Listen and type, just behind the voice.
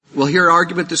We'll hear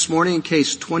argument this morning in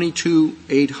Case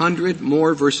 22-800,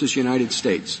 Moore versus United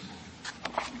States.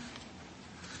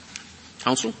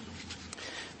 Counsel?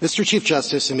 Mr. Chief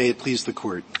Justice, and may it please the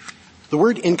Court, the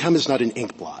word income is not an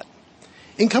inkblot.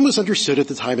 Income was understood at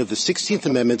the time of the 16th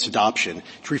Amendment's adoption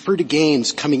to refer to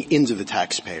gains coming into the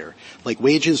taxpayer, like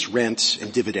wages, rents,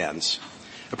 and dividends.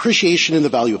 Appreciation in the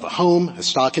value of a home, a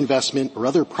stock investment, or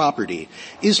other property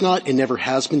is not and never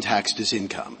has been taxed as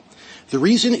income. The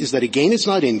reason is that a gain is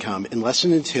not income unless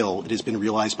and until it has been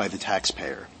realized by the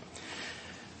taxpayer.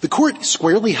 The Court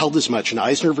squarely held as much in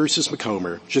Eisner versus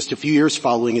McComber just a few years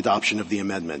following adoption of the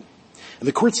amendment, and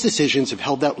the Court's decisions have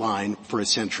held that line for a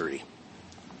century.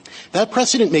 That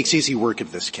precedent makes easy work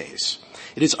of this case.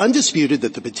 It is undisputed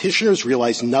that the petitioners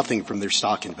realized nothing from their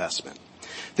stock investment.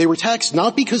 They were taxed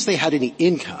not because they had any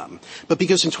income, but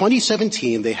because in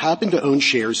 2017 they happened to own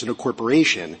shares in a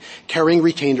corporation carrying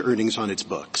retained earnings on its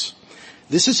books.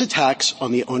 This is a tax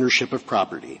on the ownership of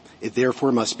property. It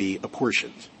therefore must be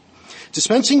apportioned.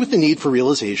 Dispensing with the need for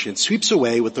realization sweeps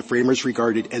away what the framers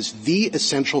regarded as the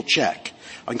essential check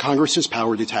on Congress's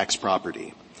power to tax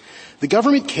property. The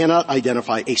government cannot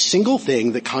identify a single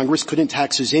thing that Congress couldn't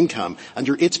tax as income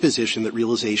under its position that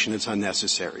realization is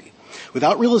unnecessary.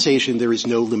 Without realization, there is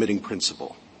no limiting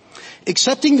principle.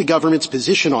 Accepting the government's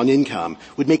position on income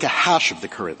would make a hash of the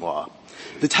current law.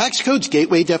 The tax code's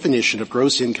gateway definition of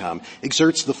gross income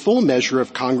exerts the full measure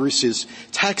of Congress's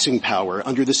taxing power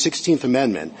under the 16th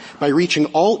Amendment by reaching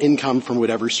all income from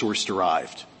whatever source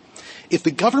derived. If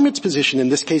the government's position in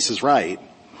this case is right,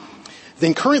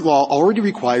 then current law already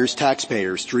requires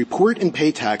taxpayers to report and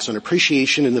pay tax on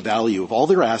appreciation in the value of all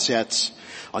their assets,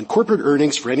 on corporate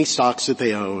earnings for any stocks that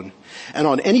they own, and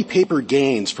on any paper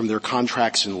gains from their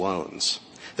contracts and loans.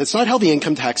 That's not how the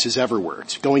income tax has ever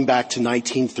worked, going back to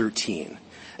 1913.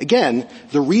 Again,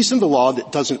 the reason the law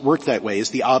doesn't work that way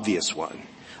is the obvious one.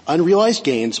 Unrealized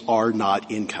gains are not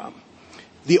income.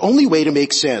 The only way to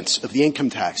make sense of the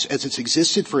income tax as it's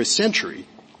existed for a century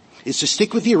is to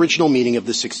stick with the original meaning of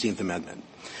the 16th Amendment.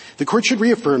 The Court should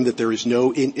reaffirm that there is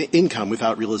no income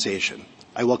without realization.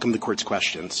 I welcome the Court's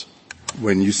questions.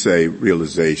 When you say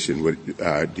realization,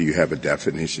 do you have a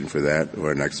definition for that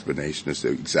or an explanation as to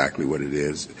exactly what it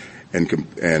is?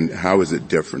 And how is it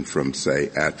different from,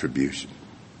 say, attribution?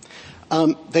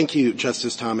 Thank you,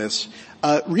 Justice Thomas.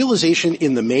 Realization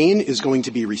in the main is going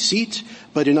to be receipt,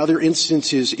 but in other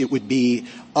instances it would be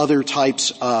other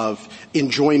types of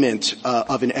enjoyment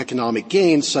of an economic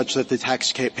gain such that the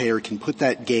taxpayer can put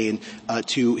that gain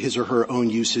to his or her own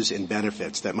uses and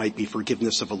benefits. That might be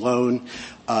forgiveness of a loan,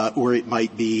 or it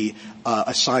might be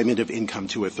assignment of income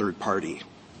to a third party.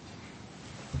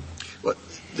 Well,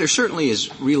 there certainly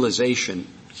is realization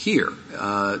here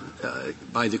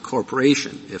by the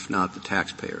corporation, if not the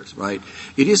taxpayers, right?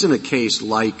 It isn't a case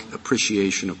like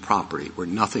appreciation of property where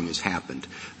nothing has happened.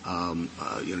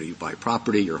 You buy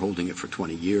property, you're holding it for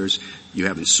 20 years, you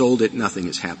haven't sold it, nothing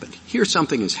has happened. Here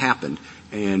something has happened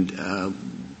and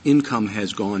income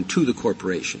has gone to the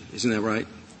corporation. Isn't that right?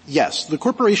 Yes, the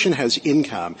corporation has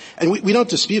income, and we don't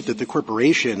dispute that the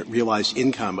corporation realized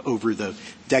income over the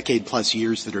decade-plus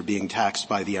years that are being taxed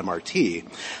by the MRT.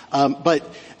 But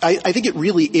I think it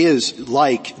really is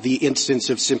like the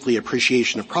instance of simply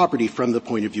appreciation of property from the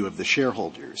point of view of the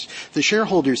shareholders. The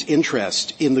shareholders'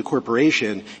 interest in the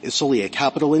corporation is solely a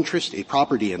capital interest, a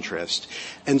property interest,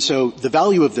 and so the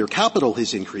value of their capital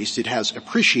has increased, it has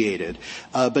appreciated,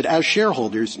 but as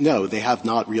shareholders, no, they have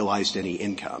not realized any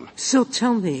income. So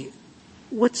tell me,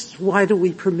 why do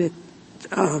we permit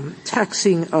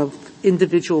taxing of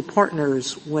individual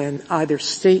partners when either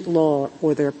state law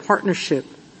or their partnership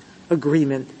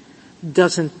agreement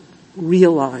doesn't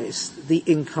realize the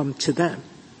income to them?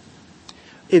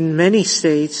 In many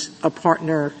states, a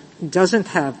partner doesn't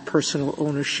have personal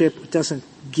ownership, doesn't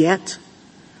get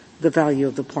the value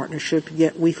of the partnership,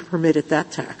 yet we've permitted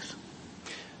that tax.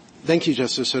 Thank you,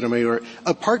 Justice Sotomayor.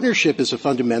 A partnership is a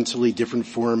fundamentally different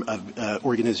form of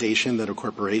organization than a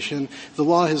corporation. The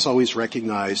law has always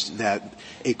recognized that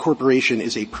a corporation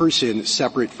is a person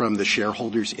separate from the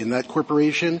shareholders in that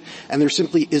corporation, and there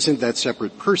simply isn't that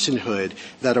separate personhood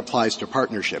that applies to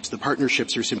partnerships. The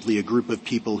partnerships are simply a group of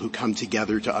people who come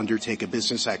together to undertake a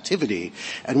business activity,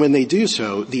 and when they do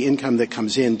so, the income that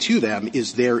comes in to them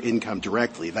is their income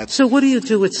directly. So what do you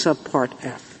do with subpart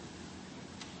F?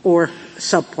 Or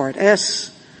subpart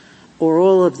S, or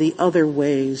all of the other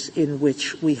ways in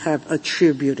which we have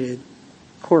attributed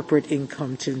corporate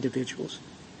income to individuals?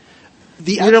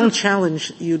 You don't challenge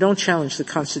the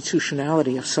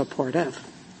constitutionality of subpart F.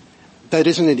 That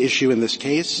isn't an issue in this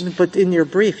case. But in your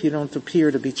brief, you don't appear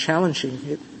to be challenging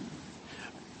it.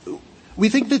 We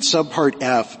think that subpart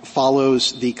F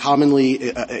follows the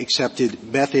commonly accepted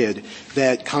method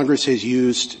that Congress has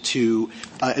used to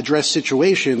address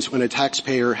situations when a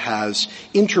taxpayer has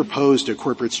interposed a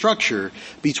corporate structure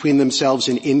between themselves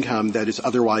and income that is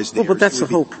otherwise theirs. Well, but that's the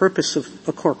whole purpose of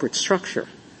a corporate structure.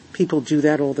 People do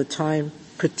that all the time,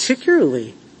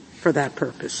 particularly for that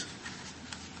purpose.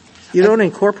 You don't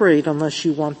incorporate unless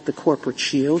you want the corporate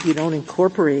shield. You don't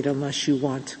incorporate unless you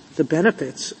want the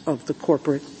benefits of the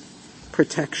corporate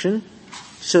protection.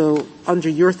 So under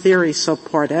your theory,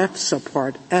 subpart F,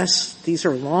 subpart S, these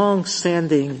are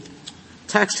long-standing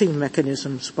taxing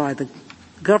mechanisms by the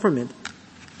government.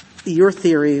 Your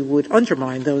theory would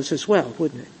undermine those as well,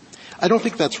 wouldn't it? I don't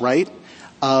think that's right.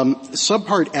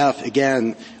 Subpart F,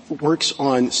 again, works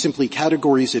on simply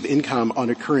categories of income on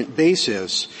a current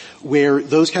basis where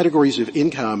those categories of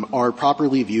income are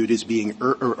properly viewed as being,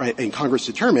 and Congress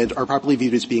determined, are properly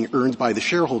viewed as being earned by the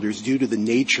shareholders due to the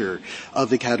nature of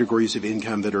the categories of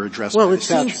income that are addressed by the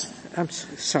statute. I'm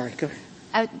sorry, go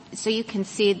ahead. So you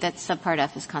concede that subpart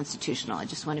F is constitutional. I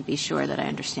just want to be sure that I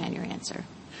understand your answer.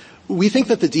 We think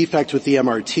that the defect with the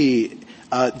MRT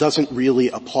doesn't really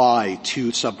apply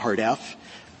to subpart F.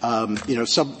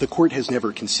 The court has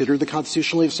never considered the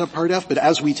constitutionality of subpart F, but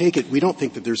as we take it, we don't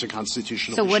think that there's a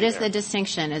constitutional issue. So what is there. the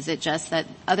distinction? Is it just that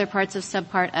other parts of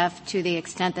subpart F, to the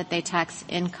extent that they tax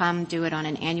income, do it on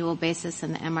an annual basis,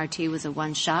 and the MRT was a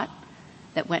one-shot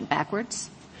that went backwards?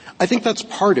 I think that's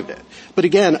part of it. But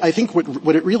again, I think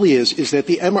what it really is that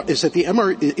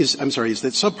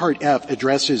subpart F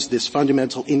addresses this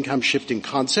fundamental income shifting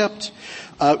concept,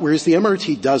 whereas the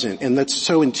MRT doesn't, and that's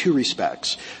so in two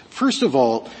respects. First of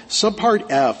all,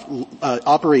 subpart F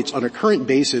operates on a current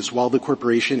basis while the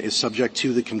corporation is subject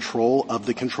to the control of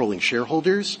the controlling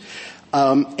shareholders,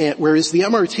 whereas the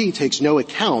MRT takes no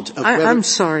account of whether— I'm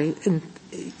sorry.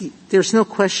 There's no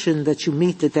question that you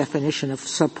meet the definition of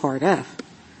subpart F.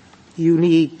 You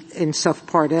need, in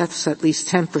subpart F, at least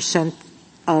 10%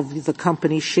 of the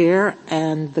company share,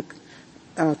 and the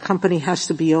company has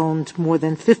to be owned more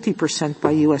than 50%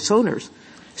 by U.S. owners.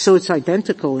 So it's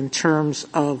identical in terms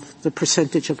of the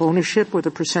percentage of ownership or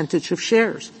the percentage of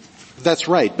shares. That's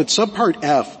right. But subpart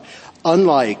F,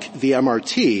 unlike the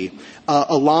MRT,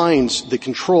 aligns the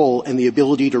control and the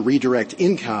ability to redirect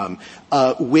income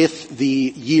with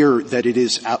the year that it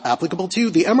is applicable to.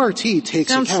 The MRT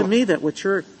takes account— It sounds to me that what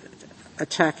you're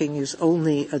attacking is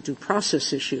only a due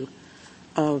process issue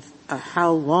of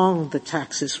how long the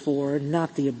tax is for,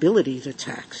 not the ability to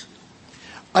tax.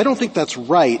 I don't think that's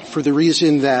right for the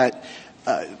reason that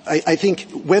I think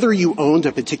whether you owned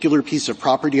a particular piece of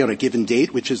property on a given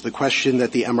date, which is the question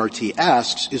that the MRT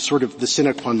asks, is sort of the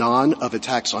sine qua non of a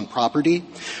tax on property,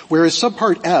 whereas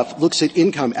subpart F looks at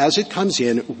income as it comes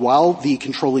in while the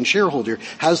controlling shareholder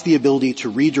has the ability to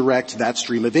redirect that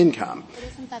stream of income. But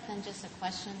isn't that then just a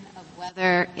question of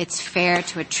whether it's fair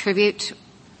to attribute —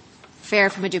 fair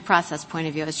from a due process point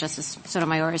of view, as Justice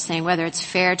Sotomayor is saying, whether it's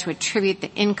fair to attribute the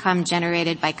income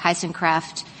generated by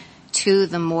Keisencraft to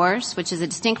the Moores, which is a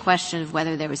distinct question of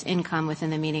whether there was income within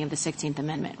the meaning of the 16th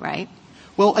Amendment, right?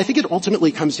 Well, I think it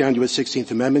ultimately comes down to a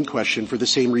 16th Amendment question for the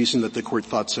same reason that the Court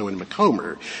thought so in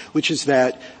McComber, which is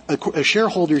that a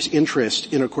shareholder's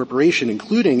interest in a corporation,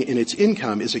 including in its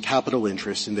income, is a capital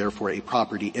interest and therefore a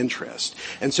property interest.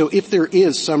 And so if there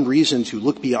is some reason to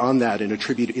look beyond that and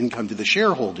attribute income to the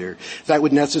shareholder, that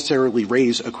would necessarily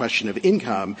raise a question of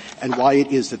income and why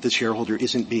it is that the shareholder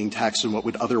isn't being taxed on what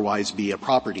would otherwise be a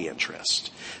property interest.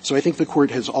 So I think the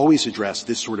Court has always addressed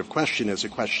this sort of question as a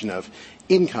question of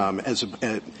income,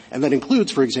 and that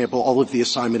includes, for example, all of the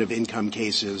assignment of income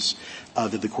cases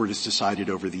that the Court has decided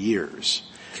over the years.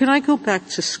 Can I go back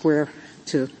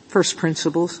to first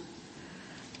principles?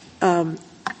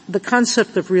 The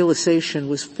concept of realization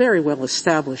was very well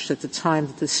established at the time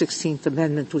that the 16th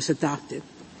Amendment was adopted.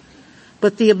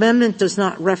 But the amendment does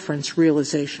not reference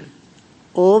realization.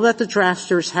 All that the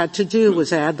drafters had to do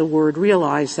was add the word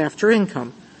realized after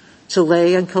income to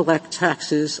lay and collect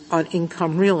taxes on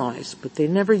income realized, but they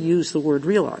never used the word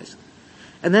realized.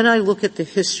 And then I look at the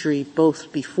history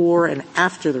both before and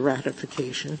after the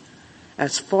ratification.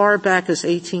 As far back as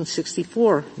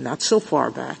 1864, not so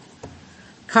far back,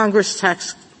 Congress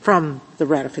taxed from the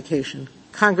ratification.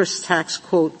 Congress taxed,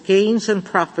 quote, gains and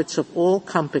profits of all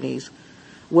companies,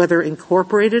 whether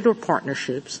incorporated or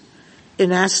partnerships,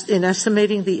 in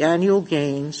estimating the annual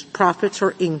gains, profits,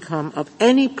 or income of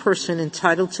any person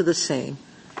entitled to the same,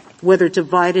 whether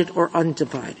divided or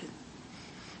undivided.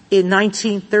 In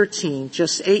 1913,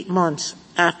 just 8 months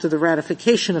after the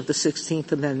ratification of the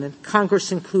 16th Amendment,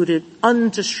 Congress included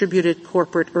undistributed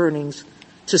corporate earnings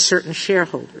to certain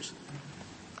shareholders.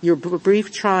 Your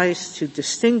brief tries to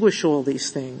distinguish all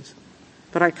these things,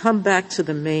 but I come back to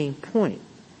the main point.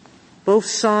 Both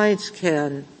sides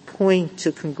can point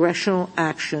to congressional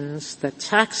actions that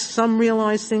taxed some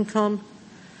realized income,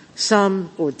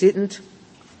 some or didn't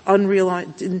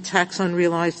tax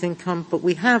unrealized income, but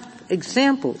we have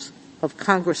examples of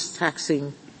Congress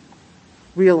taxing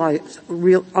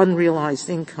unrealized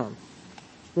income.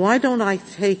 Why don't I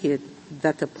take it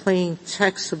that the plain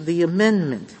text of the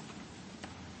amendment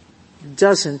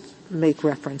doesn't make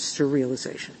reference to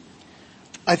realization?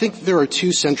 I think there are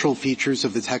two central features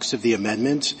of the text of the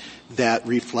amendment that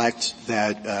reflect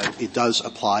that it does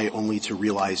apply only to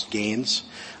realized gains.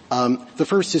 The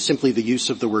first is simply the use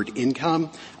of the word income.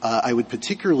 I would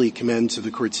particularly commend to the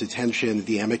Court's attention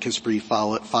the amicus brief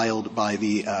filed by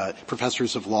the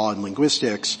professors of law and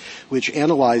linguistics, which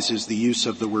analyzes the use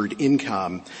of the word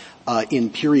income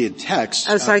in period text.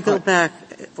 As I go back,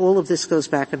 all of this goes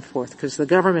back and forth because the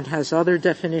government has other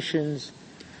definitions.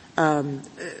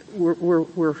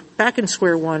 We're back in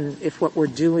square one if what we're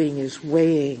doing is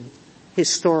weighing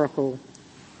historical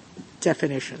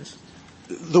definitions.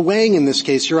 The weighing in this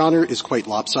case, Your Honor, is quite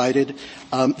lopsided.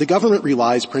 The government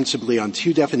relies principally on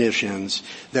two definitions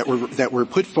that were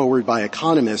put forward by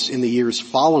economists in the years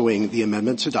following the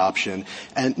amendment's adoption,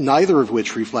 and neither of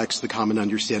which reflects the common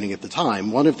understanding at the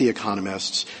time. One of the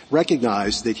economists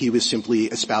recognized that he was simply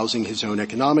espousing his own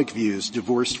economic views,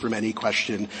 divorced from any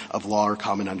question of law or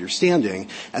common understanding.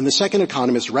 And the second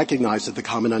economist recognized that the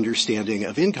common understanding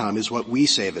of income is what we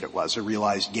say that it was, a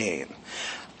realized gain.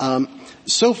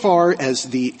 So far as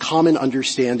the common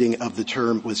understanding of the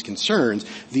term was concerned,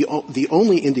 the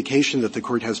only indication that the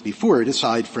Court has before it,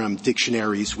 aside from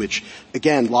dictionaries which,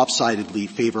 again, lopsidedly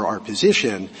favor our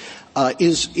position,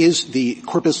 is the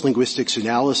corpus linguistics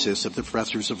analysis of the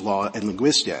professors of law and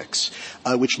linguistics,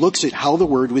 which looks at how the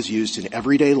word was used in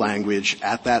everyday language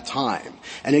at that time.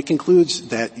 And it concludes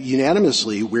that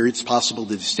unanimously, where it's possible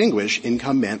to distinguish,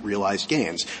 income meant realized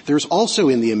gains. There's also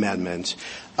in the amendment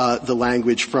the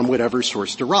language from whatever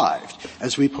source derived.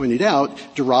 As we pointed out,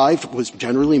 derived was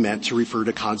generally meant to refer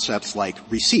to concepts like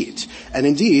receipt. And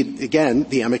indeed, again,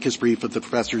 the amicus brief of the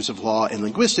professors of law and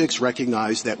linguistics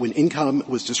recognized that when income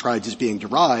was described as being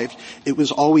derived, it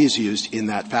was always used in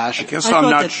that fashion. I guess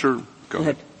I'm not sure. Go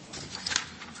ahead.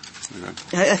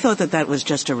 I thought that was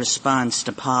just a response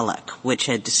to Pollock, which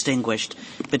had distinguished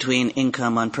between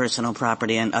income on personal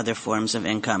property and other forms of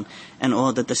income. And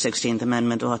all that the 16th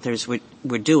Amendment authors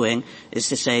were doing is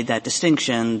to say that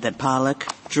distinction that Pollock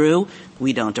drew,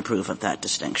 we don't approve of that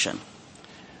distinction.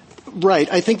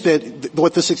 Right. I think that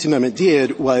what the 16th Amendment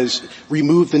did was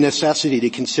remove the necessity to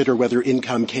consider whether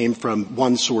income came from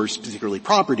one source, particularly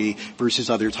property, versus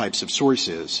other types of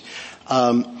sources.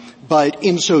 But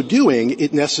in so doing,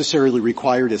 it necessarily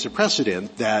required as a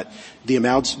precedent that the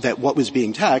amounts, that what was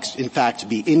being taxed, in fact,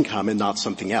 be income and not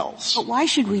something else. But why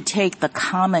should we take the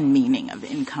common meaning of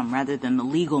income rather than the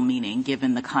legal meaning,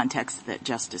 given the context that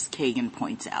Justice Kagan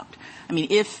points out? I mean,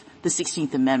 if the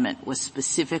 16th Amendment was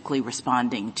specifically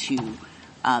responding to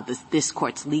this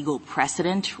Court's legal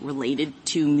precedent related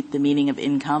to the meaning of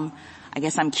income, I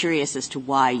guess I'm curious as to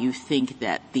why you think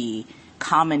that the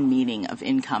common meaning of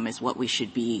income is what we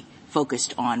should be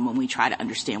focused on when we try to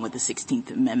understand what the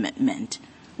 16th Amendment meant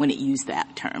when it used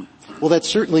that term. Well, that's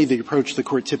certainly the approach the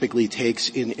Court typically takes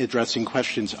in addressing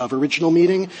questions of original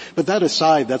meaning. But that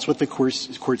aside, that's what the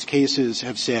Court's cases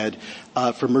have said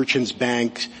for Merchants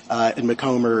Bank and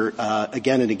Macomber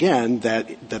again and again, that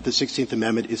the 16th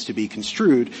Amendment is to be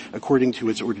construed according to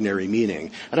its ordinary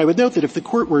meaning. And I would note that if the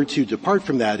Court were to depart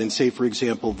from that and say, for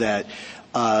example, that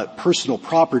personal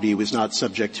property was not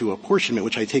subject to apportionment,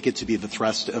 which I take it to be the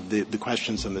thrust of the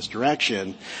questions in this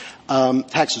direction,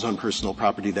 taxes on personal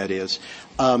property, that is,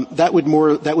 that would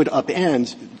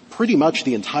upend pretty much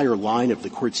the entire line of the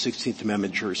Court's 16th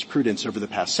Amendment jurisprudence over the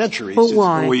past centuries. But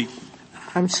why?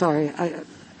 I'm sorry.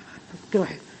 Go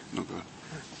ahead. No, go ahead.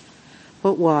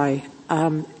 But why?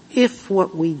 If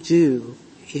what we do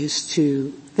is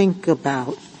to think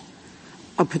about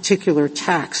a particular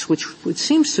tax, which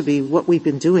seems to be what we've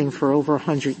been doing for over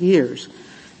 100 years,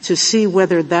 to see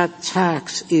whether that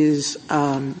tax is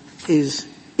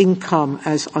income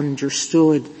as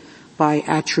understood by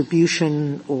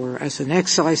attribution or as an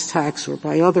excise tax or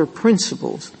by other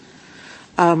principles,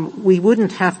 we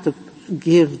wouldn't have to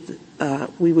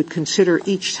we would consider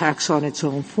each tax on its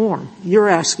own form. You're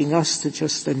asking us to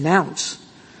just announce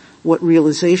what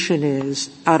realization is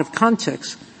out of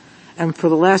context. And for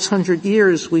the last 100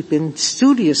 years, we've been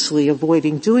studiously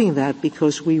avoiding doing that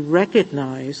because we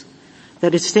recognize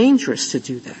that it's dangerous to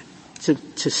do that.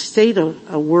 to state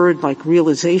a word like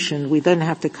realization, we then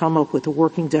have to come up with a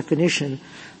working definition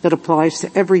that applies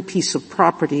to every piece of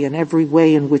property and every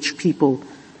way in which people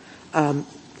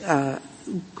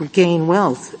gain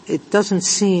wealth. It doesn't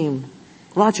seem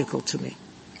logical to me.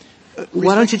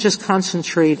 Why don't you just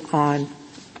concentrate on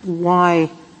why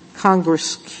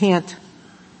Congress can't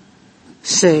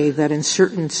say that in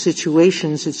certain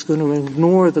situations it's going to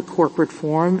ignore the corporate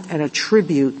form and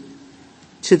attribute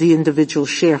to the individual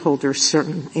shareholder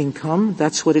certain income.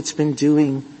 That's what it's been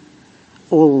doing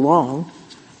all along.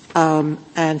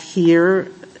 And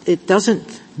here it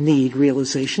doesn't need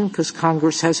realization because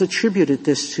Congress has attributed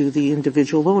this to the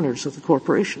individual owners of the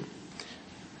corporation.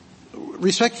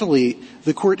 Respectfully,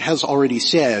 the Court has already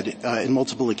said in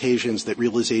multiple occasions that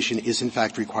realization is in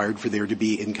fact required for there to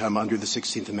be income under the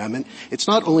 16th Amendment. It's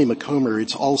not only McComber,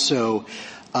 it's also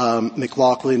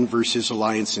McLaughlin versus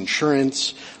Alliance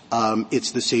Insurance.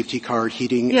 It's the safety car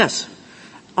heating. Yes,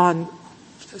 on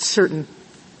certain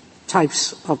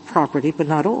types of property, but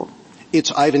not all.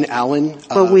 It's Ivan Allen.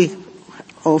 But we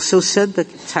also said that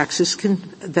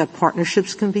that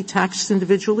partnerships can be taxed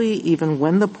individually even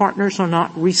when the partners are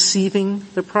not receiving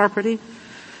the property.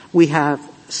 We have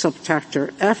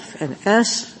subchapter F and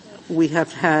S. We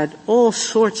have had all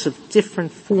sorts of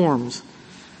different forms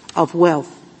of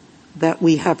wealth that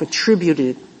we have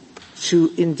attributed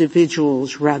to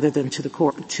individuals rather than to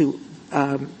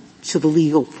the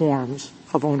legal forms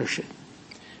of ownership.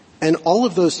 And all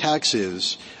of those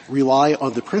taxes rely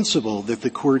on the principle that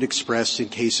the Court expressed in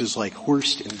cases like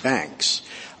Horst and Banks,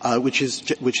 which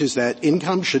is that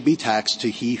income should be taxed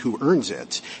to he who earns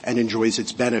it and enjoys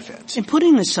its benefits. And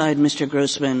putting aside, Mr.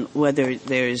 Grossman, whether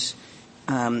there's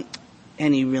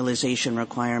any realization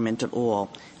requirement at all,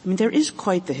 I mean, there is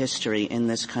quite the history in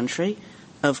this country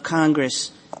of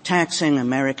Congress taxing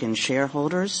American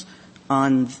shareholders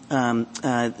on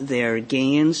their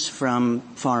gains from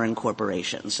foreign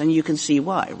corporations. And you can see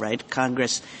why, right?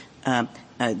 Congress,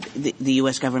 the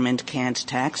U.S. government can't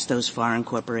tax those foreign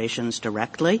corporations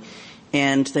directly,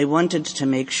 and they wanted to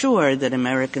make sure that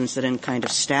Americans didn't kind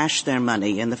of stash their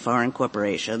money in the foreign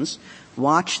corporations,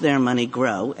 watch their money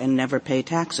grow, and never pay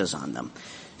taxes on them.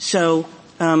 So,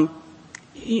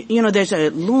 there's a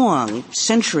long,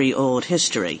 century-old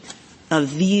history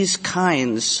of these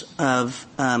kinds of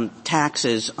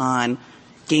taxes on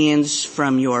gains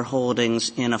from your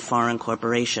holdings in a foreign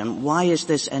corporation. Why is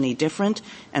this any different,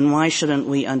 and why shouldn't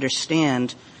we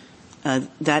understand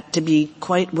that to be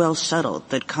quite well settled,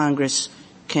 that Congress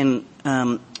can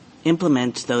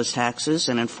implement those taxes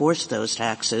and enforce those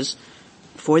taxes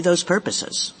for those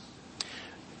purposes?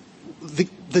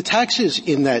 The taxes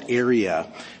in that area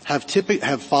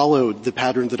have followed the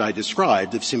pattern that I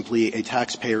described of simply a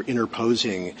taxpayer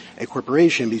interposing a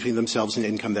corporation between themselves and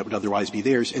income that would otherwise be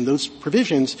theirs. And those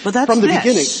provisions from the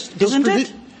beginning, isn't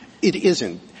it? It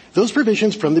isn't. Those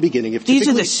provisions from the beginning have These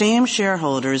are the same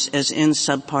shareholders as in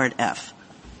subpart F.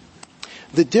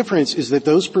 The difference is that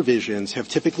those provisions have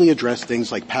typically addressed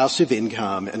things like passive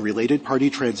income and related party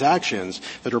transactions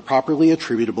that are properly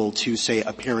attributable to, say,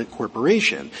 a parent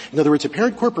corporation. In other words, a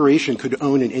parent corporation could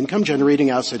own an income-generating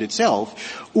asset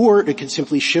itself, or it could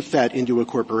simply shift that into a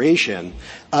corporation,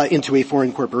 into a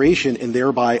foreign corporation, and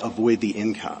thereby avoid the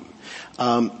income.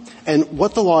 And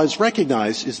what the law has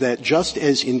recognized is that just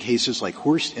as in cases like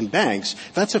Horst and Banks,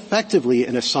 that's effectively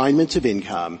an assignment of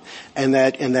income, and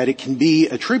that it can be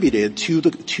attributed to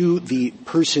the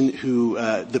person who,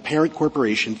 the parent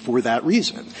corporation for that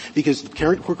reason, because the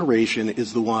parent corporation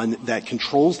is the one that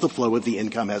controls the flow of the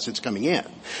income as it's coming in.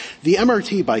 The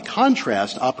MRT, by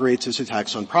contrast, operates as a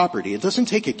tax on property. It doesn't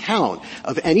take account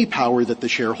of any power that the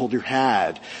shareholder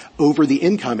had over the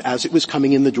income as it was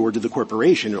coming in the door to the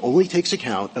corporation. It only takes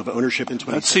account of ownership in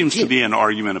 2017. That seems to be an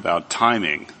argument about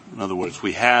timing. In other words,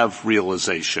 we have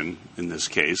realization in this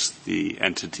case. The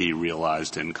entity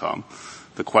realized income.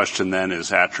 The question then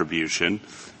is attribution,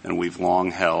 and we've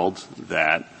long held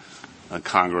that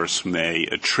Congress may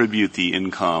attribute the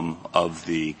income of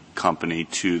the company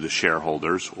to the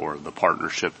shareholders or the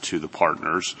partnership to the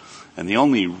partners. And the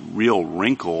only real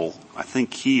wrinkle, I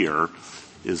think, here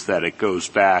is that it goes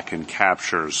back and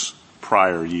captures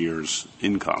prior year's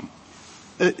income.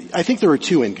 I think there are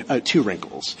two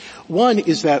wrinkles. One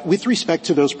is that with respect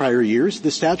to those prior years, the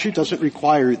statute doesn't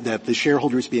require that the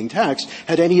shareholders being taxed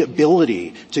had any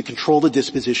ability to control the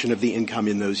disposition of the income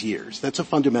in those years. That's a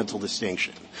fundamental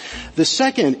distinction. The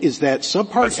second is that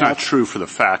subpart F... That's not true for the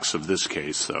facts of this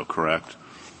case, though, correct?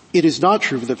 It is not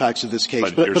true for the facts of this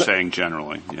case. But you're saying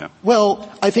generally, yeah.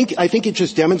 Well, I think it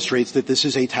just demonstrates that this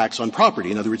is a tax on property.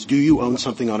 In other words, do you own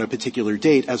something on a particular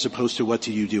date as opposed to what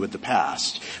do you do in the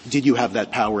past? Did you have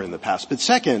that power in the past? But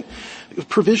second,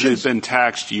 provisions... If it had been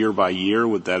taxed year by year,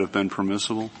 would that have been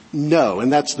permissible? No,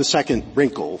 and that's the second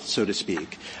wrinkle, so to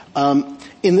speak.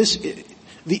 In this...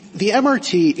 The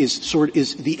MRT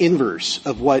is the inverse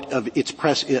of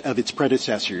its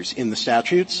predecessors in the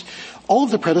statutes. All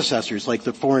of the predecessors, like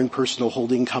the foreign personal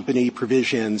holding company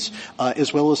provisions,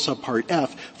 as well as subpart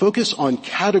F, focus on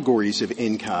categories of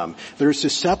income that are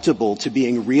susceptible to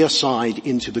being reassigned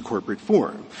into the corporate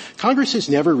form. Congress has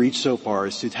never reached so far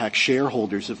as to tax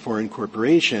shareholders of foreign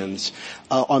corporations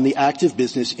on the active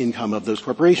business income of those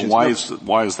corporations. Why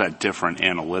is that different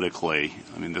analytically?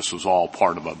 I mean, this was all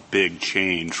part of a big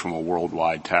change from a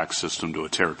worldwide tax system to a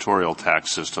territorial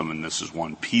tax system, and this is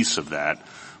one piece of that.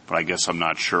 But I guess I'm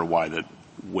not sure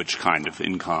which kind of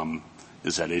income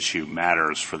is at issue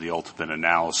matters for the ultimate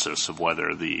analysis of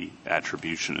whether the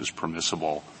attribution is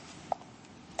permissible.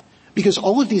 Because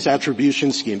all of these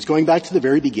attribution schemes, going back to the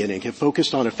very beginning, have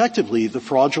focused on effectively the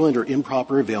fraudulent or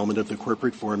improper availment of the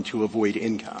corporate form to avoid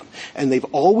income. And they've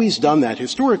always done that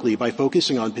historically by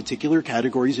focusing on particular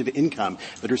categories of income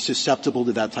that are susceptible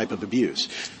to that type of abuse.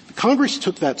 Congress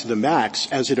took that to the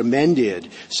max as it amended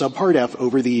subpart F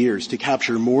over the years to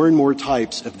capture more and more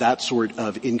types of that sort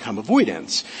of income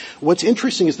avoidance. What's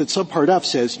interesting is that subpart F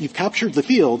says, you've captured the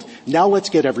field, now let's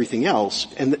get everything else.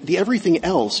 And the everything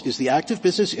else is the active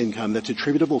business income that's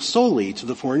attributable solely to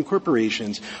the foreign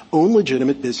corporation's own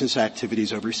legitimate business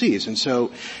activities overseas. And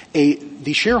so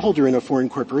the shareholder in a foreign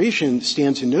corporation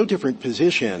stands in no different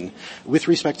position with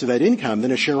respect to that income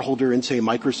than a shareholder in, say,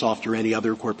 Microsoft or any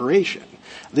other corporation.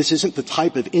 This isn't the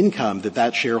type of income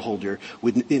that shareholder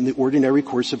would, in the ordinary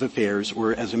course of affairs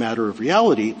or as a matter of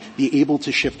reality, be able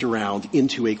to shift around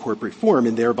into a corporate form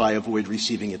and thereby avoid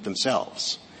receiving it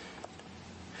themselves.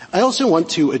 I also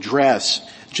want to address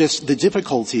just the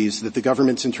difficulties that the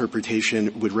government's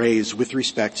interpretation would raise with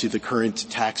respect to the current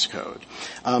tax code.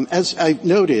 As I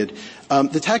noted,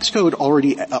 the tax code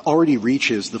already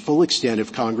reaches the full extent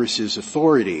of Congress's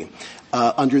authority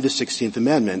under the 16th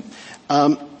Amendment.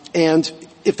 And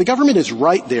if the government is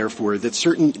right, therefore, that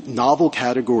certain novel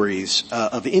categories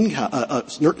of income,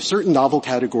 certain novel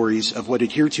categories of what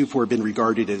had heretofore been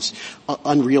regarded as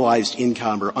unrealized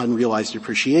income or unrealized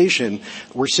appreciation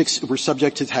were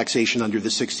subject to taxation under the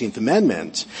 16th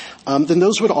Amendment, then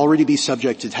those would already be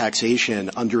subject to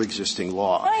taxation under existing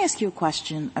law. Can I ask you a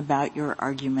question about your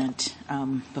argument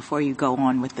before you go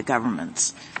on with the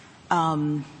government's?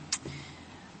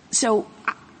 So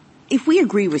if we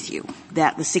agree with you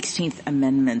that the 16th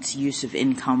Amendment's use of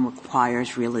income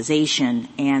requires realization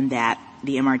and that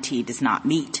the MRT does not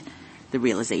meet the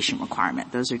realization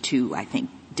requirement, those are two, I think,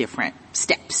 different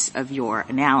steps of your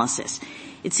analysis.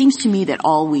 It seems to me that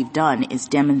all we've done is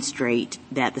demonstrate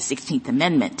that the 16th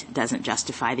Amendment doesn't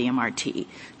justify the MRT.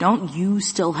 Don't you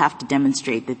still have to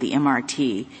demonstrate that the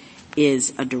MRT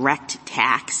is a direct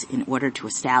tax in order to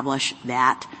establish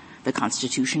that the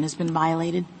Constitution has been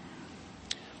violated?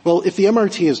 Well, if the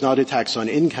MRT is not a tax on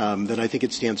income, then I think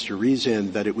it stands to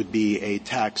reason that it would be a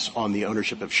tax on the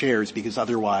ownership of shares, because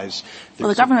otherwise... Well,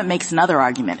 the government makes another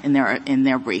argument in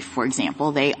their brief. For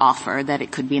example, they offer that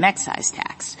it could be an excise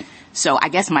tax. So I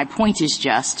guess my point is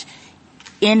just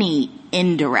any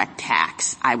indirect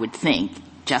tax, I would think,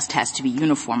 just has to be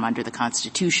uniform under the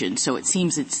Constitution. So it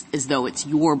seems as though it's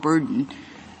your burden,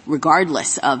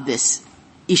 regardless of this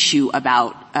issue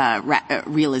about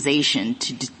realization,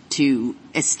 to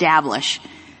establish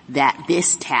that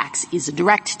this tax is a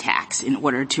direct tax in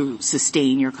order to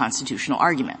sustain your constitutional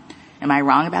argument. Am I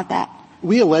wrong about that?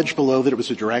 We allege below that it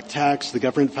was a direct tax. The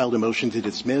government filed a motion to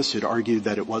dismiss. It argued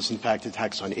that it was, in fact, a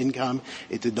tax on income.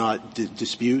 It did not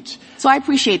dispute. So I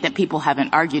appreciate that people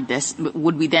haven't argued this.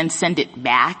 Would we then send it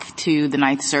back to the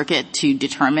Ninth Circuit to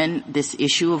determine this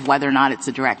issue of whether or not it's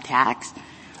a direct tax?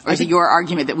 Or is it your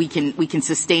argument that we can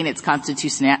sustain its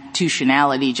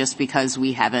constitutionality just because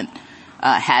we haven't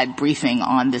had briefing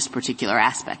on this particular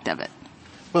aspect of it?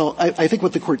 Well, I think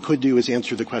what the court could do is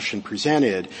answer the question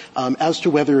presented. As to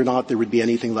whether or not there would be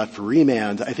anything left for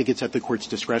remand, I think it's at the court's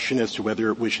discretion as to whether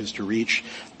it wishes to reach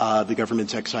the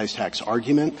government's excise tax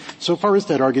argument. So far as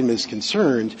that argument is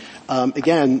concerned,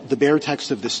 again, the bare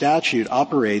text of the statute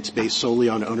operates based solely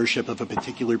on ownership of a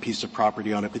particular piece of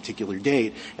property on a particular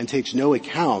date and takes no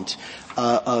account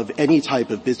of any type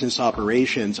of business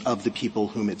operations of the people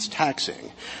whom it's taxing.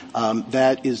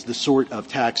 That is the sort of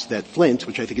tax that Flint,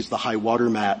 which I think is the high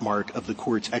watermark mark of the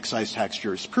court's excise tax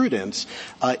jurisprudence,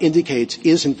 indicates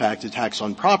is in fact a tax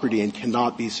on property and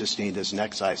cannot be sustained as an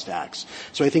excise tax.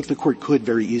 So I think the court could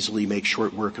very easily make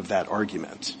short work of that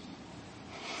argument.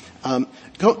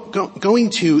 Going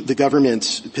to the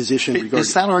government's position regarding...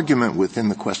 Is that argument within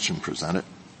the question presented?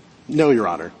 No, Your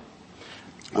Honor.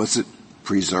 Was it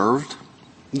preserved?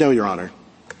 No, Your Honor.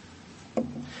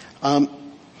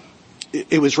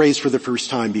 It was raised for the first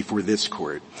time before this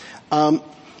court.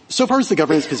 So far as the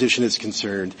government's position is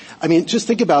concerned, I mean, just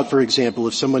think about, for example,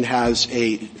 if someone has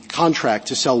a contract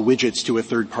to sell widgets to a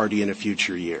third party in a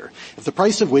future year. If the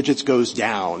price of widgets goes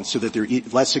down so that they're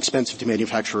less expensive to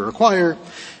manufacture or acquire,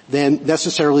 then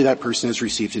necessarily that person has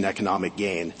received an economic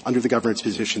gain. Under the government's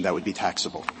position, that would be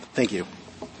taxable. Thank you.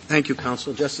 Thank you,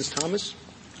 counsel. Justice Thomas?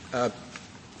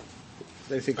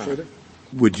 Anything further?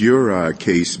 Would your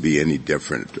case be any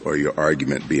different or your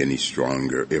argument be any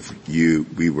stronger if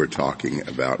we were talking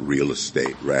about real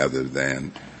estate rather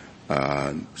than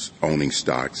owning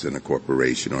stocks in a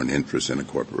corporation or an interest in a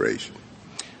corporation?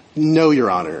 No,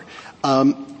 Your Honor.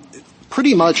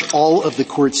 Pretty much all of the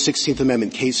Court's 16th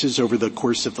Amendment cases over the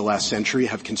course of the last century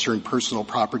have concerned personal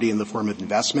property in the form of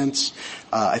investments.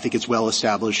 I think it's well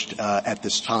established at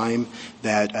this time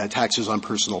that taxes on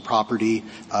personal property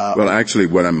well, actually,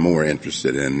 what I'm more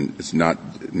interested in is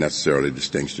not necessarily a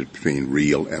distinction between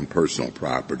real and personal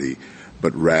property,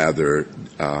 but rather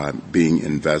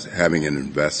having an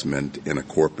investment in a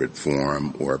corporate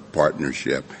form or a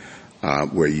partnership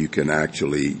where you can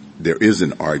actually – there is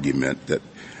an argument that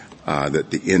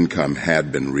the income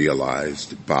had been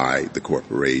realized by the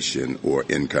corporation or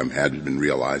income had been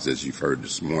realized, as you've heard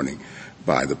this morning,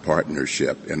 by the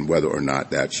partnership, and whether or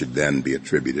not that should then be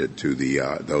attributed to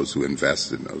those who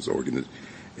invest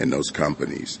in those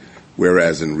companies.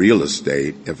 Whereas in real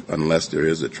estate, unless there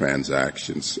is a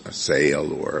transaction, a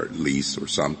sale or lease or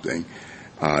something,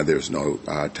 there's no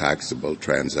taxable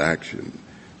transaction.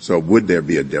 So would there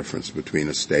be a difference between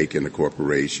a stake in a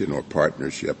corporation or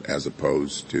partnership as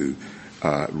opposed to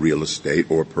real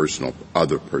estate or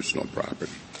other personal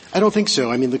property? I don't think so.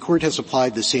 I mean, the Court has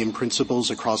applied the same principles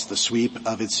across the sweep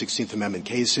of its 16th Amendment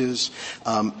cases.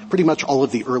 Pretty much all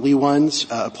of the early ones,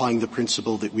 applying the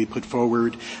principle that we put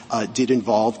forward, did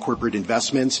involve corporate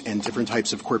investments and different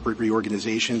types of corporate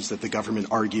reorganizations that the government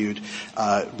argued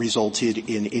resulted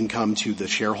in income to the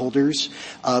shareholders.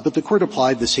 But the Court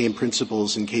applied the same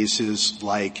principles in cases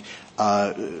like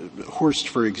Brunn,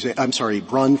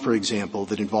 for example,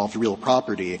 that involved real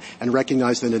property, and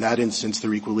recognized that in that instance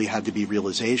there equally had to be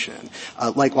realization.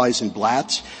 Likewise in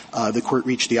Blatt, the Court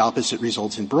reached the opposite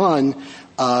result in Brunn,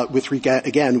 with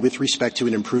respect to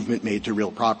an improvement made to real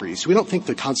property. So we don't think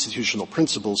the constitutional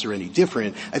principles are any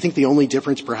different. I think the only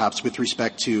difference perhaps with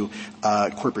respect to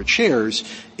corporate shares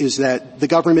is that the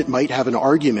government might have an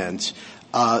argument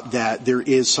that there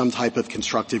is some type of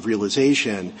constructive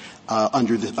realization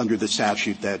under the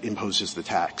statute that imposes the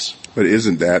tax. But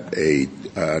isn't that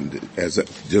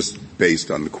just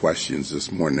based on the questions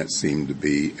this morning, that seemed to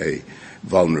be a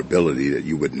vulnerability that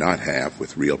you would not have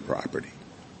with real property,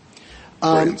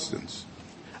 for instance?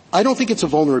 I don't think it's a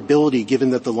vulnerability given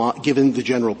the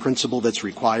general principle that's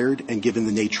required and given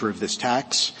the nature of this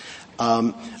tax.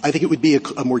 I think it would be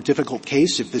a more difficult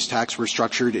case if this tax were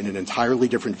structured in an entirely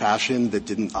different fashion that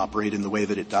didn't operate in the way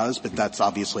that it does, but that's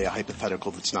obviously a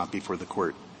hypothetical that's not before the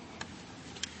Court.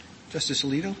 Justice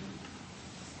Alito?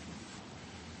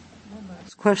 One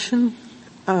last question.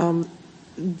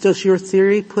 Does your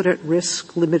theory put at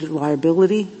risk limited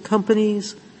liability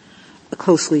companies,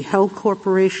 closely held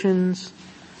corporations,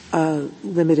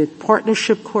 limited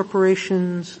partnership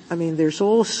corporations? I mean, there's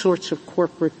all sorts of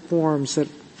corporate forms that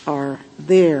are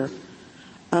there.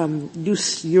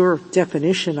 Your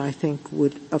definition, I think,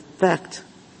 would affect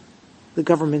the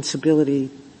government's ability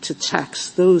to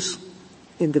tax those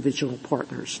individual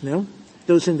partners, no?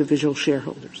 Those individual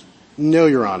shareholders. No,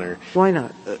 Your Honor. Why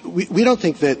not? We don't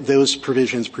think that those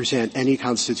provisions present any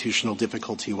constitutional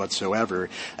difficulty whatsoever.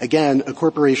 Again, a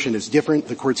corporation is different.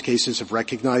 The Court's cases have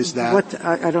recognized that.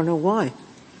 I don't know why.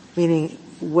 Meaning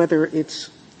whether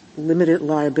it's limited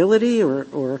liability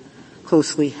or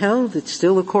closely held, it's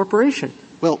still a corporation.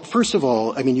 Well, first of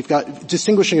all, I mean, you've got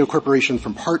distinguishing a corporation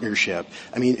from partnership.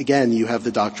 I mean, again, you have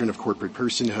the doctrine of corporate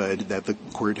personhood that the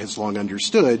Court has long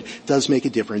understood does make a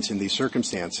difference in these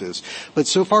circumstances. But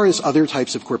so far as other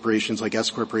types of corporations like S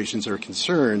corporations are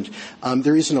concerned,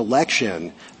 there is an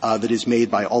election that is made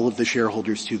by all of the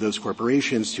shareholders to those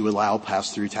corporations to allow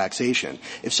pass-through taxation.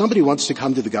 If somebody wants to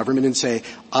come to the government and say,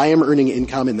 I am earning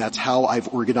income and that's how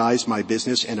I've organized my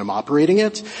business and I'm operating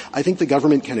it, I think the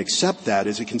government can accept that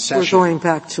as a concession. We're going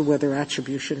back to whether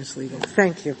attribution is legal.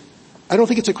 Thank you. I don't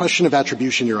think it's a question of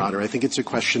attribution, Your Honor. I think it's a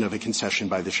question of a concession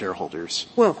by the shareholders.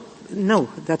 Well, no,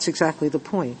 that's exactly the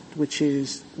point, which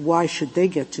is why should they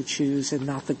get to choose and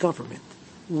not the government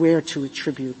where to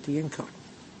attribute the income?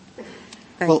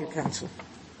 Thank you, counsel.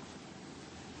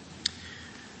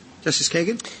 Justice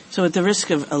Kagan? So at the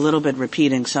risk of a little bit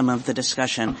repeating some of the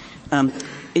discussion,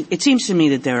 it seems to me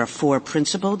that there are four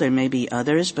principal, there may be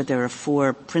others, but there are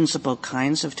four principal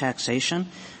kinds of taxation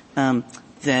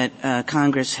that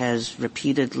Congress has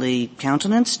repeatedly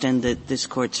countenanced and that this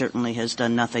Court certainly has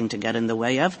done nothing to get in the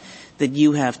way of, that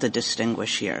you have to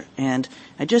distinguish here. And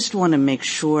I just want to make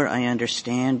sure I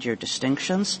understand your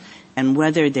distinctions and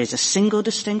whether there's a single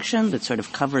distinction that sort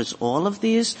of covers all of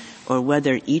these or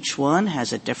whether each one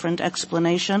has a different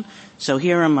explanation. So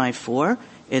here are my four.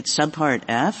 It's Subpart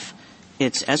F,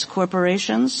 it's S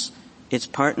corporations, it's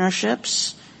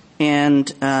partnerships,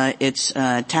 and it's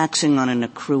taxing on an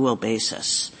accrual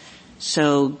basis.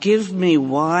 So give me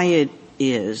why it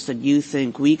is that you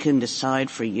think we can decide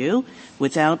for you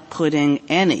without putting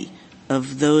any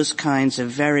of those kinds of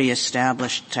very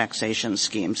established taxation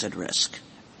schemes at risk.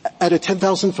 At a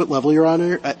 10,000-foot level, Your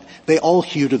Honor, they all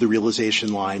hew to the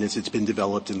realization line as it's been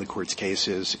developed in the Court's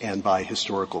cases and by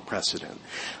historical precedent.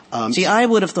 See, I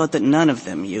would have thought that none of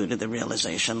them hew to the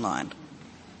realization line.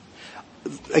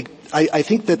 I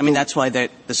think that... I mean, that's why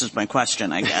this is my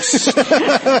question, I guess.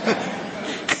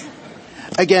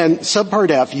 Again, Subpart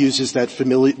F uses that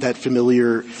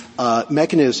familiar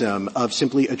mechanism of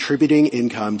simply attributing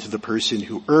income to the person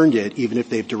who earned it, even if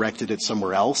they've directed it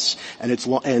somewhere else,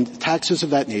 and taxes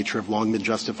of that nature have long been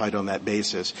justified on that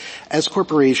basis. As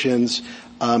corporations,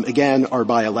 again, are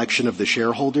by election of the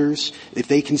shareholders. If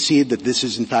they concede that this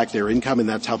is in fact their income and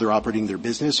that's how they're operating their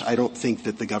business, I don't think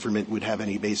that the government would have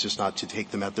any basis not to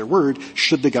take them at their word,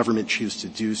 should the government choose to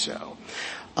do so.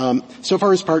 So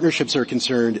far as partnerships are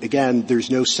concerned, again,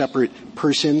 there's no separate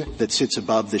person that sits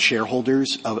above the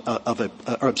shareholders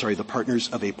the partners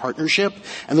of a partnership,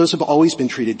 and those have always been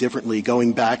treated differently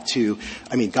going back to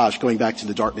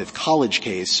the Dartmouth College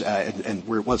case, and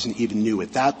where it wasn't even new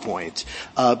at that point.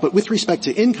 But with respect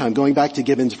to income, going back to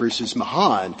Gibbons versus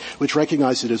Mahan, which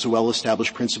recognized it as a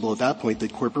well-established principle at that point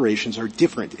that corporations are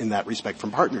different in that respect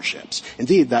from partnerships.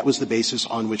 Indeed, that was the basis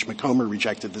on which Macomber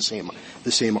rejected the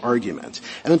same argument.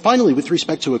 And then finally, with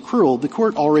respect to accrual, the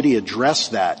Court already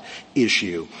addressed that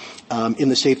issue in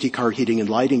the safety car heating and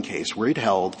lighting case, where it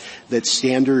held that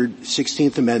standard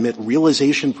 16th Amendment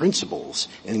realization principles,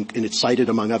 and it cited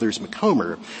among others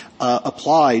Macomber,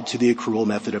 applied to the accrual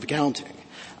method of accounting.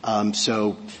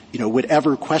 So,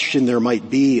 whatever question there might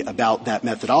be about that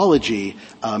methodology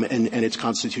and its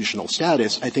constitutional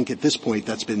status, I think at this point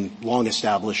that's been long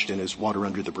established and is water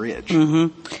under the bridge.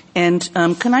 Mm-hmm.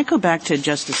 And can I go back to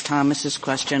Justice Thomas's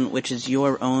question, which is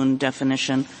your own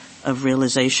definition of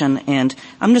realization? And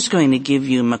I'm just going to give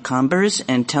you Macomber's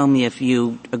and tell me if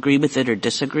you agree with it or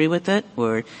disagree with it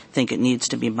or think it needs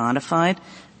to be modified.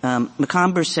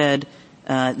 Macomber said,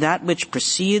 that which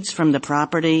proceeds from the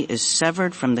property is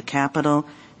severed from the capital,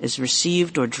 is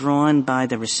received or drawn by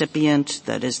the recipient,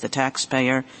 that is the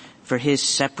taxpayer, for his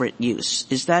separate use.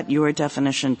 Is that your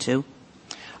definition too?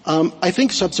 I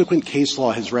think subsequent case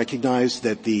law has recognized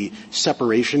that the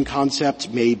separation concept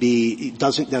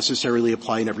doesn't necessarily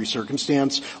apply in every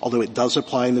circumstance, although it does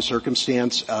apply in the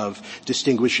circumstance of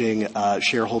distinguishing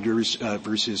shareholders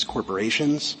versus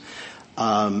corporations.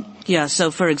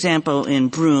 So for example, in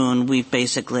Brune, we've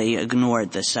basically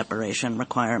ignored this separation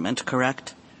requirement,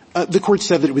 correct? The Court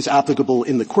said that it was applicable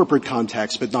in the corporate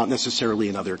context, but not necessarily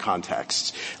in other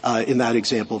contexts. In that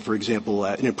example, for example,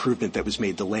 an improvement that was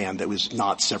made to land that was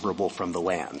not severable from the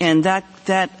land. And that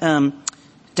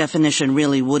definition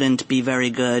really wouldn't be very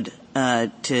good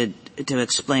to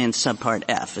explain Subpart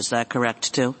F. Is that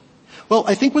correct too? Well,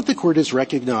 I think what the Court has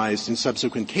recognized in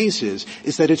subsequent cases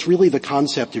is that it's really the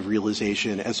concept of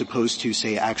realization as opposed to,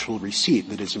 say, actual receipt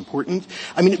that is important.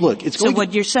 I mean, look, it's going So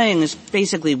what you're saying is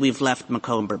basically we've left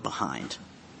Macomber behind.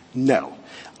 No.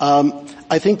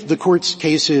 I think the Court's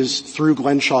cases through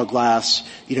Glenshaw Glass,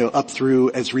 up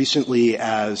through as recently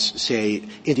as, say,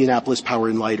 Indianapolis Power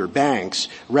and Light or Banks,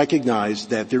 recognize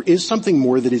that there is something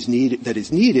more that is needed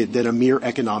than a mere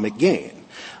economic gain.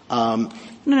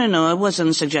 No, I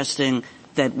wasn't suggesting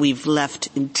that we've left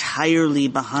entirely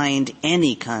behind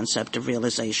any concept of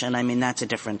realization. I mean, that's a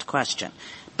different question.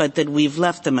 But that we've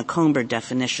left the Macomber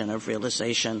definition of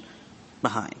realization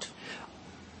behind.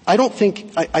 I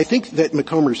think that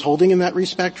Macomber's holding in that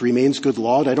respect remains good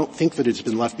law, and I don't think that it's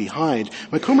been left behind.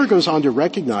 Macomber goes on to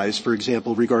recognize, for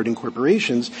example, regarding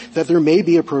corporations, that there may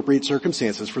be appropriate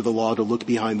circumstances for the law to look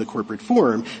behind the corporate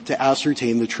form to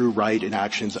ascertain the true right and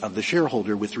actions of the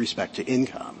shareholder with respect to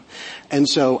income. And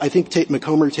so I think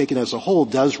Macomber taken as a whole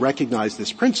does recognize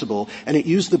this principle, and it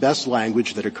used the best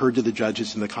language that occurred to the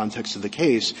judges in the context of the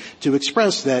case to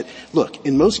express that, look,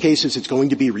 in most cases it's going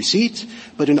to be receipt,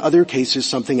 but in other cases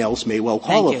something else may well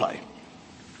qualify.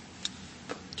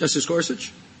 Justice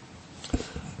Gorsuch?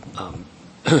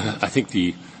 I think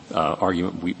the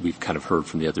argument we've kind of heard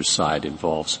from the other side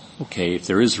involves, okay, if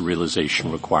there is a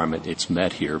realization requirement, it's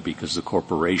met here because the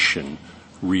corporation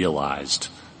realized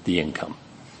the income.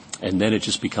 And then it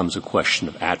just becomes a question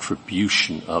of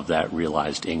attribution of that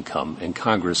realized income, and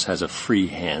Congress has a free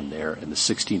hand there, and the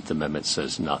 16th Amendment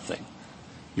says nothing.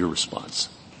 Your response?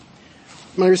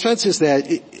 My response is that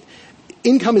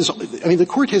the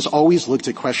court has always looked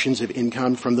at questions of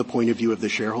income from the point of view of the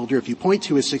shareholder. If you point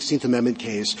to a 16th Amendment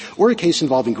case or a case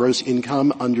involving gross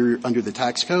income under the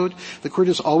tax code, the court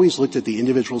has always looked at the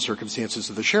individual circumstances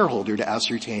of the shareholder to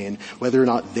ascertain whether or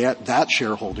not that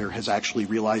shareholder has actually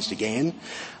realized a gain.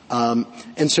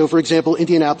 And so, for example,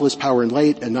 Indianapolis Power and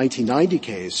Light, a 1990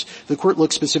 case, the court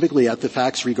looked specifically at the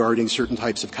facts regarding certain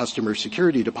types of customer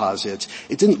security deposits.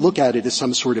 It didn't look at it as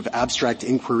some sort of abstract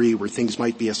inquiry where things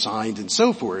might be assigned and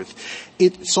so forth.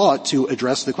 It sought to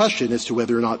address the question as to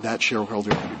whether or not that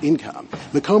shareholder had income.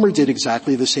 Macomber did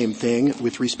exactly the same thing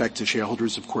with respect to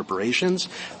shareholders of corporations.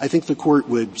 I think the court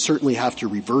would certainly have to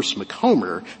reverse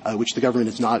Macomber, which the government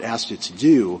has not asked it to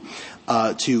do,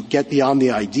 to get beyond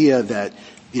the idea that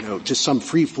just some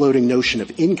free-floating notion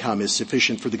of income is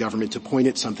sufficient for the government to point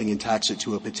at something and tax it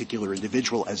to a particular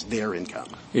individual as their income.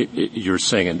 You're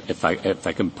saying, and if I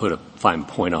can put a fine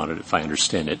point on it, if I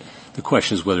understand it, the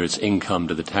question is whether it's income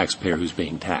to the taxpayer who's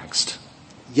being taxed.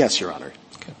 Yes, Your Honor.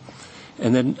 Okay.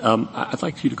 And then I'd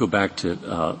like you to go back to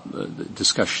the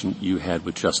discussion you had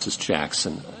with Justice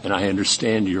Jackson, and I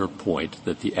understand your point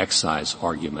that the excise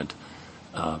argument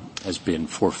has been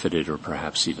forfeited or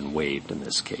perhaps even waived in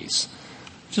this case.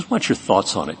 Just want your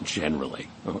thoughts on it generally,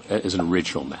 as an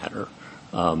original matter.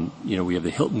 We have the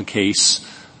Hilton case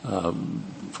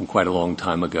from quite a long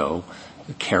time ago.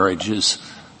 The carriages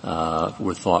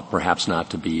were thought perhaps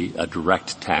not to be a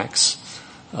direct tax.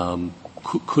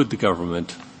 Could the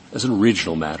government, as an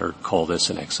original matter, call this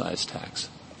an excise tax?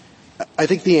 I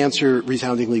think the answer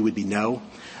resoundingly would be no.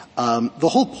 The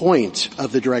whole point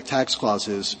of the direct tax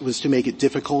clauses was to make it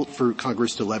difficult for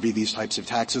Congress to levy these types of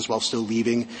taxes while still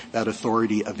leaving that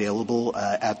authority available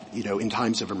in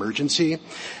times of emergency.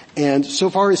 And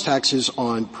so far as taxes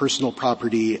on personal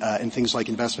property and things like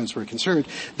investments were concerned,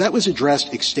 that was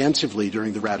addressed extensively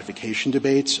during the ratification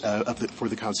debates for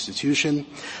the Constitution.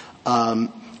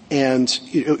 And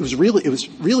it was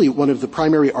really one of the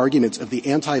primary arguments of the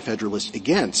anti-federalists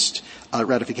against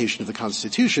ratification of the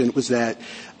Constitution was that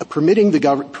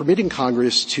permitting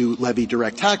Congress to levy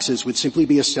direct taxes would simply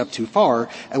be a step too far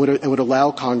and would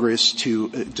allow Congress to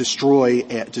destroy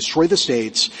the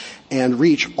states and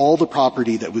reach all the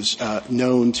property that was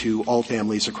known to all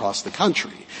families across the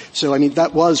country. So,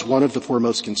 that was one of the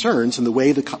foremost concerns, and the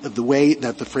way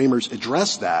that the framers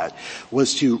addressed that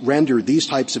was to render these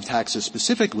types of taxes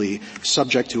specifically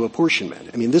subject to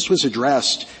apportionment. This was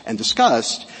addressed and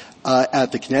discussed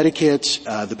at the Connecticut,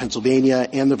 the Pennsylvania,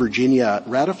 and the Virginia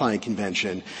ratifying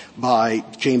convention by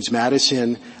James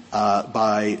Madison,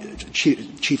 by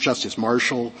Chief Justice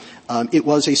Marshall. It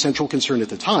was a central concern at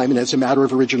the time, and as a matter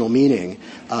of original meaning,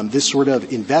 this sort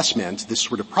of investment, this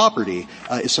sort of property,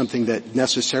 is something that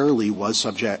necessarily was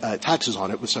subject, taxes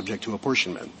on it was subject to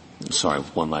apportionment. Sorry,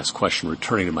 one last question.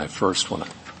 Returning to my first one,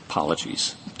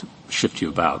 apologies to shift you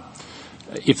about.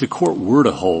 If the court were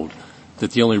to hold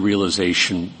that the only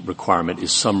realization requirement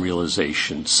is some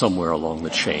realization somewhere along the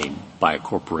chain by a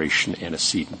corporation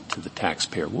antecedent to the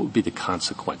taxpayer, what would be the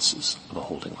consequences of a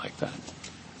holding like that?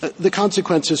 The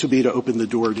consequences would be to open the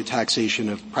door to taxation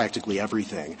of practically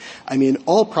everything.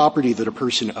 All property that a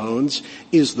person owns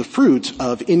is the fruit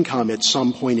of income at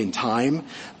some point in time,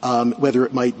 whether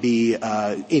it might be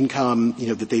income,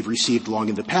 that they've received long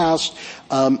in the past.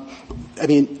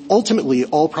 Ultimately,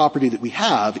 all property that we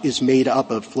have is made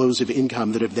up of flows of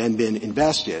income that have then been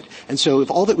invested. And so if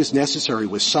all that was necessary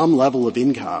was some level of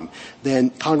income,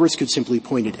 then Congress could simply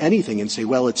point at anything and say,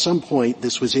 well, at some point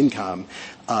this was income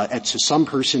to some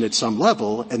person at some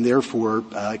level, and therefore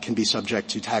can be subject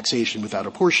to taxation without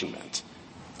apportionment.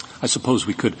 I suppose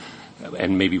we could,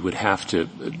 and maybe would have to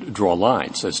draw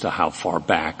lines as to how far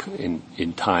back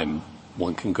in time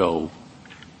one can go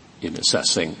in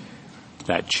assessing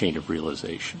that chain of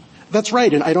realization. That's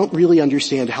right, and I don't really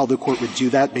understand how the court would do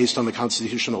that based on the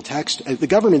constitutional text. The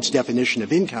government's definition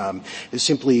of income is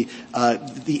simply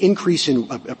the increase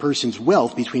in a person's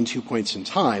wealth between 2 points in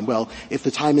time. Well, if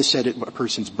the time is set at a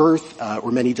person's birth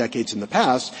or many decades in the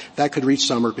past, that could reach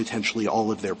some or potentially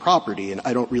all of their property, and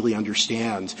I don't really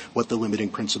understand what the limiting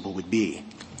principle would be.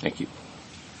 Thank you.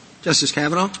 Justice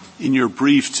Kavanaugh? In your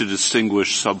brief to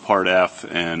distinguish Subpart F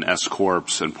and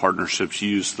S-corps and partnerships, you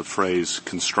use the phrase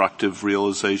constructive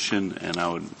realization, and I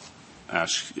would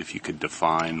ask if you could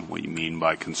define what you mean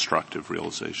by constructive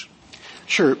realization.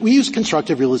 Sure. We use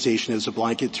constructive realization as a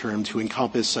blanket term to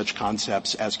encompass such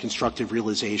concepts as constructive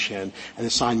realization and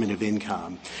assignment of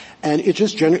income. And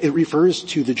it refers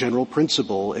to the general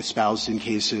principle espoused in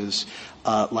cases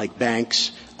like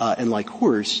Banks and like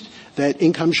Horst, that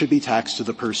income should be taxed to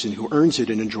the person who earns it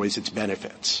and enjoys its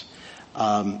benefits.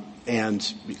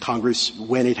 And Congress,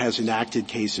 when it has enacted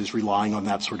cases relying on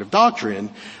that sort of doctrine,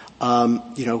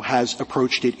 has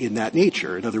approached it in that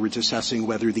nature. In other words, assessing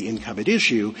whether the income at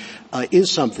issue is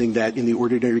something that, in the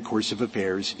ordinary course of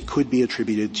affairs, could be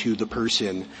attributed to the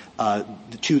person,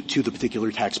 to the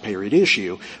particular taxpayer at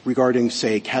issue, regarding,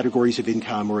 say, categories of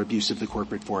income or abuse of the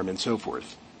corporate form and so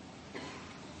forth.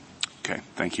 Okay,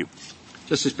 thank you.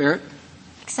 Justice Barrett?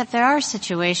 Except there are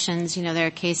situations, there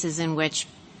are cases in which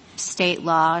state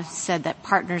law said that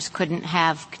partners couldn't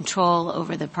have control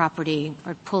over the property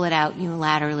or pull it out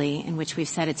unilaterally, in which we've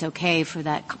said it's okay for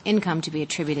that income to be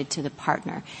attributed to the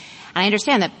partner. And I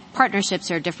understand that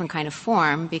partnerships are a different kind of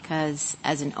form because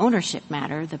as an ownership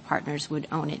matter, the partners would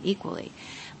own it equally.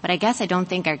 But I guess I don't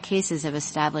think our cases have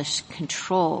established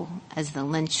control as the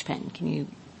linchpin. Can you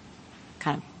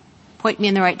kind of point me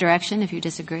in the right direction if you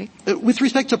disagree? With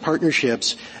respect to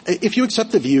partnerships, if you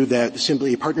accept the view that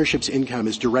simply a partnership's income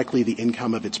is directly the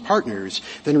income of its partners,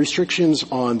 then restrictions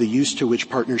on the use to which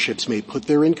partnerships may put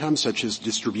their income, such as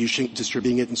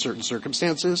distributing it in certain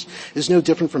circumstances, is no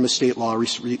different from a state law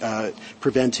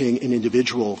preventing an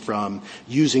individual from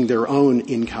using their own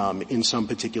income in some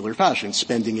particular fashion,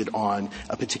 spending it on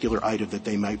a particular item that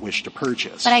they might wish to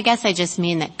purchase. But I guess I just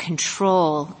mean that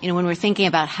control, when we're thinking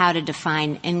about how to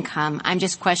define income, I'm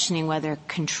just questioning whether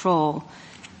control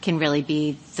can really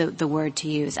be the word to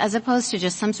use, as opposed to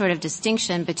just some sort of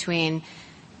distinction between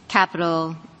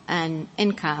capital and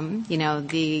income,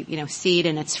 the seed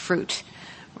and its fruit,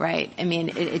 right? I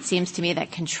mean, it seems to me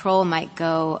that control might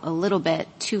go a little bit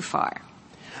too far.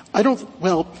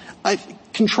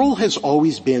 Control has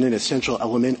always been an essential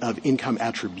element of income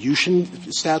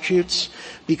attribution statutes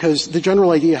because the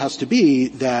general idea has to be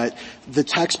that the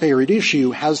taxpayer at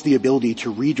issue has the ability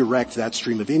to redirect that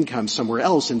stream of income somewhere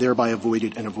else and thereby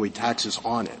avoid taxes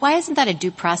on it. Why isn't that a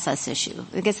due process issue?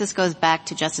 I guess this goes back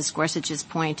to Justice Gorsuch's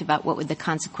point about what would the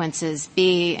consequences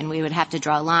be, and we would have to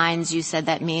draw lines. You said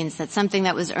that means that something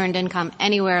that was earned income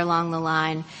anywhere along the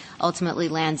line ultimately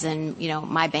lands in,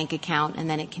 my bank account, and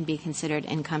then it can be considered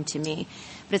income to me.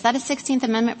 But is that a 16th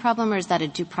Amendment problem, or is that a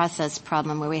due process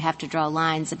problem where we have to draw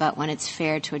lines about when it's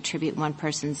fair to attribute one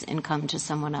person's income to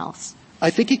someone else? I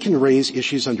think it can raise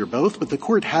issues under both, but the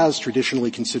court has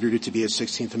traditionally considered it to be a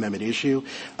 16th Amendment issue,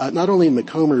 not only in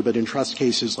McComber, but in trust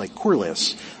cases like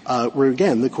Corliss, where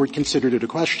again, the court considered it a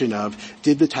question of,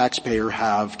 did the taxpayer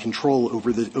have control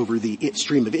over the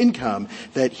stream of income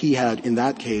that he had, in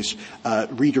that case,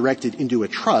 redirected into a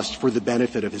trust for the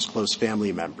benefit of his close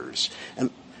family members?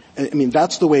 And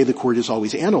that's the way the court has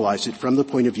always analyzed it, from the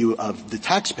point of view of the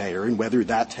taxpayer and whether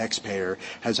that taxpayer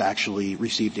has actually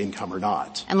received income or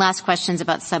not. And last questions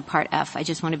about Subpart F. I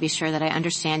just want to be sure that I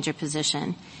understand your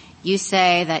position. You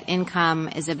say that income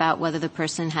is about whether the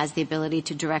person has the ability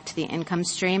to direct the income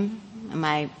stream. Am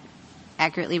I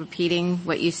accurately repeating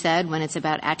what you said when it's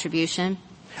about attribution?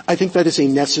 I think that is a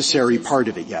necessary part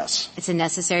of it, yes. It's a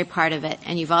necessary part of it.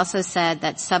 And you've also said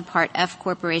that Subpart F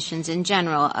corporations in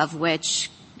general, of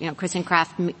which Chris and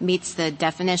Kraft meets the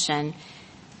definition.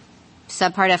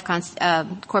 Subpart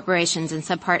F corporations and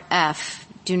Subpart F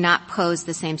do not pose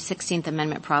the same 16th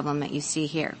Amendment problem that you see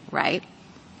here, right?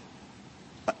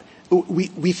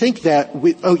 We think that.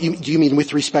 Do you mean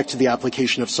with respect to the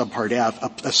application of Subpart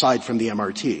F aside from the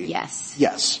MRT? Yes.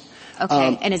 Yes.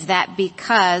 Okay. And is that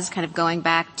because, kind of going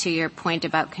back to your point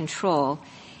about control,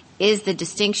 is the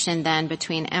distinction then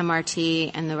between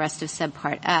MRT and the rest of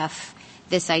Subpart F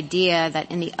this idea that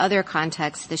in the other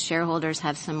context, the shareholders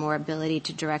have some more ability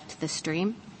to direct the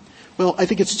stream? Well, I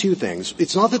think it's two things.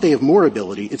 It's not that they have more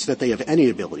ability, it's that they have any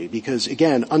ability. Because,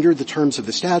 again, under the terms of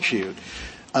the statute,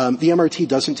 the MRT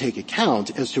doesn't take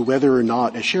account as to whether or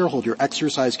not a shareholder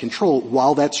exercised control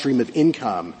while that stream of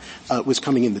income was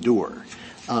coming in the door.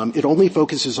 It only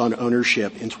focuses on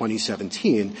ownership in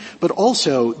 2017, but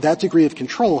also that degree of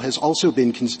control has also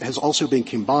been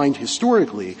combined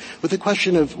historically with the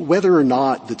question of whether or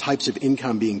not the types of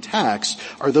income being taxed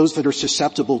are those that are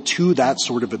susceptible to that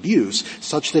sort of abuse,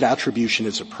 such that attribution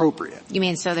is appropriate. You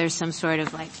mean so there's some sort of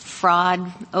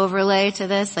fraud overlay to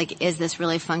this? Is this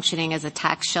really functioning as a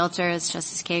tax shelter, as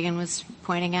Justice Kagan was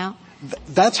pointing out?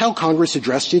 That's how Congress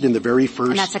addressed it in the very first.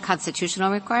 And that's a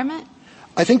constitutional requirement?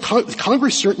 I think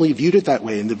Congress certainly viewed it that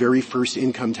way in the very first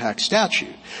income tax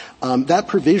statute. That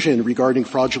provision regarding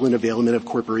fraudulent availment of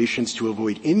corporations to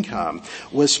avoid income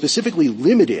was specifically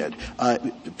limited,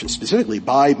 specifically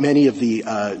by many of the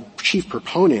chief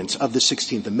proponents of the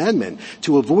 16th Amendment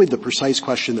to avoid the precise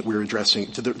question that we're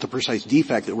addressing, to the precise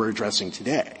defect that we're addressing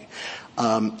today.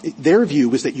 Their view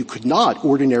was that you could not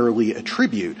ordinarily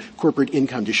attribute corporate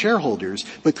income to shareholders,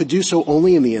 but could do so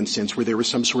only in the instance where there was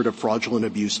some sort of fraudulent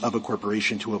abuse of a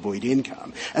corporation to avoid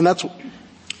income. And that's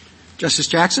Justice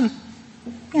Jackson?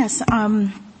 Yes.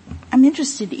 I'm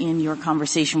interested in your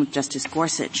conversation with Justice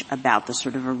Gorsuch about the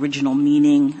sort of original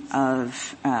meaning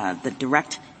of the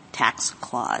direct tax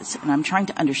clause. And I'm trying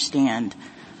to understand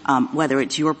whether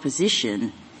it's your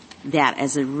position that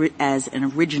as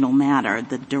an original matter,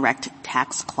 the direct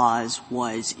tax clause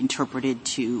was interpreted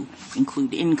to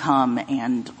include income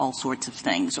and all sorts of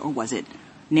things, or was it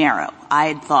narrow? I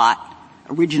had thought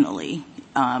originally,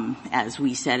 as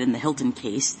we said in the Hilton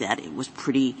case, that it was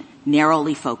pretty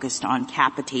narrowly focused on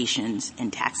capitations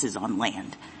and taxes on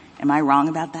land. Am I wrong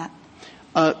about that?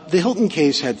 The Hilton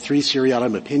case had 3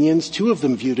 seriatim opinions. 2 of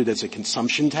them viewed it as a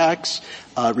consumption tax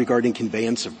regarding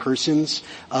conveyance of persons.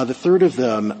 The third of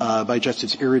them, by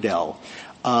Justice Iredell,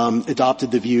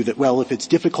 adopted the view that, well, if it's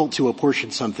difficult to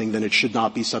apportion something, then it should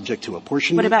not be subject to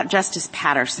apportionment. What about Justice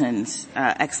Patterson's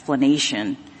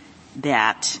explanation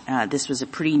that this was a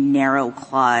pretty narrow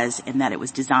clause and that it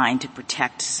was designed to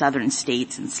protect southern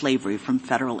states and slavery from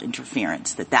federal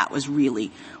interference, that was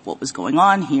really what was going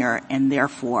on here, and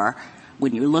therefore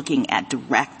when you're looking at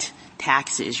direct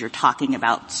taxes, you're talking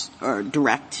about, or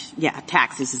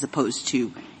taxes as opposed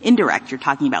to indirect, you're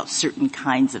talking about certain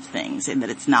kinds of things, and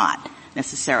that it's not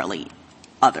necessarily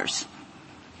others,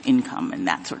 income and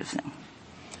that sort of thing.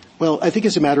 Well, I think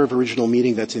as a matter of original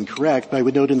meaning, that's incorrect. But I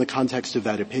would note in the context of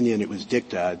that opinion, it was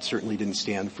dicta. It certainly didn't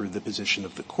stand for the position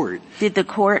of the court. Did the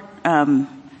court,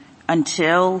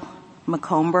 until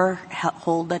Macomber,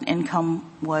 hold that income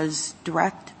was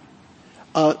direct?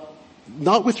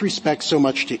 Not with respect so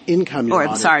much to income, Your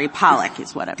Honor. I'm sorry, Pollock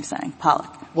is what I'm saying.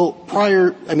 Pollock. Well,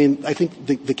 I think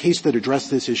the case that addressed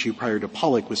this issue prior to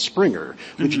Pollock was Springer,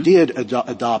 which did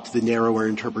adopt the narrower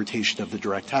interpretation of the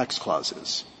direct tax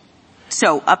clauses.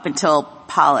 So up until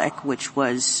Pollock, which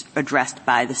was addressed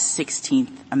by the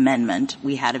 16th Amendment,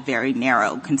 we had a very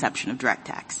narrow conception of direct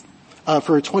tax.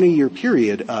 For a 20-year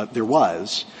period, there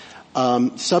was.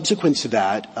 Subsequent to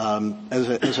that,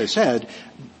 as I said,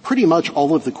 pretty much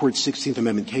all of the Court's 16th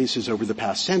Amendment cases over the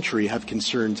past century have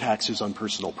concerned taxes on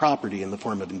personal property in the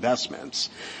form of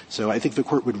investments. So I think the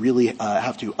Court would really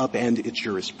have to upend its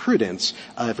jurisprudence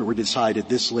if it were to decide at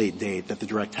this late date that the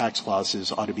direct tax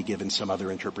clauses ought to be given some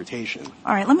other interpretation.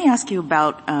 All right, let me ask you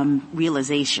about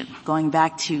realization. Going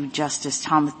back to Justice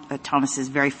Thomas's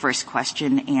very first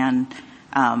question and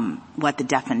what the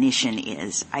definition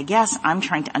is. I guess I'm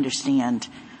trying to understand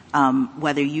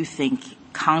whether you think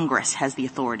Congress has the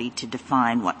authority to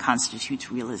define what constitutes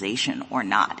realization or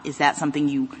not. Is that something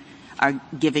you are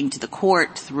giving to the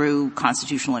court through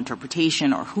constitutional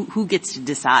interpretation, or who gets to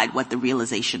decide what the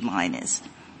realization line is?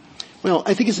 Well,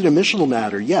 I think as an initial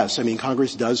matter, yes. I mean,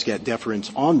 Congress does get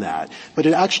deference on that, but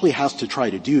it actually has to try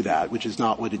to do that, which is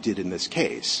not what it did in this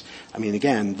case. I mean,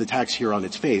 again, the tax here on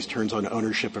its face turns on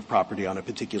ownership of property on a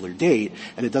particular date,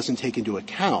 and it doesn't take into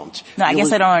account. No, I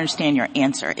guess I don't understand your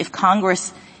answer. If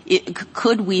Congress,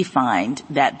 could we find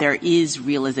that there is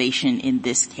realization in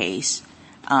this case,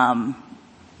 that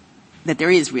there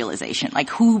is realization?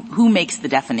 Like, who makes the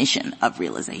definition of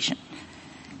realization?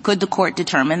 Could the court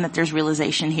determine that there's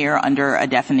realization here under a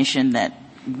definition that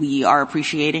we are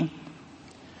appreciating?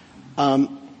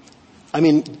 I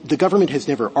mean, the government has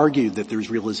never argued that there's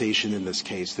realization in this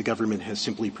case. The government has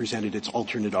simply presented its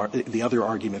the other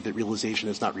argument that realization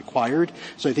is not required.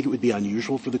 So I think it would be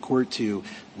unusual for the court to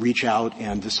reach out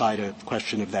and decide a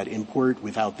question of that import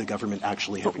without the government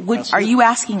actually having tested. Are you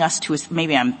asking us to,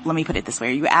 let me put it this way,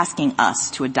 are you asking us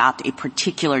to adopt a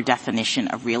particular definition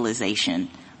of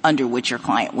realization under which your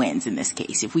client wins in this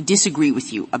case? If we disagree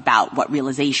with you about what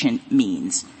realization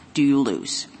means, do you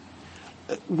lose?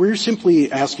 We're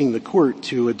simply asking the court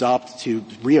to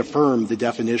reaffirm the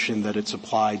definition that it's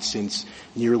applied since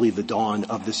nearly the dawn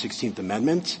of the 16th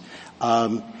Amendment.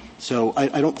 So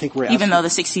I don't think we're asking. Even though the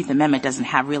 16th Amendment doesn't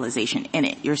have realization in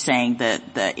it, you're saying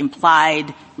that the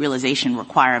implied realization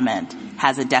requirement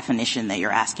has a definition that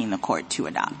you're asking the court to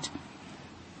adopt.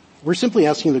 We're simply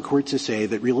asking the court to say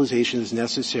that realization is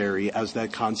necessary as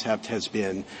that concept has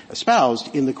been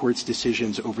espoused in the court's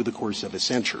decisions over the course of a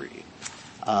century.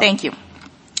 Thank you.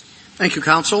 Thank you,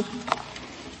 counsel.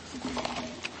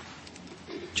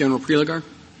 General Prelogar.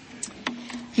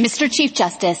 Mr. Chief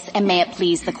Justice, and may it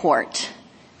please the court.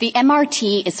 The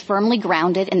MRT is firmly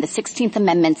grounded in the 16th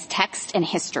Amendment's text and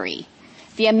history.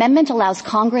 The amendment allows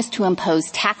Congress to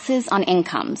impose taxes on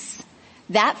incomes.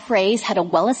 That phrase had a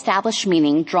well-established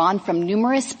meaning drawn from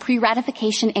numerous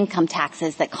pre-ratification income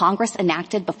taxes that Congress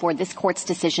enacted before this court's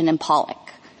decision in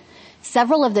Pollock.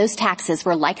 Several of those taxes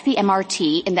were like the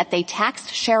MRT in that they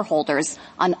taxed shareholders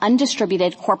on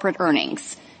undistributed corporate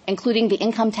earnings, including the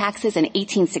income taxes in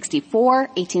 1864,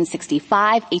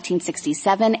 1865,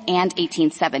 1867, and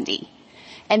 1870.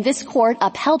 And this court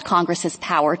upheld Congress's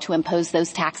power to impose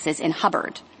those taxes in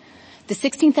Hubbard. The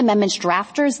 16th Amendment's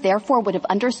drafters therefore would have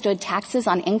understood taxes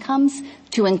on incomes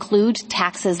to include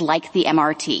taxes like the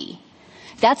MRT.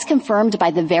 That's confirmed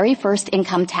by the very first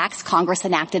income tax Congress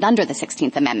enacted under the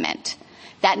 16th Amendment.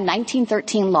 That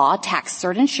 1913 law taxed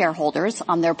certain shareholders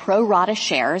on their pro rata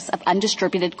shares of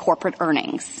undistributed corporate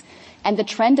earnings. And the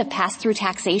trend of pass-through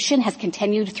taxation has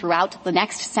continued throughout the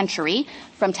next century,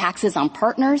 from taxes on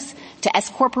partners to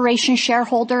S-corporation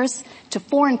shareholders to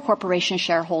foreign corporation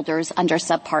shareholders under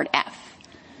Subpart F.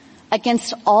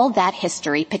 Against all that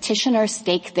history, petitioners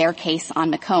stake their case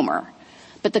on McComber.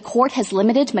 But the court has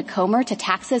limited McComber to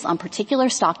taxes on particular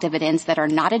stock dividends that are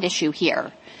not at issue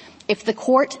here. If the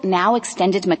court now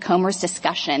extended McComber's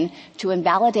discussion to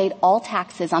invalidate all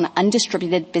taxes on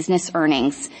undistributed business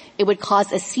earnings, it would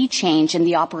cause a sea change in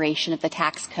the operation of the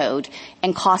tax code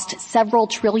and cost several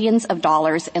trillions of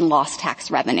dollars in lost tax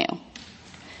revenue.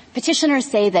 Petitioners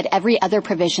say that every other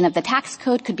provision of the tax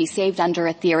code could be saved under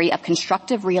a theory of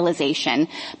constructive realization,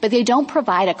 but they don't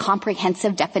provide a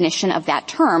comprehensive definition of that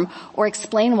term or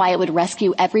explain why it would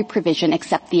rescue every provision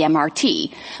except the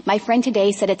MRT. My friend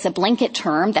today said it's a blanket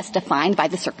term that's defined by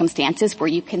the circumstances where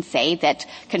you can say that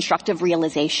constructive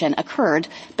realization occurred,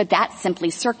 but that's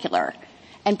simply circular.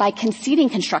 And by conceding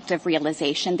constructive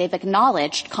realization, they've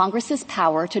acknowledged Congress's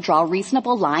power to draw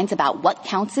reasonable lines about what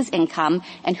counts as income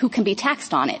and who can be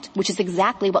taxed on it, which is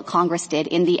exactly what Congress did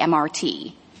in the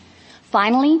MRT.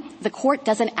 Finally, the court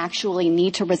doesn't actually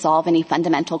need to resolve any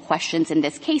fundamental questions in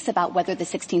this case about whether the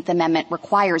 16th Amendment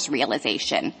requires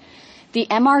realization. The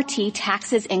MRT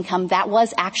taxes income that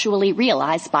was actually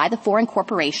realized by the foreign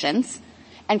corporations,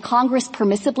 and Congress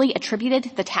permissibly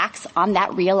attributed the tax on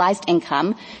that realized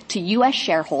income to U.S.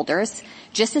 shareholders,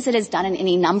 just as it has done in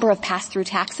any number of pass-through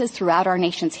taxes throughout our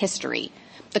nation's history.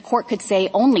 The court could say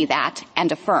only that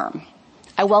and affirm.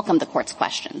 I welcome the court's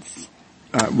questions.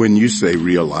 When you say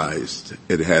realized,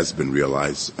 it has been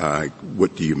realized,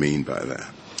 what do you mean by that?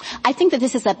 I think that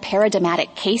this is a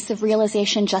paradigmatic case of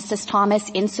realization, Justice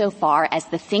Thomas, insofar as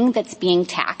the thing that's being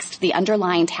taxed, the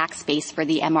underlying tax base for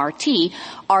the MRT,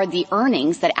 are the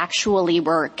earnings that actually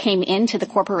came into the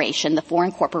corporation, the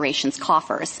foreign corporation's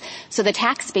coffers. So the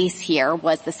tax base here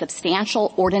was the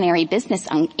substantial ordinary business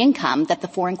income that the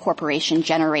foreign corporation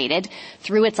generated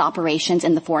through its operations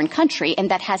in the foreign country, and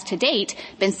that has to date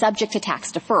been subject to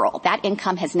tax deferral. That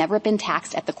income has never been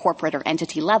taxed at the corporate or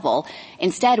entity level.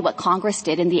 Instead, what Congress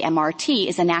did in the MRT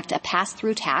is enact a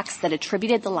pass-through tax that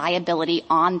attributed the liability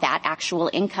on that actual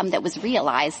income that was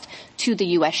realized to the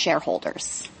U.S.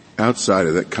 shareholders. Outside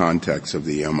of the context of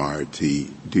the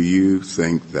MRT, do you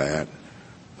think that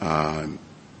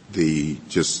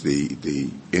the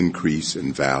increase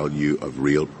in value of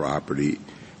real property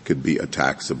could be a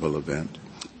taxable event?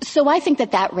 So I think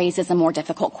that raises a more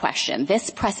difficult question.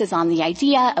 This presses on the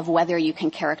idea of whether you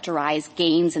can characterize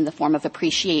gains in the form of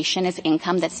appreciation as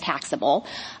income that's taxable.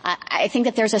 I think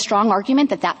that there's a strong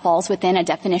argument that falls within a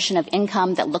definition of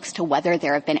income that looks to whether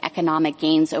there have been economic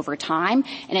gains over time.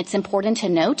 And it's important to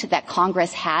note that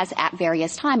Congress has at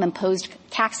various times imposed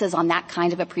taxes on that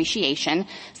kind of appreciation.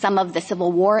 Some of the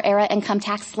Civil War era income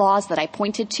tax laws that I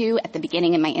pointed to at the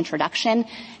beginning in my introduction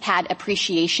had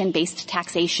appreciation-based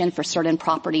taxation for certain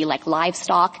property like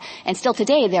livestock. And still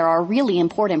today there are really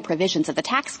important provisions of the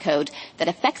tax code that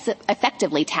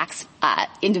effectively tax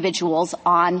individuals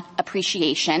on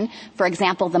appreciation. For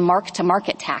example, the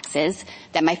mark-to-market taxes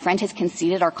that my friend has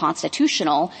conceded are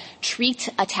constitutional treat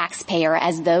a taxpayer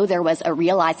as though there was a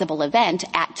realizable event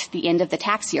at the end of the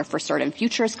tax year for certain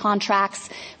futures contracts,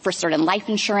 for certain life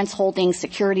insurance holdings,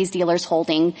 securities dealers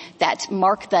holding that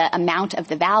mark the amount of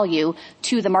the value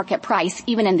to the market price,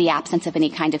 even in the absence of any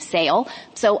kind of sale.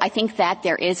 So I think that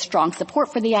there is strong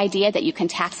support for the idea that you can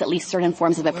tax at least certain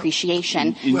forms of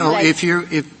appreciation. Well,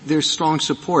 if there's strong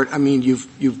support, I mean,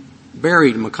 you've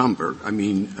buried Macomber. I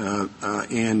mean,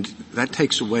 and that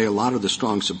takes away a lot of the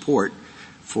strong support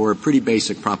for a pretty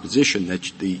basic proposition that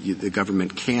the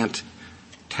government can't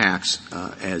tax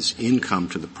as income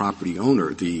to the property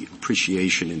owner the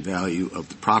appreciation and value of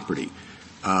the property.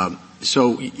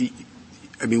 So,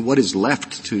 I mean, what is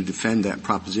left to defend that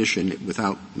proposition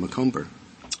without Macomber?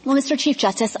 Well, Mr. Chief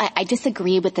Justice, I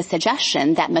disagree with the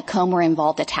suggestion that Macomber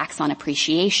involved a tax on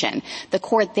appreciation. The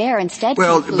court there instead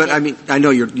concluded— but I mean, I know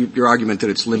your argument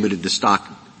that it's limited to stock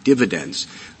dividends,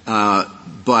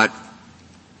 but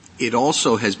it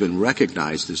also has been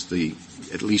recognized as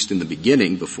at least in the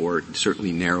beginning, before it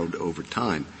certainly narrowed over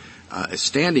time, as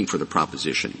standing for the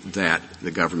proposition that the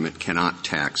government cannot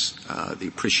tax the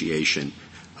appreciation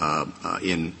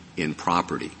in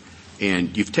property.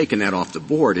 And you've taken that off the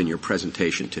board in your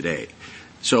presentation today.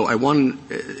 So I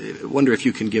wonder if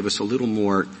you can give us a little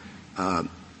more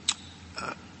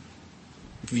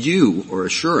view or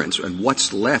assurance on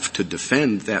what's left to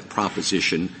defend that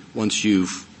proposition once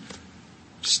you've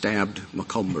stabbed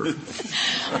Macomber.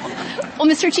 Well,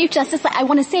 Mr. Chief Justice, I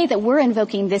want to say that we're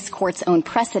invoking this court's own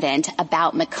precedent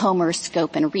about Macomber's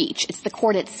scope and reach. It's the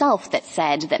court itself that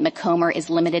said that Macomber is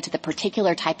limited to the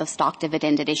particular type of stock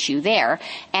dividend at issue there,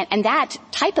 and that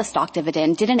type of stock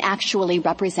dividend didn't actually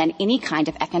represent any kind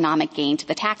of economic gain to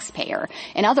the taxpayer.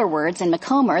 In other words, in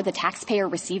Macomber, the taxpayer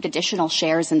received additional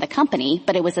shares in the company,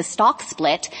 but it was a stock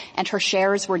split, and her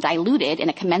shares were diluted in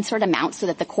a commensurate amount so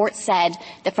that the court said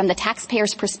that from the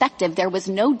taxpayer's perspective, there was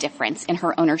no difference in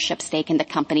her ownership stake in the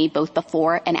company, both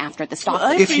before and after the stock.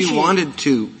 Well, if you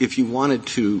wanted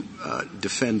to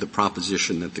defend the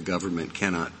proposition that the government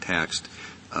cannot tax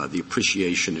the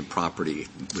appreciation in property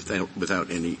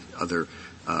without any other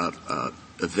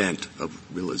event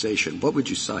of realization, what would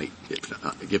you cite,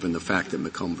 given the fact that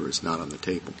Macomber is not on the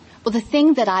table? Well, the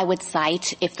thing that I would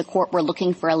cite, if the court were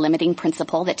looking for a limiting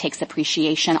principle that takes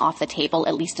appreciation off the table,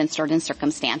 at least in certain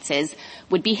circumstances,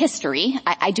 would be history.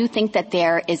 I do think that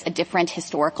there is a different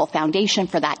historical foundation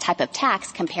for that type of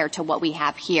tax compared to what we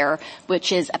have here,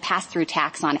 which is a pass-through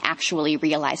tax on actually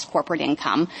realized corporate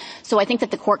income. So I think that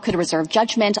the court could reserve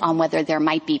judgment on whether there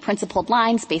might be principled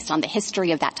lines based on the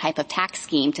history of that type of tax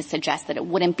scheme to suggest that it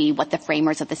wouldn't be what the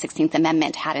framers of the 16th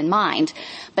Amendment had in mind.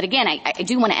 But again, I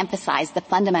do want to emphasize the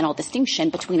fundamental distinction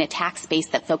between a tax base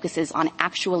that focuses on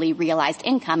actually realized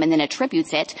income and then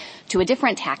attributes it to a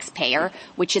different taxpayer,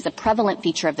 which is a prevalent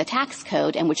feature of the tax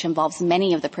code and which involves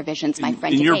many of the provisions my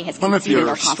friend today has conceded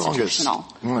are constitutional.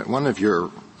 One of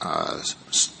your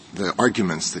the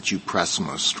arguments that you press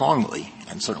most strongly,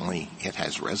 and certainly it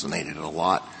has resonated a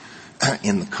lot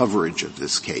in the coverage of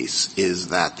this case, is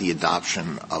that the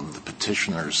adoption of the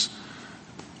petitioner's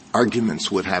arguments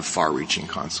would have far-reaching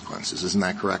consequences. Isn't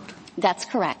that correct? That's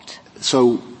correct.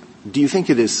 So do you think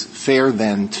it is fair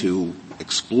then to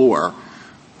explore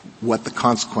what the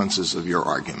consequences of your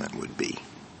argument would be?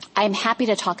 I'm happy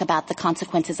to talk about the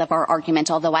consequences of our argument,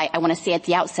 although I want to say at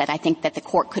the outset I think that the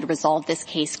court could resolve this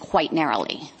case quite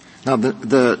narrowly. Now,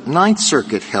 the Ninth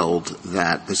Circuit held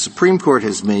that the Supreme Court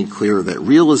has made clear that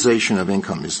realization of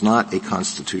income is not a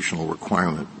constitutional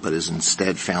requirement, but is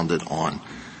instead founded on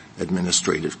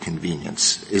administrative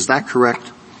convenience. Is that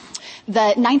correct?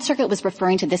 The Ninth Circuit was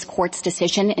referring to this court's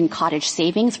decision in Cottage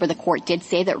Savings, where the court did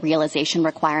say that realization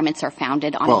requirements are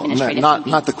founded on administrative convenience.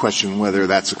 Not the question whether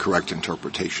that's a correct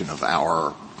interpretation of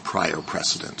our prior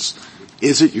precedents.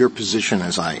 Is it your position,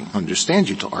 as I understand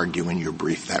you to argue in your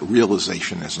brief, that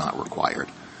realization is not required?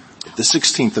 The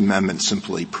 16th Amendment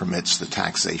simply permits the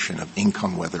taxation of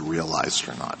income, whether realized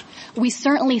or not. We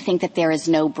certainly think that there is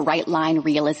no bright-line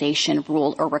realization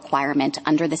rule or requirement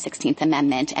under the 16th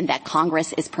Amendment and that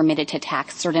Congress is permitted to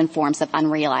tax certain forms of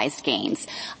unrealized gains.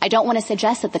 I don't want to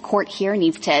suggest that the court here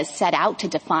needs to set out to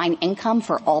define income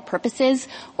for all purposes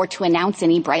or to announce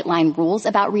any bright-line rules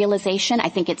about realization. I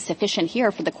think it's sufficient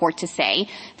here for the court to say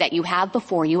that you have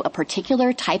before you a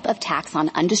particular type of tax on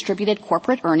undistributed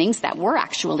corporate earnings that were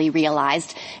actually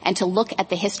realized and to look at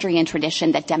the history and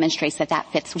tradition that demonstrates that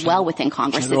that fits well within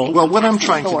Congress's income. Well, what I'm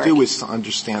trying to do is to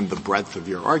understand the breadth of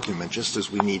your argument, just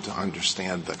as we need to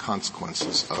understand the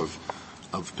consequences of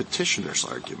of petitioner's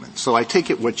argument. So I take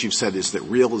it what you've said is that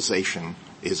realization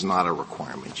is not a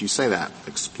requirement. You say that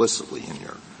explicitly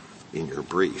in your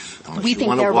brief. We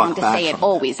think they're wrong to say it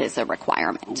always is a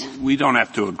requirement. We don't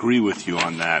have to agree with you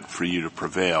on that for you to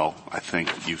prevail. I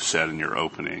think you've said in your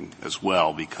opening as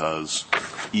well, because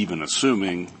even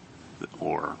assuming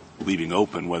or leaving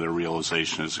open whether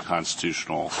realization is a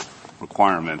constitutional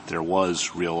requirement, there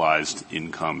was realized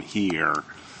income here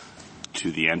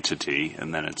to the entity,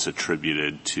 and then it's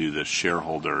attributed to the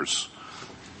shareholders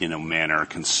in a manner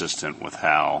consistent with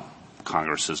how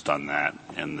Congress has done that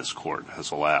and this Court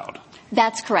has allowed.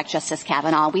 That's correct, Justice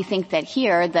Kavanaugh. We think that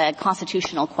here the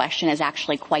constitutional question is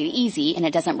actually quite easy, and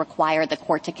it doesn't require the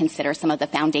Court to consider some of the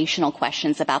foundational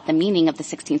questions about the meaning of the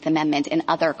 16th Amendment in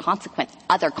other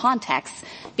contexts,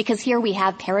 because here we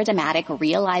have paradigmatic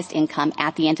realized income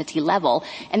at the entity level,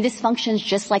 and this functions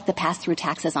just like the pass-through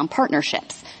taxes on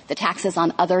partnerships, the taxes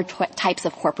on other types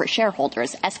of corporate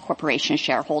shareholders, S-corporation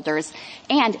shareholders,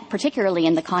 and particularly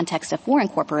in the context of foreign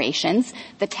corporations,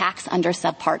 the tax under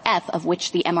subpart F, of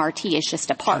which the MRT is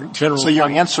just a part. So your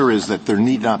answer is that there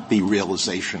need not be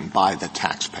realization by the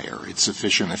taxpayer. It's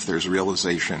sufficient if there's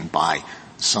realization by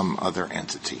some other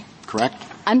entity, correct?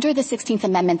 Under the 16th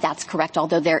Amendment, that's correct,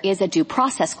 although there is a due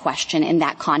process question in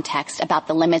that context about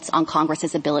the limits on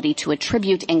Congress's ability to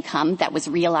attribute income that was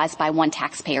realized by one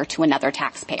taxpayer to another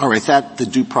taxpayer. All right, that's the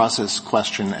due process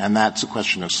question, and that's a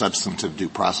question of substantive due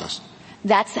process.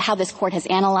 That's how this Court has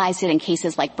analyzed it in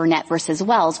cases like Burnett versus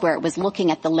Wells, where it was looking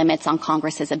at the limits on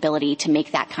Congress's ability to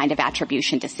make that kind of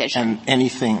attribution decision. And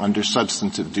anything under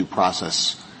substantive due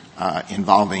process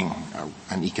involving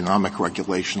an economic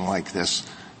regulation like this,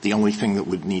 the only thing that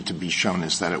would need to be shown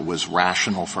is that it was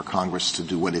rational for Congress to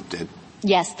do what it did.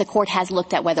 Yes, the Court has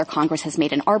looked at whether Congress has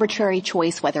made an arbitrary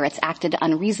choice, whether it's acted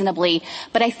unreasonably,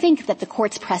 but I think that the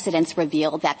Court's precedents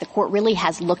reveal that the Court really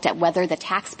has looked at whether the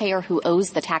taxpayer who owes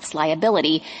the tax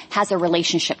liability has a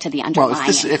relationship to the underlying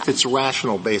income. If it's a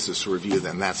rational basis review,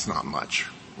 then that's not much,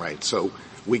 right? So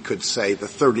we could say the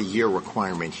 30-year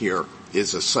requirement here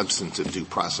is a substantive due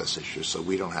process issue, so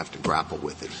we don't have to grapple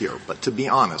with it here. But to be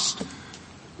honest,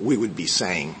 we would be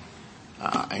saying,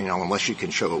 unless you can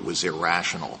show it was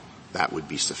irrational, that would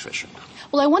be sufficient.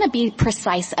 Well, I want to be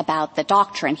precise about the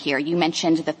doctrine here. You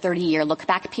mentioned the 30-year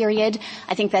look-back period.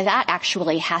 I think that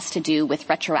actually has to do with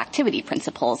retroactivity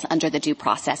principles under the Due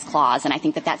Process Clause, and I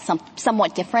think that that's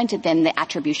somewhat different than the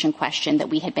attribution question that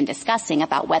we had been discussing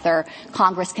about whether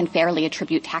Congress can fairly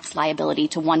attribute tax liability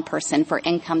to one person for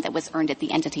income that was earned at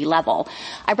the entity level.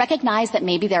 I recognize that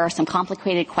maybe there are some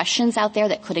complicated questions out there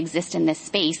that could exist in this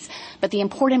space, but the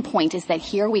important point is that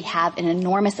here we have an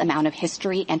enormous amount of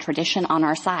history and tradition on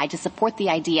our side to support the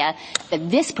idea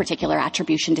that this particular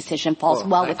attribution decision falls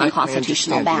well within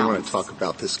constitutional bounds. I understand you want to talk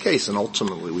about this case, and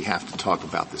ultimately we have to talk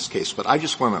about this case, but I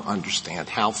just want to understand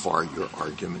how far your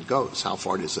argument goes. How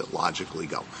far does it logically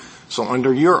go? So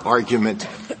under your argument,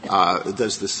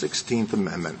 does the 16th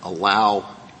Amendment allow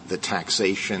the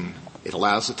taxation, it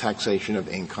allows the taxation of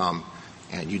income,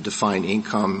 and you define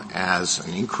income as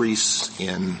an increase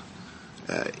in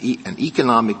an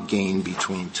economic gain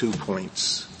between 2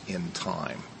 points in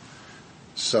time.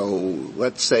 So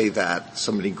let's say that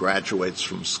somebody graduates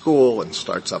from school and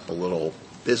starts up a little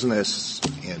business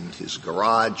in his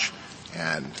garage,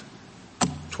 and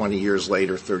 20 years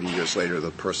later, 30 years later,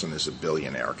 the person is a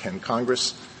billionaire. Can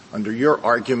Congress, under your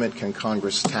argument, can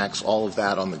Congress tax all of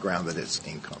that on the ground that it's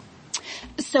income?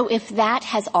 So if that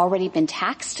has already been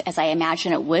taxed, as I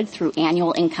imagine it would through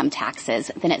annual income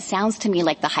taxes, then it sounds to me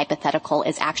like the hypothetical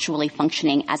is actually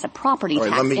functioning as a property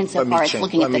tax insofar as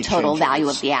looking at the total value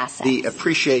of the asset. The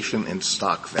appreciation in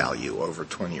stock value over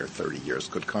 20 or 30 years,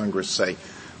 could Congress say,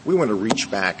 we want to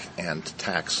reach back and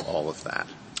tax all of that?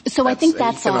 So I think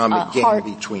that's economic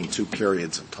gain between two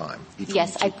periods of time, between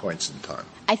 2 points in time.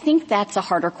 I think that's a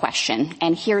harder question,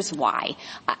 and here's why.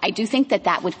 I do think that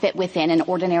that would fit within an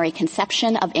ordinary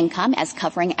conception of income as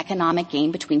covering economic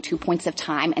gain between 2 points of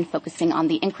time and focusing on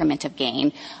the increment of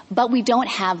gain. But we don't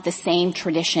have the same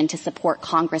tradition to support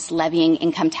Congress levying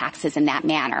income taxes in that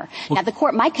manner. Well, now, the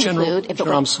Court might conclude if it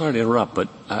were— I'm sorry to interrupt, but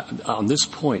on this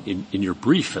point, in your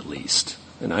brief at least,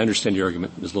 and I understand your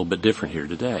argument is a little bit different here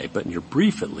today, but in your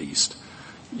brief at least,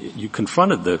 you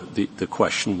confronted the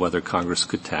question whether Congress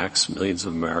could tax millions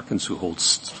of Americans who hold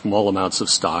small amounts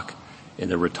of stock in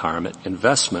their retirement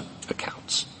investment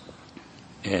accounts.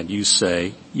 And you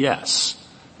say yes.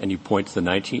 And you point to the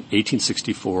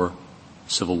 1864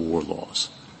 Civil War laws.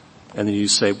 And then you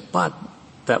say, but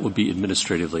that would be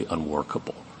administratively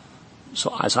unworkable.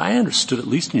 So as I understood, at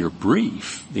least in your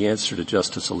brief, the answer to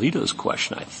Justice Alito's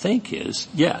question, I think, is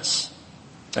yes,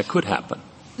 that could happen.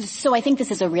 So I think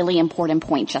this is a really important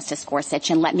point, Justice Gorsuch,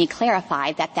 and let me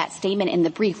clarify that that statement in the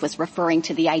brief was referring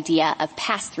to the idea of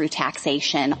pass-through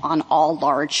taxation on all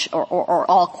large or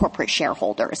all corporate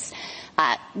shareholders.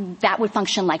 That would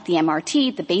function like the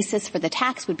MRT. The basis for the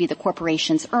tax would be the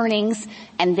corporation's earnings,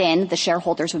 and then the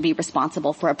shareholders would be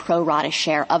responsible for a pro rata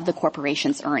share of the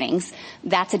corporation's earnings.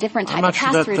 That's a different type of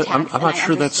pass-through tax. I'm not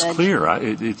sure that's clear.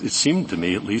 It seemed to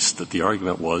me, at least, that the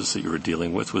argument was that you were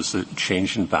dealing with was the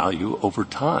change in value over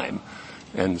time,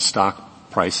 and stock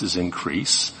prices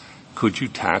increase. Could you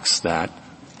tax that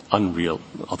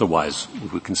otherwise we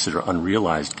would consider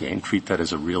unrealized gain, treat that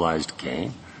as a realized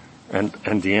gain?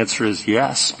 And the answer is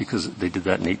yes, because they did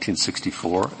that in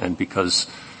 1864, and because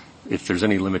if there's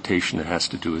any limitation, it has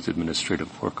to do with administrative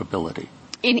workability.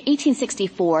 In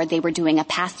 1864, they were doing a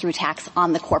pass-through tax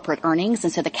on the corporate earnings,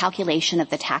 and so the calculation of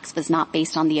the tax was not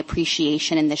based on the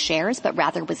appreciation in the shares, but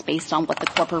rather was based on what the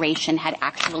corporation had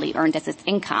actually earned as its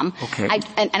income. Okay.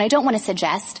 And I don't want to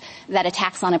suggest that a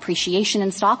tax on appreciation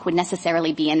in stock would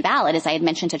necessarily be invalid. As I had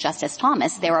mentioned to Justice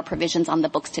Thomas, there are provisions on the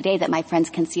books today that my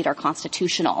friends concede are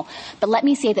constitutional. But let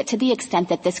me say that to the extent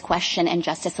that this question and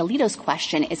Justice Alito's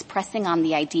question is pressing on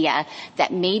the idea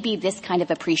that maybe this kind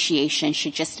of appreciation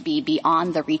should just be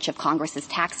beyond the reach of Congress's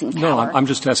taxing power. No, I'm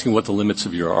just asking what the limits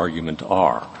of your argument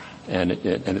are, and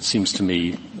it seems to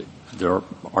me there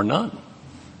are none.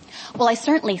 Well, I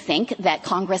certainly think that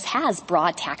Congress has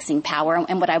broad taxing power,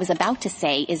 and what I was about to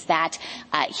say is that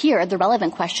here the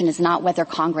relevant question is not whether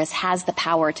Congress has the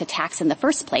power to tax in the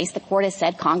first place. The Court has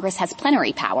said Congress has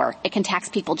plenary power. It can tax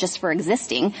people just for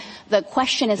existing. The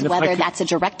question is whether that's a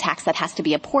direct tax that has to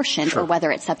be apportioned or whether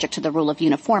it's subject to the rule of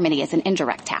uniformity as an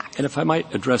indirect tax. And if I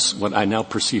might address what I now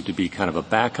perceive to be kind of a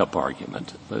backup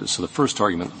argument. So the first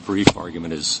argument, brief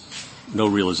argument, is no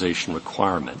realization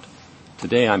requirement.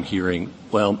 Today I'm hearing,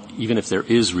 well, even if there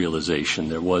is realization,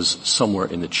 there was somewhere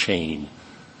in the chain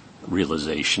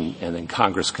realization, and then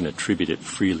Congress can attribute it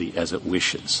freely as it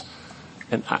wishes.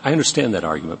 And I understand that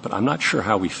argument, but I'm not sure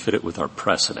how we fit it with our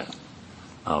precedent.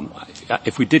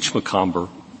 If we ditch Macomber,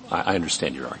 I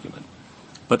understand your argument.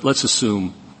 But let's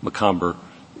assume Macomber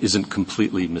isn't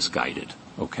completely misguided,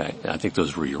 okay? I think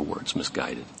those were your words,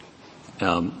 misguided.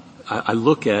 I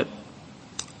look at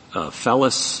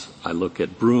Fellis, I look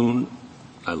at Brune,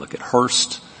 I look at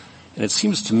Hearst, and it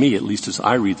seems to me, at least as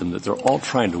I read them, that they're all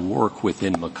trying to work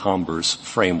within Macomber's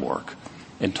framework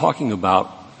and talking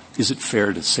about, is it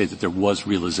fair to say that there was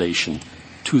realization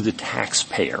to the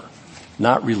taxpayer,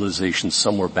 not realization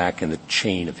somewhere back in the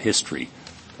chain of history,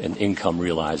 an income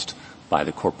realized by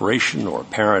the corporation or a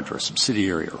parent or a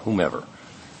subsidiary or whomever.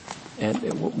 And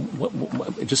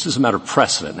just as a matter of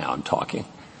precedent now I'm talking,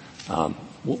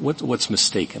 what's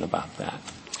mistaken about that?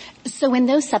 So in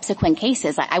those subsequent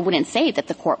cases, I wouldn't say that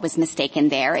the Court was mistaken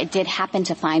there. It did happen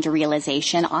to find a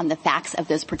realization on the facts of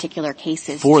those particular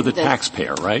cases. For the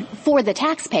taxpayer, right? For the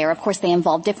taxpayer. Of course, they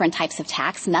involve different types of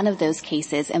tax. None of those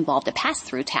cases involved a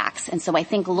pass-through tax. And so I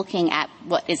think looking at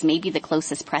what is maybe the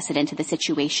closest precedent to the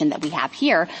situation that we have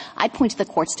here, I'd point to the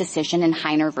Court's decision in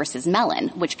Heiner versus Mellon,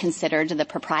 which considered the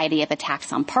propriety of a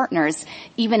tax on partners,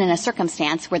 even in a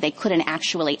circumstance where they couldn't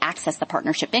actually access the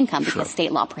partnership income because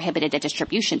state law prohibited a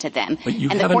distribution to them.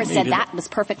 And the Court said that was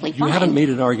perfectly fine. You haven't made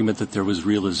an argument that there was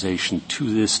realization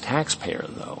to this taxpayer,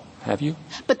 though, have you?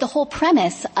 But the whole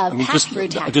premise of pass-through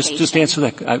taxation. Just answer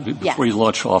that before you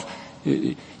launch off.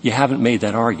 You haven't made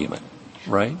that argument,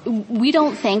 right? We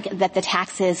don't think that the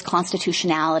tax's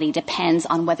constitutionality depends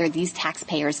on whether these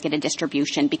taxpayers get a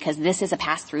distribution, because this is a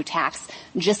pass-through tax,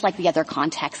 just like the other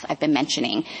contexts I've been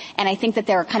mentioning. And I think that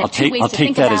there are kind of two ways to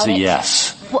think about it. I'll take that as a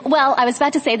yes. Well, I was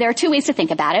about to say there are two ways to think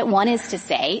about it. One is to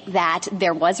say that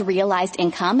there was realized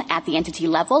income at the entity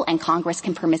level, and Congress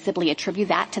can permissibly attribute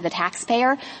that to the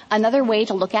taxpayer. Another way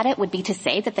to look at it would be to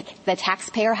say that the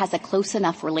taxpayer has a close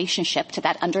enough relationship to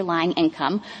that underlying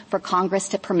income for Congress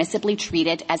to permissibly treat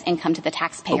it as income to the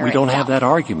taxpayer. But we don't have that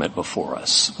argument before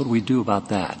us. What do we do about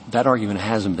that? That argument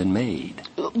hasn't been made.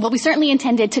 Well, we certainly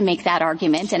intended to make that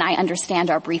argument, and I understand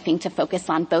our briefing to focus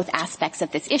on both aspects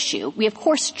of this issue. We, of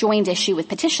course, joined issue with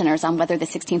petitioners on whether the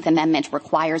 16th Amendment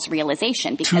requires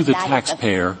realization. Because to the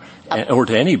taxpayer or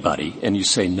to anybody, and you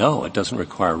say, no, it doesn't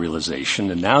require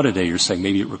realization. And now today you're saying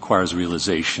maybe it requires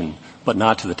realization, but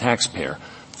not to the taxpayer.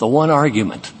 The one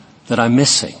argument that I'm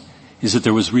missing is that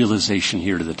there was realization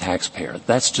here to the taxpayer.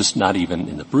 That's just not even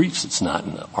in the briefs. It's not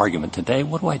in the argument today.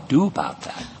 What do I do about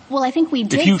that? Well, I think we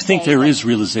did. If you think there is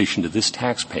realization to this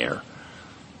taxpayer,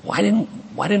 why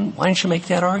didn't you make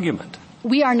that argument?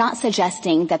 We are not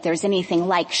suggesting that there's anything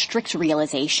like strict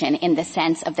realization in the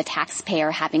sense of the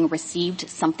taxpayer having received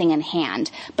something in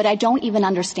hand. But I don't even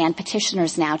understand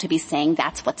petitioners now to be saying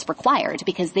that's what's required,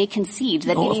 because they concede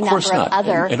that any number of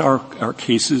other... And our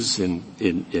cases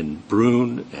in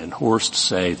Brune and Horst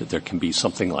say that there can be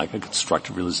something like a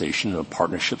constructive realization in a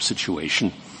partnership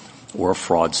situation or a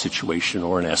fraud situation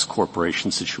or an S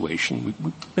corporation situation.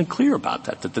 We've been clear about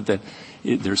that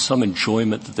there's some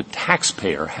enjoyment that the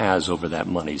taxpayer has over that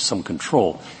money, some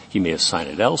control. He may assign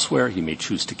it elsewhere. He may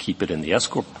choose to keep it in the S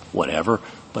corp, whatever,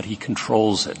 but he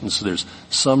controls it. And so there's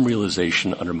some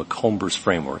realization under Macomber's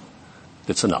framework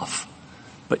that's enough.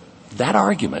 But that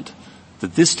argument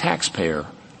that this taxpayer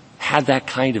had that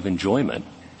kind of enjoyment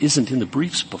isn't in the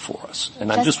briefs before us.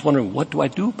 And I'm just wondering, what do I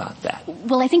do about that?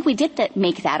 Well, I think we did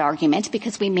make that argument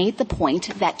because we made the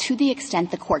point that to the extent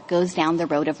the court goes down the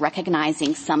road of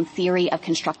recognizing some theory of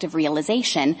constructive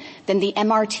realization, then the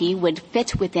MRT would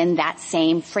fit within that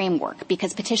same framework,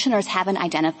 because petitioners haven't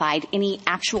identified any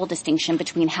actual distinction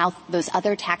between how those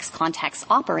other tax contexts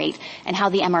operate and how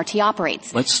the MRT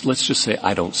operates. Let's just say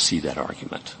I don't see that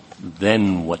argument.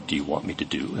 Then what do you want me to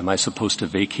do? Am I supposed to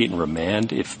vacate and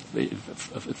remand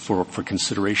for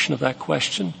consideration of that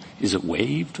question? Is it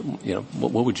waived?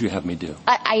 What would you have me do?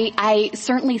 I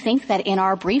certainly think that in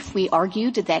our brief we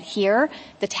argued that here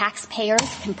the taxpayers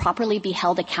can properly be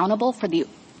held accountable for the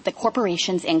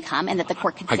corporation's income, and that the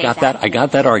court could say that. I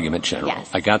got that argument, General. Yes.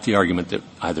 I got the argument that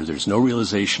either there's no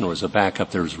realization or as a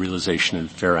backup there's realization and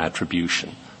fair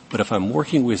attribution. But if I'm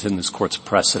working within this court's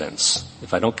precedents,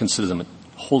 if I don't consider them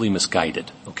wholly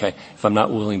misguided, okay? If I'm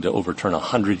not willing to overturn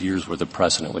 100 years worth of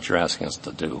precedent, which you're asking us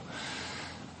to do,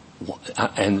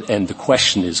 and the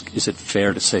question is it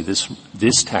fair to say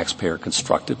this taxpayer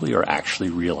constructively or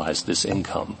actually realized this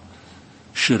income?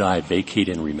 Should I vacate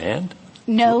and remand?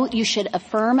 No, you should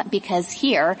affirm, because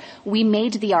here we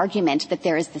made the argument that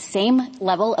there is the same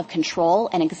level of control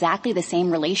and exactly the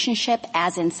same relationship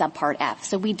as in Subpart F.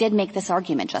 So we did make this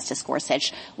argument, Justice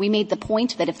Gorsuch. We made the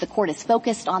point that if the court is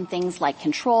focused on things like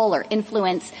control or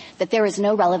influence, that there is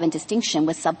no relevant distinction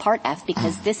with Subpart F,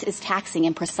 because this is taxing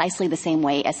in precisely the same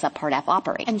way as Subpart F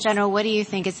operates. And General, what do you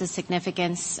think is the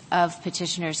significance of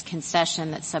petitioner's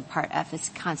concession that Subpart F is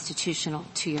constitutional,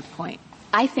 to your point?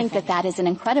 I think that is an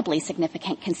incredibly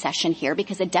significant concession here,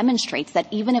 because it demonstrates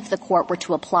that even if the court were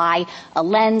to apply a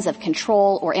lens of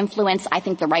control or influence, I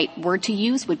think the right word to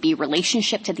use would be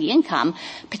relationship to the income,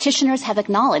 petitioners have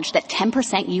acknowledged that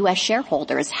 10% U.S.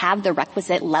 shareholders have the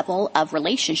requisite level of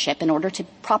relationship in order to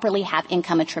properly have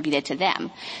income attributed to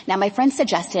them. Now, my friend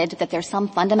suggested that there's some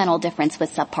fundamental difference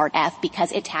with Subpart F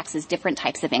because it taxes different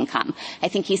types of income. I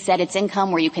think he said it's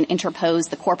income where you can interpose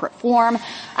the corporate form.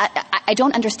 I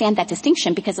don't understand that distinction,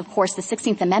 because, of course, the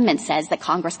 16th Amendment says that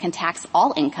Congress can tax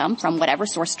all income from whatever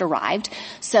source derived.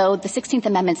 So the 16th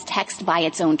Amendment's text by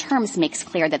its own terms makes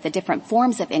clear that the different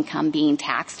forms of income being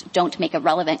taxed don't make a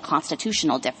relevant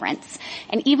constitutional difference.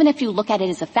 And even if you look at it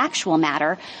as a factual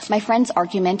matter, my friend's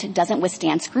argument doesn't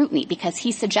withstand scrutiny, because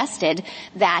he suggested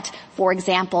that, for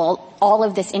example, all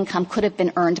of this income could have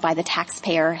been earned by the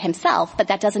taxpayer himself, but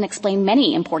that doesn't explain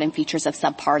many important features of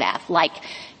Subpart F, like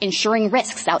insuring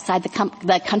risks outside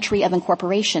the country of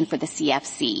incorporation for the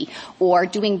CFC, or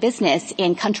doing business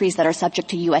in countries that are subject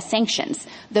to U.S. sanctions.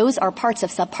 Those are parts of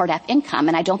Subpart F income,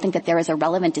 and I don't think that there is a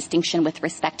relevant distinction with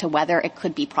respect to whether it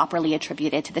could be properly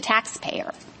attributed to the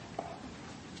taxpayer.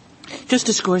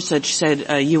 Justice Gorsuch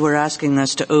said you were asking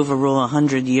us to overrule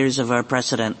 100 years of our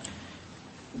precedent.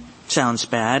 Sounds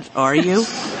bad. Are you?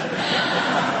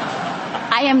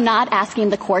 I am not asking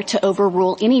the court to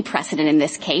overrule any precedent in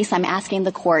this case. I'm asking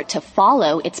the court to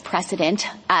follow its precedent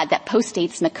that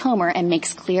postdates Macomber and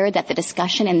makes clear that the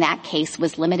discussion in that case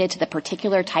was limited to the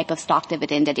particular type of stock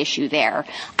dividend at issue there.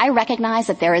 I recognize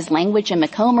that there is language in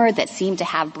Macomber that seemed to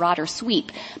have broader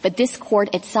sweep, but this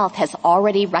court itself has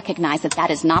already recognized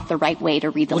that is not the right way to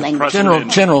read the language.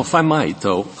 General, if I might,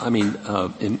 though, I mean,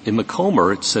 in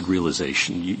Macomber it said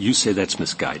realization. You say that's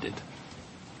misguided.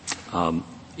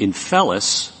 In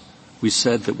Fellis, we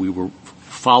said that we were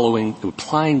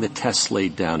applying the test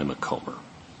laid down in Macomber.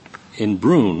 In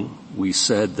Brune, we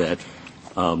said that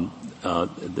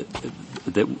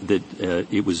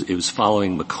it was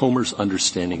following Macomber's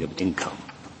understanding of income.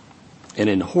 And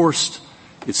in Horst,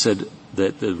 it said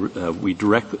that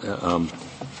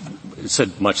it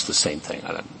said much the same thing.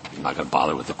 I'm not going to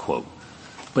bother with the quote.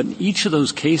 But in each of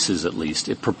those cases, at least,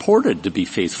 it purported to be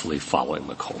faithfully following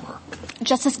Macomber.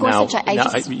 Justice Gorsuch,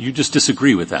 you just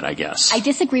disagree with that, I guess. I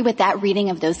disagree with that reading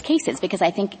of those cases because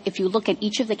I think if you look at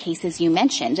each of the cases you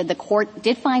mentioned, the court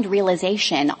did find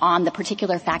realization on the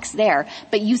particular facts there,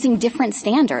 but using different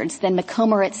standards than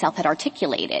Macomber itself had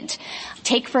articulated.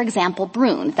 Take, for example,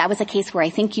 Brune. That was a case where I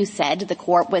think you said the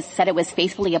court said it was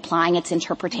faithfully applying its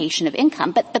interpretation of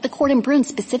income, but the court in Brune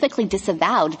specifically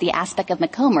disavowed the aspect of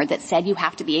Macomber that said you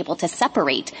have to be able to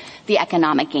separate the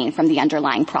economic gain from the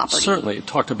underlying property. Certainly, it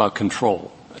talked about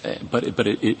control. But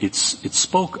it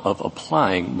spoke of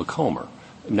applying Macomber.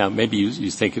 Now, maybe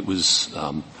you think it was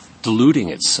diluting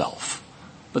itself,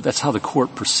 but that's how the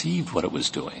court perceived what it was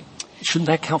doing. Shouldn't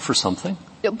that count for something?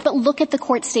 But look at the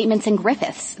court statements in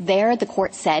Griffiths. There, the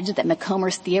court said that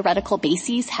Macomber's theoretical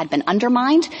bases had been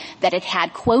undermined, that it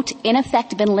had, quote, in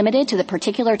effect been limited to the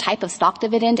particular type of stock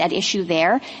dividend at issue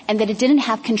there, and that it didn't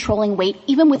have controlling weight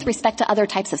even with respect to other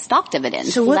types of stock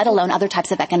dividends, let alone other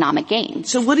types of economic gain.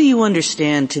 So what do you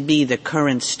understand to be the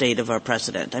current state of our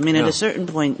precedent? I mean, at a certain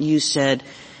point you said,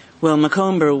 well,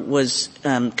 Macomber was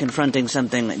confronting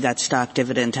something that stock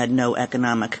dividend had no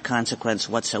economic consequence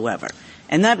whatsoever.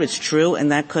 And that was true,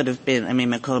 and that could have been,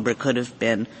 Macomber could have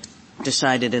been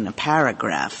decided in a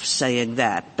paragraph saying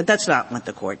that. But that's not what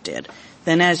the court did.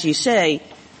 Then, as you say,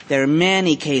 there are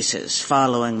many cases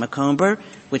following Macomber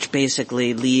which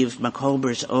basically leave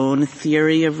Macomber's own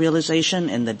theory of realization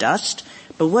in the dust.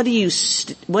 But what do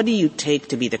you take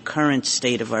to be the current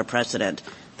state of our precedent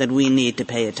that we need to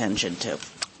pay attention to?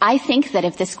 I think that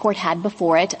if this court had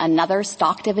before it another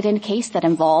stock dividend case that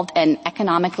involved an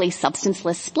economically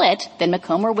substanceless split, then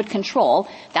Macomber would control.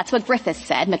 That's what Griffiths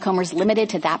said. Macomber's limited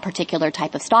to that particular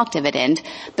type of stock dividend.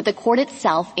 But the court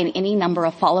itself, in any number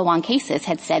of follow-on cases,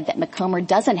 had said that Macomber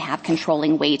doesn't have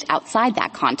controlling weight outside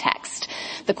that context.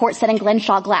 The court said in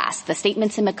Glenshaw Glass, the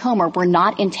statements in Macomber were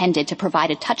not intended to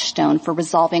provide a touchstone for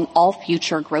resolving all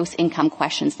future gross income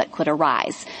questions that could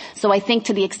arise. So I think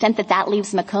to the extent that that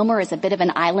leaves Macomber as a bit of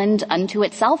an island unto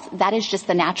itself, that is just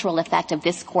the natural effect of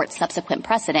this court's subsequent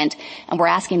precedent, and we're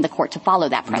asking the court to follow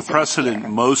that precedent. The precedent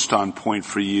most on point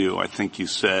for you, I think you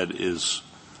said, is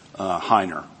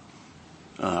Heiner,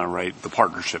 right? The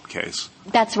partnership case.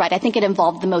 That's right. I think it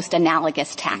involved the most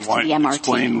analogous tax to the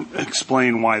MRT.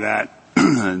 Explain why that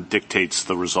dictates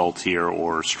the result here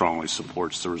or strongly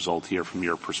supports the result here from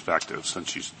your perspective,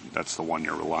 since that's the one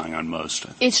you're relying on most.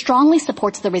 It strongly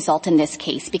supports the result in this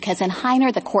case because in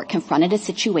Heiner the court confronted a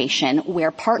situation where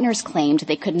partners claimed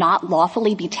they could not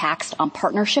lawfully be taxed on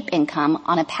partnership income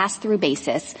on a pass-through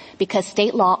basis because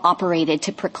state law operated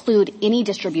to preclude any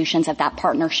distributions of that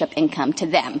partnership income to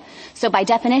them. So by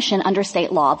definition, under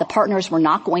state law, the partners were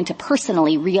not going to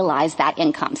personally realize that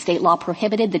income. State law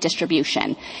prohibited the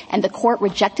distribution. And the court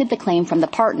rejected the claim from the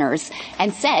partners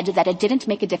and said that it didn't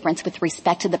make a difference with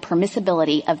respect to the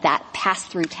permissibility of that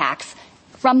pass-through tax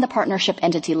from the partnership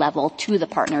entity level to the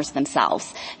partners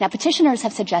themselves. Now, petitioners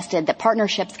have suggested that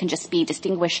partnerships can just be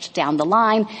distinguished down the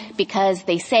line because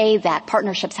they say that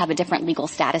partnerships have a different legal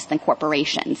status than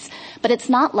corporations. But it's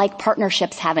not like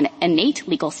partnerships have an innate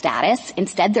legal status.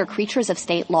 Instead, they're creatures of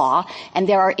state law, and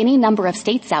there are any number of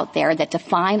states out there that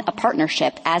define a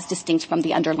partnership as distinct from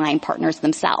the underlying partners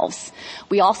themselves.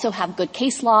 We also have good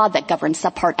case law that governs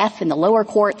Subpart F in the lower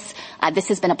courts. This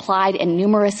has been applied in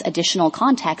numerous additional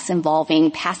contexts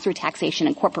involving pass-through taxation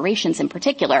and corporations in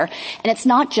particular. And it's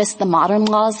not just the modern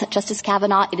laws, Justice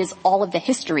Kavanaugh, it is all of the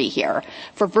history here.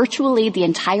 For virtually the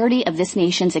entirety of this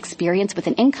nation's experience with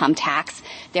an income tax,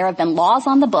 there have been laws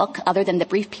on the book, other than the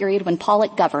brief period when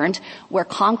Pollock governed, where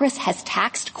Congress has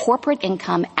taxed corporate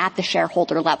income at the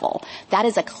shareholder level. That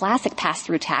is a classic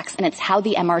pass-through tax, and it's how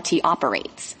the MRT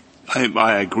operates.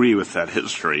 I agree with that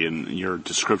history and your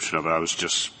description of it. I was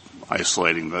just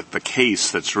isolating the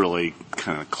case that's really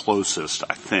kind of closest,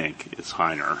 I think, is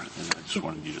Heiner. And I just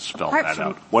wanted you to spell that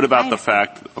out. What about the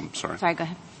fact — I'm sorry. Sorry, go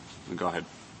ahead. Go ahead.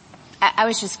 I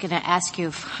was just going to ask you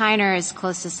if Heiner is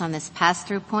closest on this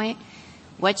pass-through point.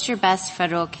 What's your best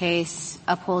federal case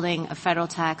upholding a federal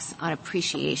tax on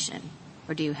appreciation?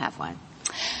 Or do you have one?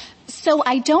 So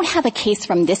I don't have a case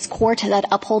from this court that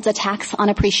upholds a tax on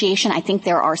appreciation. I think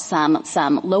there are some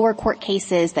lower court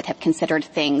cases that have considered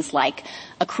things like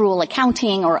accrual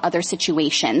accounting or other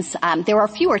situations. There are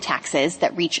fewer taxes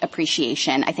that reach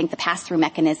appreciation. I think the pass-through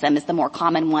mechanism is the more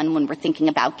common one when we're thinking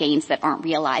about gains that aren't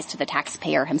realized to the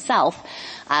taxpayer himself.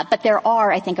 But there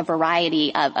are, I think, a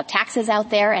variety of taxes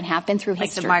out there and have been through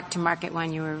history. Like the mark-to-market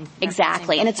one you were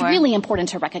Exactly. And it's really important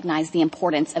to recognize the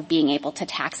importance of being able to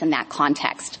tax in that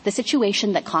context. The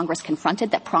situation that Congress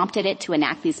confronted that prompted it to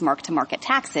enact these mark-to-market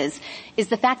taxes is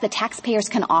the fact that taxpayers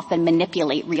can often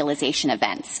manipulate realization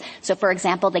events. So, for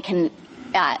example, they can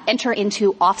enter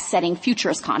into offsetting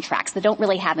futures contracts that don't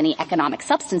really have any economic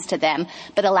substance to them,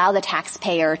 but allow the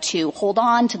taxpayer to hold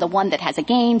on to the one that has a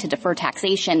gain, to defer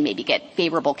taxation, maybe get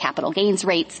favorable capital gains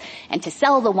rates, and to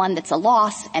sell the one that's a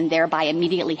loss and thereby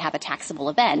immediately have a taxable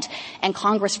event. And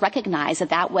Congress recognized that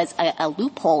that was a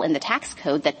loophole in the tax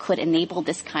code that could enable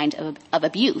this kind of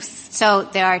abuse. So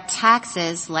there are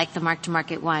taxes, like the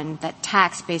mark-to-market one, that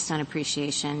tax based on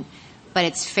appreciation, but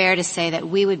it's fair to say that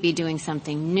we would be doing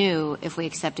something new if we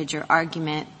accepted your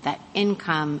argument that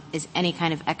income is any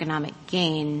kind of economic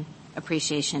gain,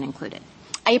 appreciation included.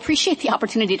 I appreciate the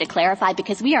opportunity to clarify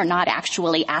because we are not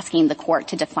actually asking the court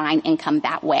to define income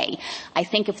that way. I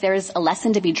think if there's a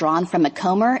lesson to be drawn from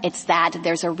Macomber, it's that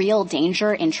there's a real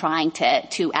danger in trying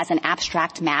to as an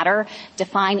abstract matter,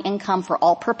 define income for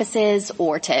all purposes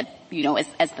or to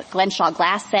as Glenn Shaw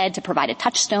Glass said, to provide a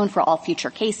touchstone for all future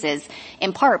cases,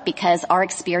 in part because our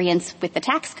experience with the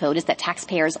tax code is that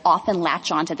taxpayers often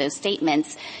latch onto those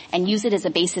statements and use it as a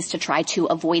basis to try to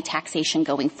avoid taxation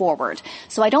going forward.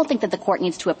 So I don't think that the court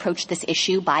needs to approach this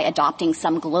issue by adopting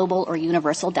some global or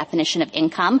universal definition of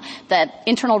income. The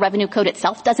Internal Revenue Code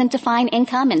itself doesn't define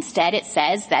income. Instead, it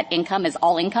says that income is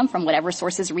all income from whatever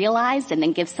source is realized and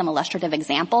then gives some illustrative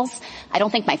examples. I don't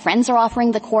think my friends are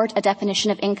offering the court a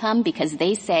definition of income because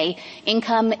they say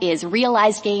income is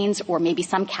realized gains or maybe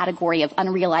some category of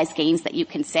unrealized gains that you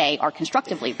can say are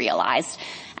constructively realized.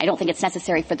 I don't think it's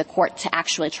necessary for the court to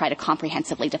actually try to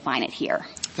comprehensively define it here.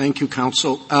 Thank you,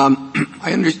 counsel.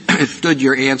 I understood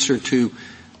your answer to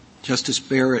Justice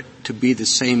Barrett to be the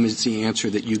same as the answer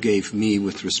that you gave me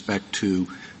with respect to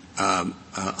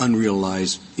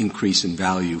unrealized increase in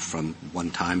value from one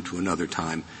time to another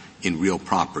time in real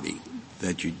property,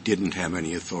 that you didn't have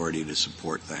any authority to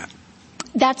support that.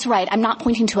 That's right. I'm not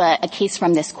pointing to a case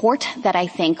from this court that I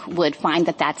think would find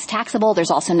that that's taxable. There's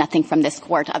also nothing from this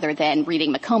court other than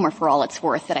reading Macomber for all it's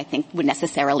worth that I think would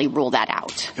necessarily rule that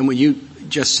out. And when you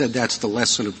just said that's the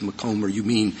lesson of Macomber, you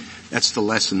mean that's the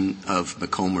lesson of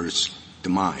Macomber's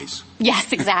demise?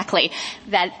 Yes, exactly.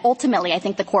 That ultimately I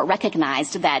think the court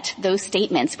recognized that those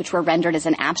statements, which were rendered as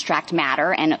an abstract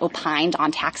matter and opined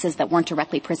on taxes that weren't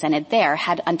directly presented there,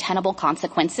 had untenable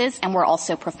consequences and were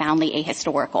also profoundly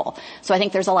ahistorical. So I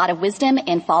think there's a lot of wisdom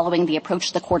in following the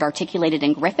approach the court articulated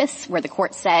in Griffiths, where the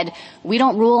court said, we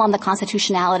don't rule on the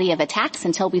constitutionality of a tax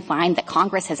until we find that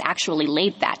Congress has actually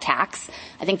laid that tax.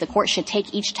 I think the court should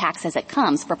take each tax as it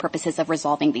comes for purposes of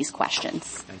resolving these questions.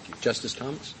 Thank you. Justice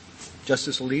Thomas?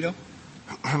 Justice Alito?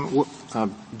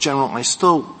 General, I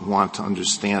still want to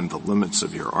understand the limits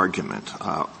of your argument.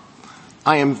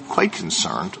 I am quite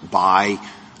concerned by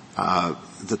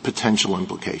the potential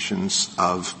implications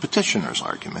of petitioner's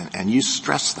argument, and you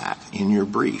stress that in your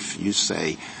brief. You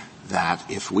say that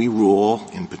if we rule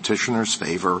in petitioner's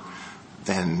favor,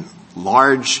 then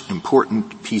large,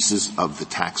 important pieces of the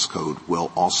tax code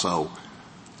will also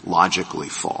logically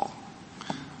fall.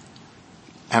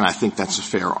 And I think that's a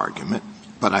fair argument.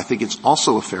 But I think it's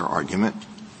also a fair argument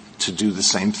to do the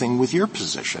same thing with your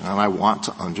position. And I want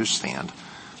to understand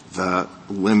the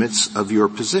limits of your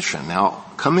position. Now,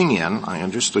 coming in, I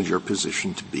understood your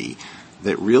position to be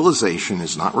that realization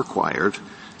is not required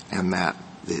and that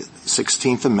the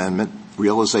 16th Amendment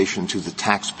realization to the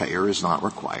taxpayer is not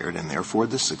required, and therefore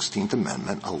the 16th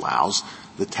Amendment allows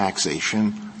the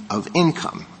taxation of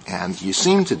income. And you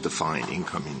seem to define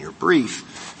income in your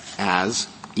brief as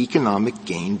economic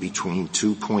gain between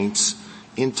 2 points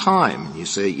in time. You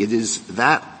say it is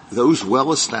those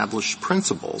well-established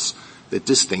principles that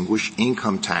distinguish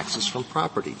income taxes from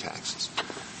property taxes.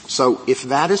 So if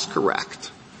that is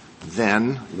correct,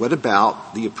 then what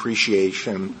about the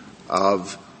appreciation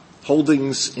of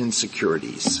holdings in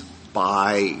securities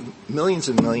by millions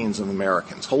and millions of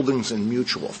Americans, holdings in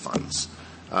mutual funds,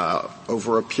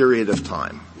 over a period of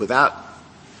time without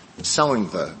selling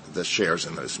the shares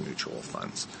in those mutual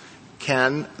funds?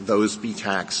 Can those be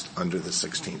taxed under the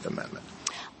 16th Amendment?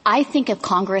 I think if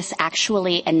Congress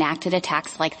actually enacted a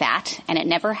tax like that, and it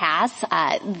never has,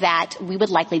 that we would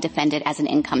likely defend it as an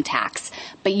income tax.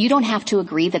 But you don't have to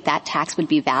agree that that tax would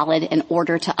be valid in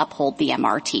order to uphold the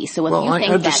MRT. So if you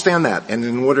think I understand that. And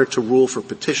in order to rule for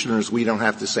petitioners, we don't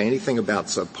have to say anything about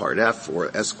Subpart F or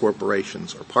S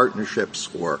corporations or partnerships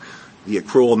or the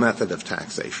accrual method of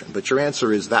taxation. But your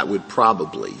answer is that would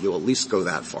probably, you'll at least go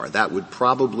that far, that would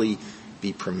probably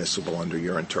be permissible under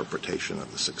your interpretation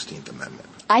of the 16th Amendment.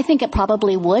 I think it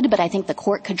probably would, but I think the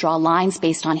court could draw lines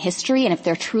based on history, and if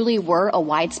there truly were a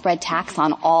widespread tax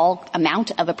on all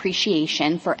amount of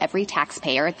appreciation for every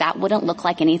taxpayer, that wouldn't look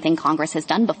like anything Congress has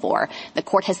done before. The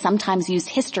court has sometimes used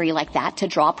history like that to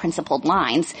draw principled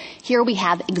lines. Here we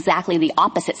have exactly the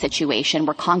opposite situation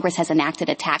where Congress has enacted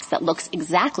a tax that looks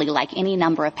exactly like any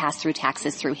number of pass-through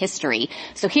taxes through history.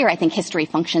 So here I think history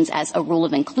functions as a rule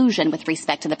of inclusion with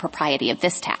respect to the propriety of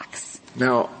this tax.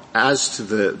 Now, as to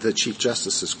the Chief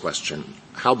Justice's question,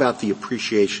 how about the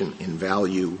appreciation in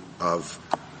value of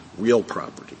real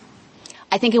property?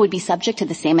 I think it would be subject to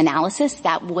the same analysis.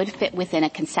 That would fit within a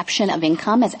conception of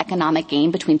income as economic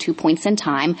gain between 2 points in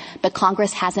time, but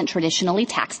Congress hasn't traditionally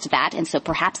taxed that, and so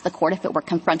perhaps the court, if it were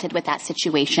confronted with that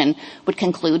situation, would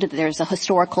conclude that there's a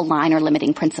historical line or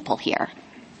limiting principle here.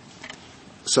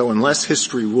 So unless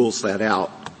history rules that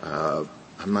out,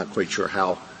 I'm not quite sure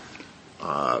how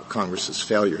Congress's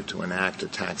failure to enact a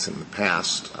tax in the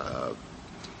past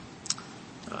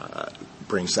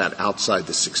brings that outside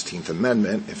the 16th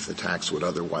Amendment if the tax would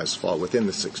otherwise fall within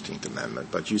the 16th Amendment.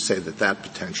 But you say that that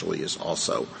potentially is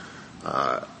also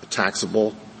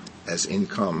taxable as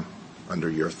income under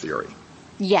your theory.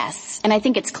 Yes, and I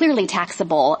think it's clearly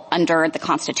taxable under the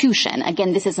Constitution.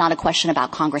 Again, this is not a question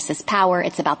about Congress's power.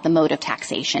 It's about the mode of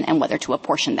taxation and whether to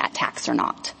apportion that tax or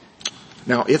not.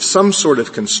 Now, if some sort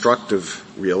of constructive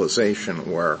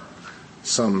realization or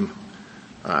some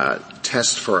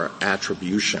test for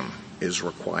attribution is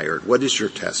required, what is your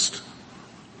test?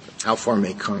 How far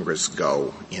may Congress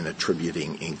go in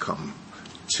attributing income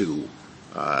to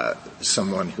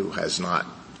someone who has not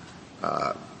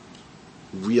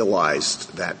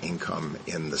realized that income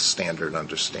in the standard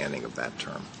understanding of that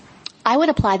term? I would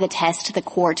apply the test the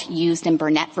court used in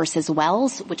Burnett versus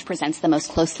Wells, which presents the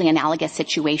most closely analogous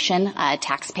situation. A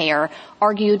taxpayer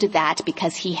argued that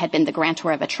because he had been the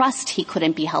grantor of a trust, he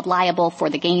couldn't be held liable for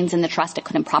the gains in the trust. It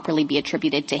couldn't properly be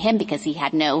attributed to him because he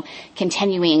had no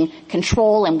continuing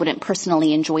control and wouldn't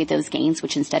personally enjoy those gains,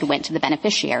 which instead went to the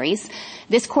beneficiaries.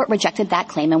 This court rejected that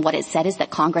claim, and what it said is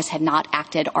that Congress had not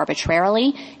acted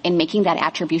arbitrarily in making that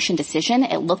attribution decision.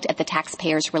 It looked at the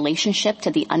taxpayer's relationship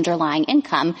to the underlying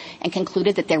income and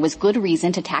concluded that there was good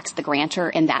reason to tax the grantor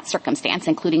in that circumstance,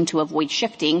 including to avoid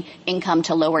shifting income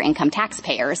to lower income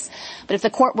taxpayers. But if the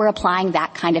court were applying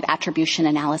that kind of attribution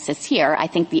analysis here, I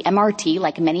think the MRT,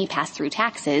 like many pass-through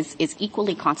taxes, is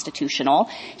equally constitutional.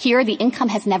 Here, the income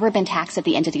has never been taxed at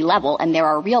the entity level, and there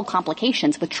are real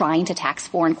complications with trying to tax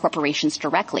foreign corporations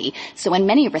directly. So in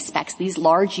many respects, these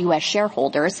large U.S.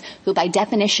 shareholders, who by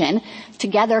definition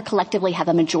together collectively have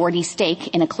a majority stake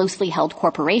in a closely held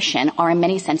corporation, are in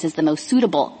many senses the most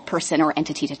suitable person or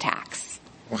entity to tax.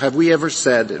 Well, have we ever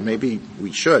said, and maybe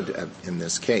we should in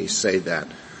this case, say that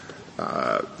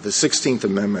the 16th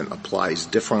Amendment applies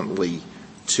differently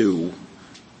to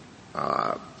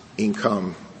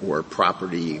income or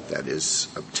property that is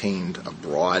obtained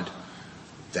abroad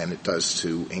than it does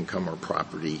to income or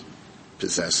property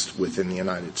possessed within the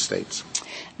United States?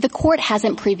 The court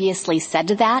hasn't previously said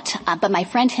that, but my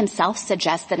friend himself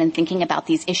suggests that in thinking about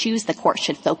these issues, the court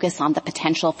should focus on the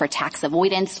potential for tax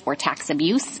avoidance or tax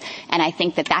abuse. And I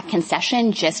think that that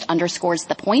concession just underscores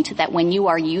the point that when you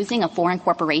are using a foreign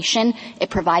corporation,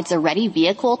 it provides a ready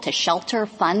vehicle to shelter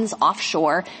funds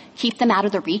offshore, keep them out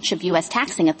of the reach of U.S.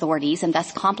 taxing authorities, and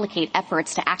thus complicate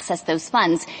efforts to access those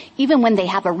funds, even when they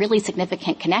have a really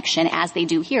significant connection, as they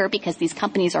do here, because these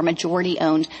companies are majority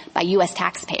owned by U.S.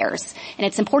 taxpayers. And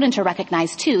it's important to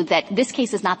recognize, too, that this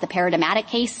case is not the paradigmatic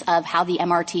case of how the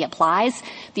MRT applies.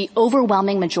 The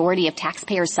overwhelming majority of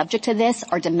taxpayers subject to this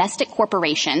are domestic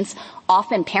corporations,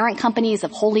 often parent companies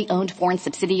of wholly owned foreign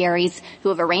subsidiaries who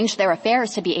have arranged their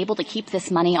affairs to be able to keep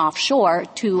this money offshore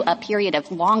to a period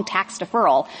of long tax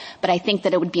deferral. But I think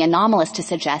that it would be anomalous to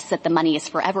suggest that the money is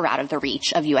forever out of the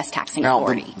reach of U.S. taxing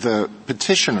authority. Now, the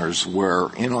petitioners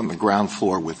were in on the ground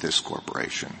floor with this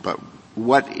corporation, but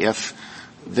what if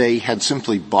they had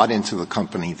simply bought into the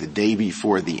company the day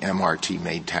before the MRT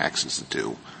made taxes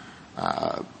due?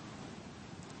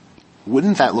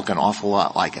 Wouldn't that look an awful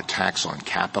lot like a tax on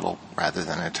capital rather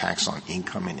than a tax on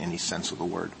income in any sense of the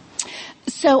word?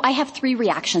 So I have three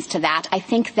reactions to that. I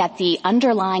think that the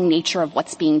underlying nature of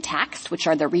what's being taxed, which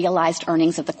are the realized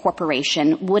earnings of the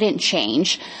corporation, wouldn't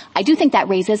change. I do think that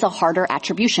raises a harder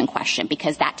attribution question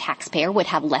because that taxpayer would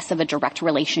have less of a direct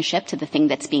relationship to the thing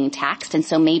that's being taxed, and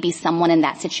so maybe someone in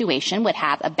that situation would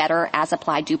have a better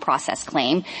as-applied due process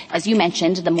claim. As you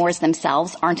mentioned, the Moores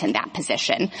themselves aren't in that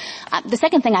position. The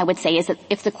second thing I would say is that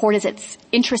if the court is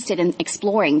interested in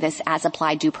exploring this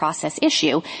as-applied due process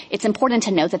issue, it's important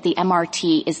to note that the MRT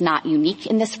MRT is not unique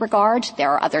in this regard.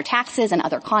 There are other taxes and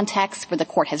other contexts where the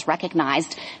court has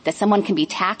recognized that someone can be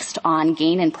taxed on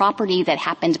gain in property that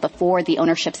happened before the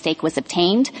ownership stake was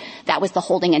obtained. That was the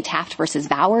holding in Taft versus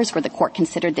Bowers, where the court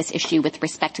considered this issue with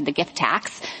respect to the gift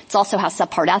tax. It's also how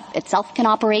Subpart F itself can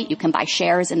operate. You can buy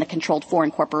shares in the controlled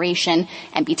foreign corporation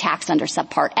and be taxed under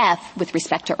Subpart F with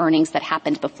respect to earnings that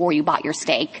happened before you bought your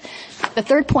stake. The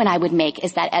third point I would make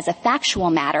is that as a factual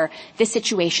matter, this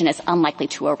situation is unlikely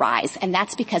to arise, and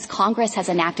that's because Congress has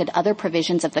enacted other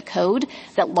provisions of the code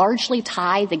that largely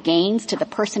tie the gains to the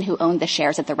person who owned the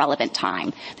shares at the relevant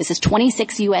time. This is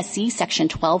 26 U.S.C. Section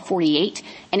 1248,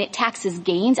 and it taxes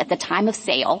gains at the time of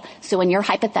sale. So in your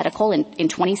hypothetical, in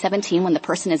 2017, when the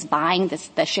person is buying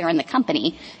the share in the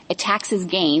company, it taxes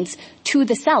gains to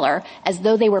the seller as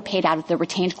though they were paid out of the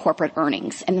retained corporate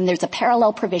earnings. And then there's a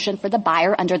parallel provision for the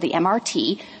buyer under the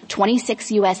MRT,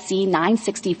 26 U.S.C.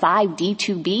 965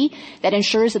 D2B, that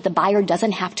ensures that the buyer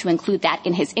doesn't have to include that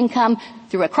in his income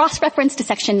through a cross-reference to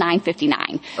Section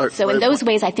 959. So in those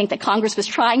ways, I think that Congress was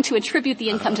trying to attribute the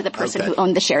income to the person who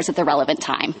owned the shares at the relevant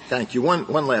time. Thank you. One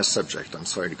last subject. I'm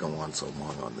sorry to go on so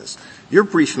long on this. Your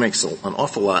brief makes an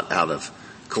awful lot out of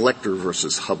Collector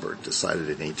versus Hubbard, decided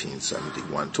in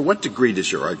 1871. To what degree does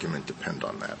your argument depend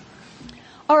on that?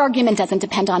 Our argument doesn't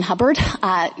depend on Hubbard.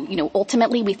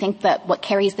 Ultimately, we think that what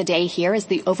carries the day here is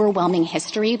the overwhelming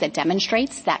history that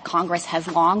demonstrates that Congress has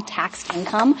long taxed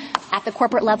income at the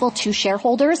corporate level to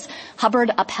shareholders.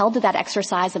 Hubbard upheld that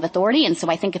exercise of authority, and so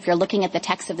I think if you're looking at the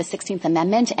text of the 16th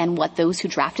Amendment and what those who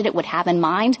drafted it would have in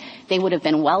mind, they would have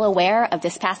been well aware of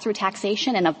this pass-through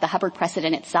taxation and of the Hubbard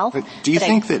precedent itself. But do you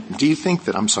think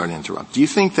that, I'm sorry to interrupt, do you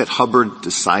think that Hubbard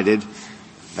decided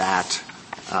that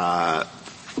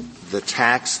the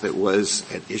tax that was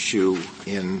at issue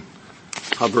in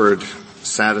Hubbard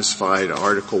satisfied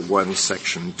Article 1,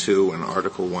 Section 2 and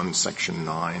Article 1, Section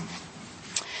 9,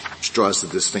 which draws the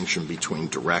distinction between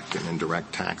direct and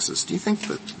indirect taxes? Do you think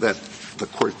that the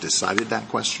Court decided that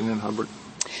question in Hubbard?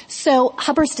 So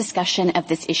Hubbard's discussion of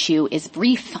this issue is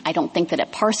brief. I don't think that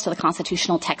it parsed the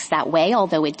constitutional text that way,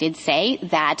 although it did say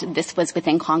that this was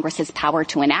within Congress's power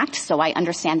to enact. So I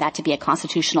understand that to be a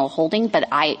constitutional holding, but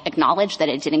I acknowledge that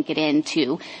it didn't get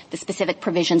into the specific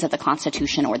provisions of the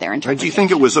Constitution or their interpretation. Do you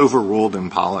think it was overruled in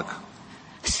Pollock?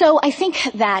 So I think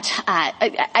that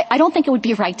I don't think it would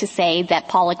be right to say that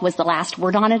Pollock was the last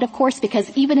word on it, of course,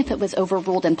 because even if it was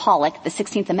overruled in Pollock, the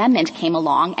 16th Amendment came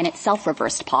along and itself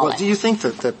reversed Pollock. Well, do you think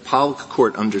that the Pollock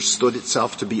court understood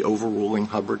itself to be overruling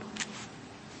Hubbard?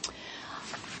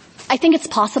 I think it's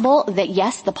possible that,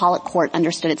 yes, the Pollock court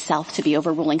understood itself to be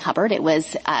overruling Hubbard. It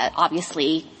was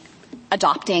obviously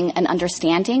adopting an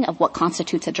understanding of what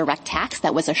constitutes a direct tax.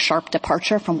 That was a sharp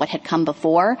departure from what had come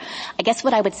before. I guess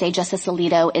what I would say, Justice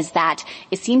Alito, is that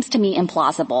it seems to me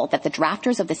implausible that the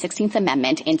drafters of the 16th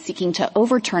Amendment, in seeking to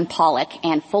overturn Pollock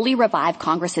and fully revive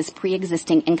Congress's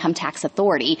pre-existing income tax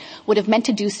authority, would have meant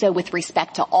to do so with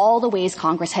respect to all the ways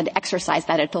Congress had exercised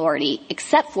that authority,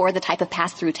 except for the type of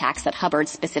pass-through tax that Hubbard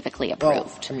specifically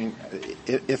approved. Well, I mean,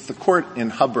 if the court in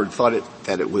Hubbard thought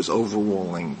that it was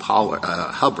overruling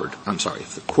Hubbard,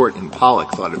 if the court in Pollock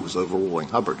thought it was overruling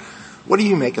Hubbard, what do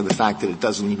you make of the fact that it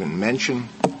doesn't even mention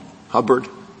Hubbard?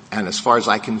 And as far as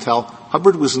I can tell,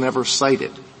 Hubbard was never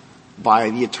cited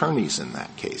by the attorneys in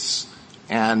that case.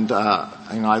 And,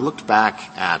 I looked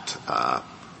back at,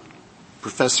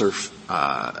 Professor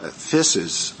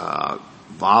Fiss's,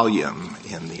 volume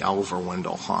in the Oliver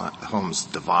Wendell Holmes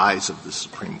devise of the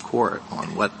Supreme Court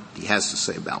on what he has to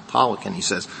say about Pollock, and he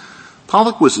says,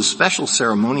 Pollock was a special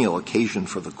ceremonial occasion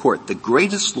for the court. The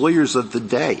greatest lawyers of the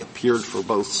day appeared for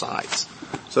both sides.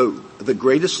 So the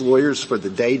greatest lawyers for the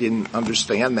day didn't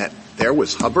understand that there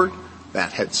was Hubbard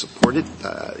that had supported,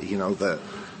 the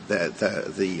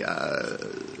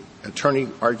attorney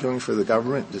arguing for the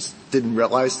government just didn't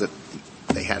realize that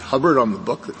they had Hubbard on the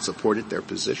book that supported their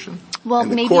position. Well,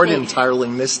 and the court entirely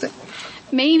missed it.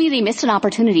 Maybe they missed an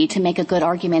opportunity to make a good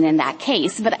argument in that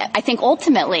case, but I think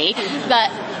ultimately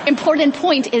the important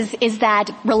point is that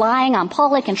relying on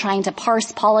Pollock and trying to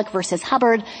parse Pollock versus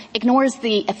Hubbard ignores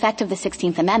the effect of the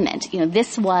 16th Amendment.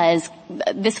 This was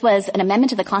an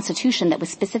amendment to the Constitution that was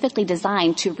specifically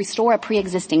designed to restore a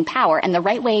pre-existing power, and the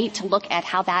right way to look at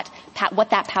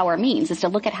what that power means is to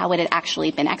look at how it had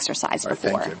actually been exercised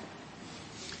before. Thank you.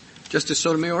 Justice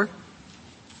Sotomayor?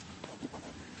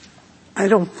 I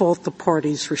don't fault the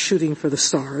parties for shooting for the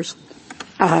stars.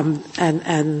 But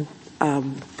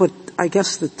I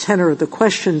guess the tenor of the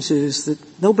questions is that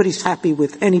nobody's happy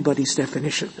with anybody's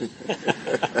definition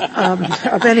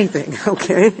of anything,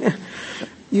 okay?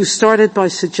 You started by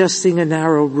suggesting a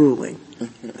narrow ruling.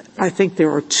 I think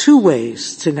there are two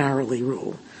ways to narrowly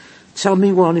rule. tell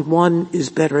me one is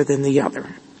better than the other,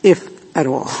 if at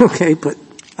all, okay? But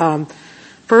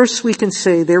first we can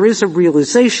say there is a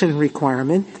realization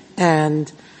requirement,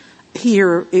 and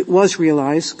here it was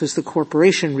realized because the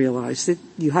corporation realized it.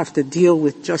 You have to deal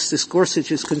with Justice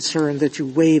Gorsuch's concern that you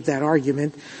waive that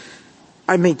argument.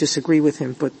 I may disagree with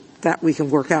him, but that we can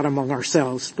work out among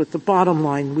ourselves. But the bottom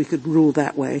line, we could rule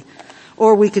that way.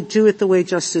 Or we could do it the way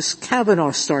Justice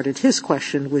Kavanaugh started his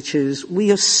question, which is we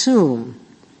assume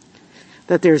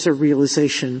that there's a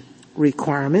realization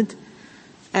requirement,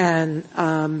 and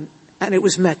it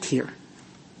was met here.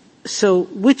 So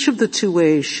which of the two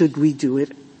ways should we do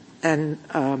it, and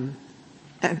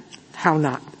how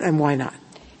not, and why not?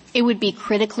 It would be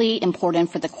critically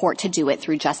important for the court to do it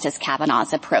through Justice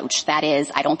Kavanaugh's approach. That is,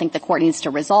 I don't think the court needs to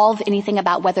resolve anything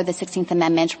about whether the 16th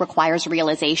Amendment requires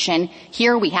realization.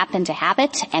 Here we happen to have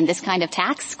it, and this kind of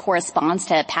tax corresponds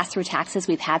to pass-through taxes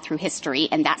we've had through history,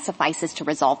 and that suffices to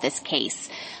resolve this case.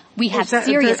 We have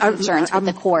serious concerns with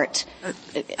the court.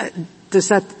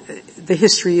 The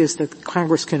history is that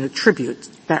Congress can attribute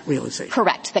that realization?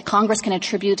 Correct. That Congress can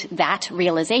attribute that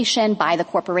realization by the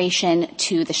corporation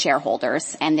to the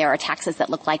shareholders, and there are taxes that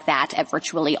look like that at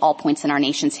virtually all points in our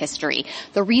nation's history.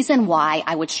 The reason why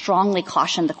I would strongly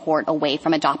caution the court away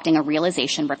from adopting a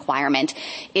realization requirement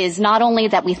is not only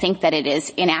that we think that it is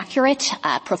inaccurate,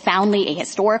 profoundly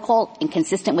ahistorical,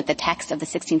 inconsistent with the text of the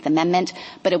 16th Amendment,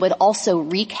 but it would also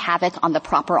wreak havoc on the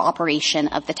proper operation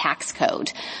of the tax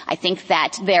code. I think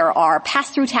that there are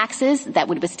pass-through taxes that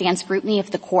would withstand scrutiny if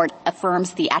the court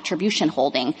affirms the attribution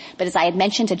holding. But as I had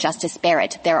mentioned to Justice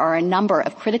Barrett, there are a number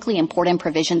of critically important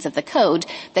provisions of the code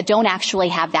that don't actually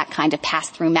have that kind of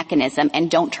pass-through mechanism and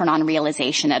don't turn on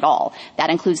realization at all. That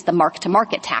includes the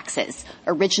mark-to-market taxes,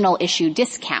 original issue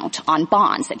discount on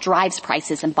bonds that drives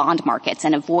prices in bond markets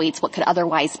and avoids what could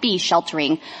otherwise be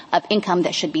sheltering of income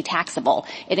that should be taxable.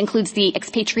 It includes the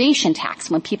expatriation tax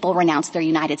when people renounce their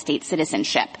United States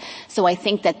citizenship. So I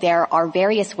think that there are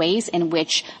various ways in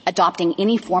which adopting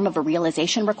any form of a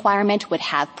realization requirement would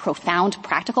have profound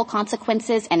practical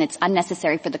consequences, and it's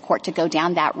unnecessary for the court to go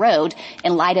down that road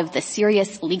in light of the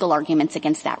serious legal arguments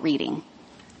against that reading.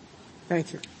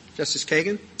 Thank you. Justice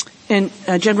Kagan? And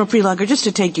General Prelogar, just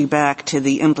to take you back to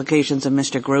the implications of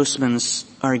Mr. Grossman's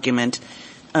argument,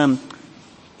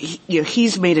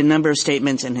 he's made a number of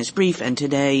statements in his brief and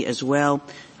today as well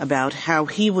about how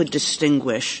he would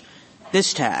distinguish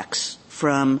this tax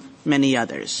from many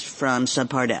others, from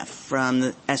Subpart F, from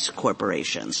the S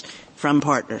corporations, from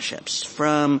partnerships,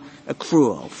 from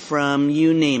accrual, from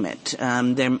you name it.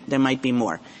 There might be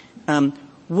more.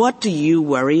 What do you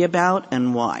worry about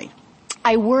and why?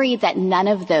 I worry that none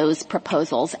of those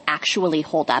proposals actually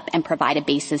hold up and provide a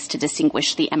basis to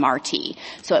distinguish the MRT.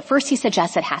 So at first he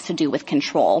suggests it has to do with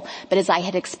control, but as I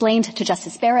had explained to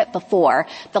Justice Barrett before,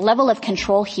 the level of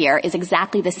control here is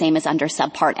exactly the same as under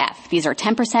Subpart F. These are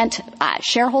 10%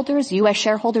 shareholders, U.S.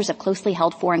 shareholders of closely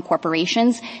held foreign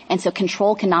corporations, and so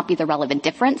control cannot be the relevant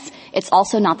difference. It's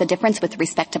also not the difference with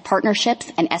respect to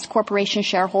partnerships and S corporation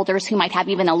shareholders who might have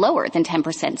even a lower than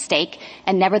 10% stake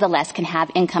and nevertheless can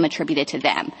have income attributed to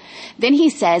them. Then he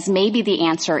says maybe the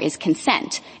answer is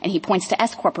consent, and he points to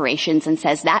S corporations and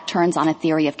says that turns on a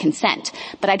theory of consent.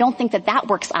 But I don't think that that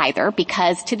works either,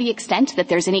 because to the extent that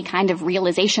there's any kind of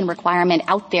realization requirement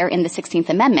out there in the 16th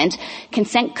Amendment,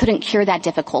 consent couldn't cure that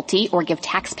difficulty or give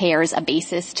taxpayers a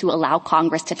basis to allow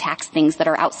Congress to tax things that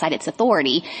are outside its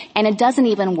authority. And it doesn't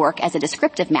even work as a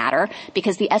descriptive matter,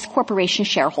 because the S corporation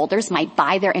shareholders might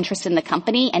buy their interest in the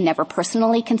company and never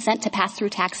personally consent to pass through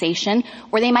taxation,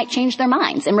 or they might change their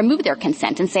minds and remove their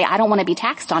consent and say, I don't want to be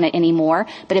taxed on it anymore.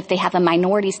 But if they have a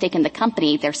minority stake in the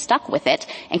company, they're stuck with it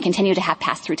and continue to have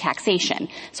pass-through taxation.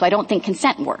 So I don't think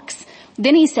consent works.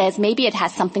 Then he says maybe it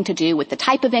has something to do with the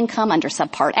type of income under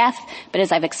Subpart F, but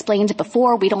as I've explained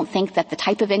before, we don't think that the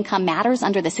type of income matters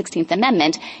under the 16th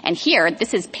Amendment. And here,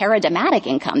 this is paradigmatic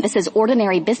income. This is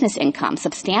ordinary business income,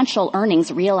 substantial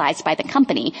earnings realized by the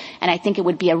company. And I think it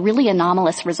would be a really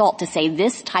anomalous result to say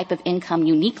this type of income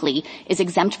uniquely is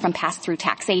exempt from pass-through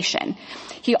taxation.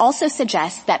 He also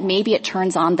suggests that maybe it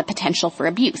turns on the potential for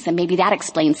abuse, and maybe that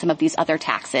explains some of these other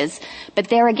taxes. But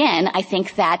there again, I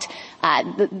think that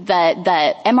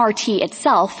the MRT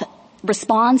itself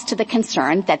responds to the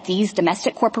concern that these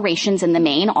domestic corporations in the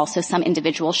main, also some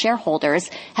individual shareholders,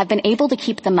 have been able to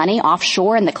keep the money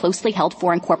offshore in the closely held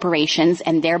foreign corporations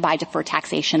and thereby defer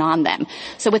taxation on them.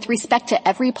 So with respect to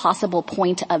every possible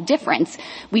point of difference,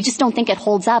 we just don't think it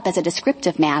holds up as a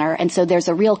descriptive matter, and so there's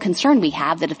a real concern we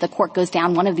have that if the court goes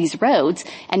down one of these roads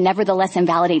and nevertheless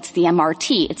invalidates the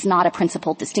MRT, it's not a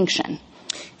principled distinction.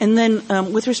 And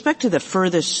then with respect to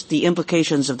the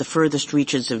implications of the furthest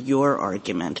reaches of your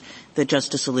argument that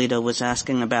Justice Alito was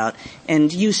asking about,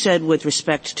 and you said with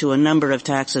respect to a number of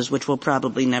taxes which we'll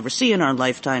probably never see in our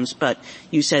lifetimes, but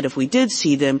you said if we did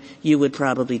see them, you would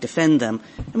probably defend them.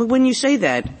 I mean, when you say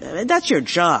that, that's your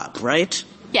job, right?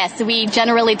 Yes, we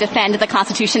generally defend the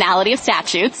constitutionality of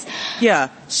statutes. Yeah.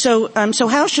 So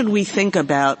how should we think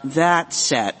about that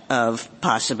set of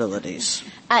possibilities?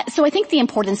 So I think the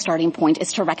important starting point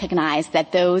is to recognize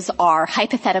that those are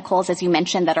hypotheticals, as you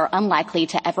mentioned, that are unlikely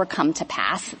to ever come to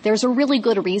pass. There's a really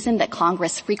good reason that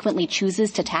Congress frequently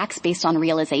chooses to tax based on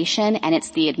realization, and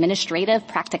it's the administrative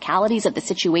practicalities of the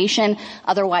situation.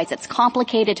 Otherwise, it's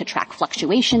complicated to track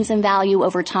fluctuations in value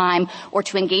over time or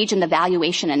to engage in the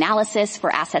valuation analysis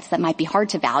for assets that might be hard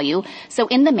to value. So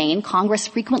in the main, Congress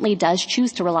frequently does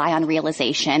choose to rely on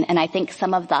realization, and I think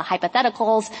some of the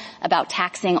hypotheticals about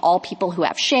taxing all people who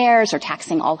have shares or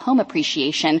taxing all home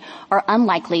appreciation are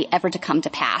unlikely ever to come to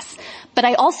pass. But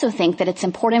I also think that it's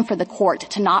important for the court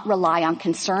to not rely on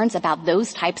concerns about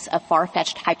those types of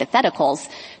far-fetched hypotheticals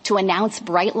to announce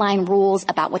bright-line rules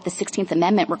about what the 16th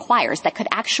Amendment requires that could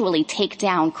actually take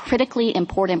down critically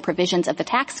important provisions of the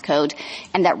tax code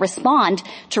and that respond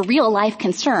to real-life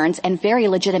concerns and very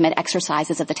legitimate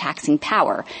exercises of the taxing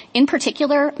power. In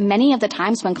particular, many of the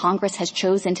times when Congress has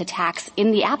chosen to tax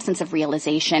in the absence of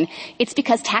realization, it's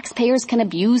because taxpayers can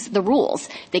abuse the rules.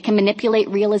 They can manipulate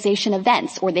realization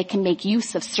events, or they can make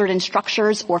use of certain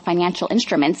structures or financial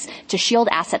instruments to shield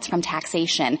assets from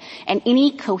taxation. And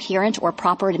any coherent or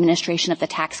proper administration of the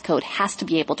tax code has to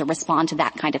be able to respond to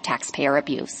that kind of taxpayer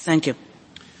abuse. Thank you.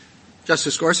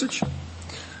 Justice Gorsuch?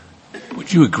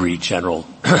 Would you agree, General,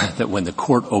 that when the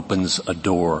court opens a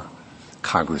door,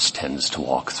 Congress tends to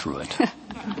walk through it?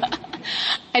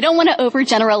 I don't want to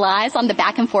overgeneralize on the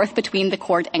back and forth between the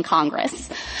court and Congress.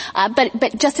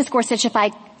 But Justice Gorsuch, if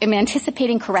I am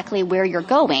anticipating correctly where you're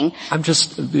going. I'm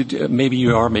just, maybe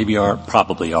you are,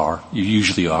 probably are. You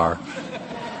usually are.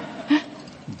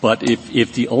 But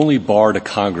if the only bar to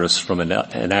Congress from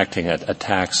enacting a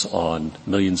tax on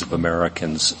millions of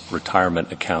Americans'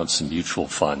 retirement accounts and mutual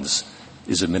funds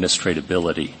is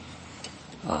administratability,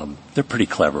 they're pretty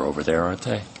clever over there, aren't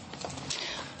they?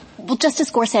 Well, Justice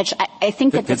Gorsuch, I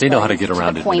think that they know how to get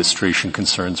around administration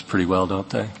concerns pretty well, don't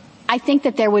they? I think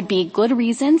that there would be good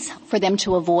reasons for them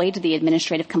to avoid the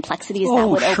administrative complexities that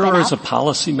would open up. Sure, as a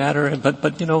policy matter,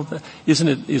 but you know, isn't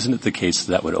it the case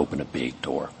that would open a big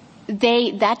door?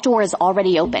 That door is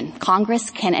already open.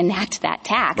 Congress can enact that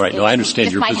tax. Right. No, I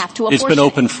understand. It's been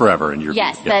open forever in your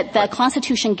Yes, the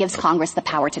Constitution gives Congress the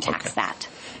power to tax that.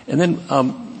 And then,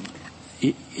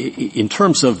 in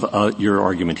terms of your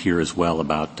argument here as well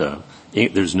about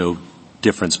there's no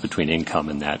difference between income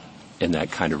and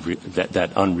that kind of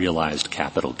that unrealized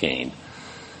capital gain.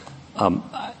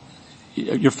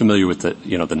 You're familiar with the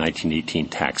 1918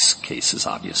 tax cases,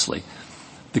 obviously.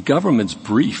 The government's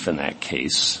brief in that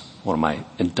case, one of my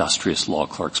industrious law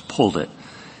clerks pulled it,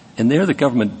 and there the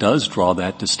government does draw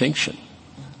that distinction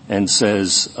and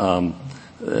says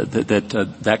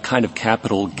that kind of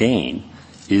capital gain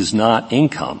is not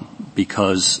income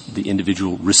because the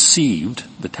individual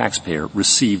the taxpayer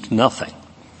received nothing.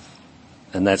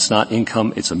 And that's not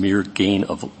income, it's a mere gain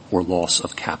or loss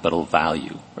of capital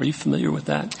value. Are you familiar with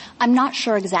that? I'm not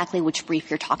sure exactly which brief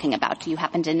you're talking about. Do you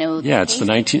happen to know? Yeah, it's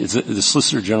the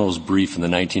Solicitor General's brief in the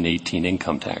 1918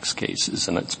 income tax cases,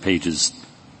 and it's pages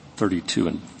 32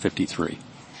 and 53.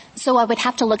 So I would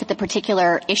have to look at the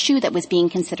particular issue that was being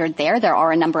considered there. There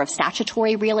are a number of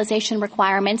statutory realization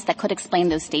requirements that could explain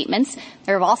those statements.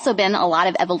 There have also been a lot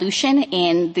of evolution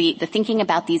in the thinking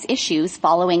about these issues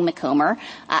following McComber.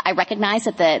 I recognize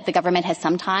that the government has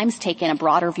sometimes taken a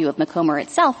broader view of McComber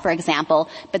itself, for example,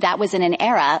 but that was in an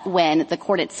era when the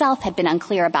court itself had been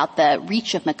unclear about the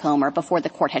reach of McComber before the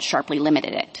court had sharply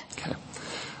limited it. Okay.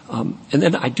 And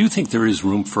then I do think there is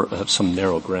room for some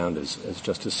narrow ground, as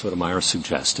Justice Sotomayor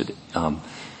suggested.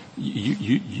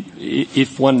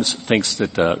 If one thinks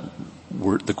that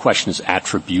the question is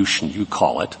attribution, you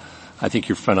call it. I think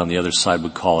your friend on the other side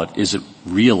would call it, is it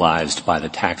realized by the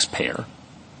taxpayer?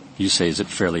 You say, is it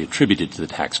fairly attributed to the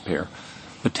taxpayer?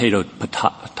 Potato,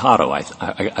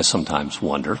 I sometimes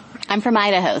wonder. I'm from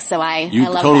Idaho, so I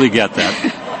love totally that. Get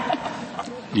that.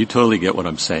 You totally get what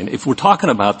I'm saying. If we're talking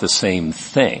about the same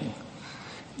thing,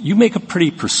 you make a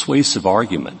pretty persuasive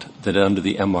argument that under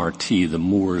the MRT, the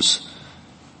Moores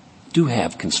do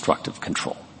have constructive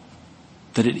control,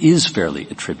 that it is fairly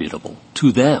attributable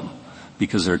to them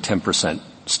because they're a 10%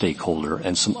 stakeholder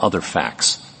and some other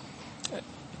facts.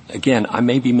 Again, I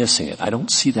may be missing it. I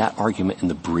don't see that argument in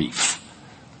the brief.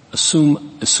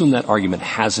 Assume that argument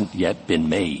hasn't yet been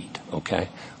made. okay?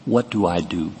 What do I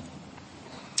do?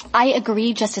 I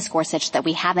agree, Justice Gorsuch, that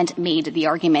we haven't made the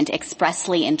argument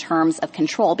expressly in terms of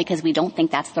control because we don't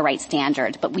think that's the right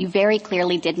standard. But we very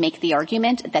clearly did make the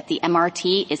argument that the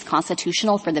MRT is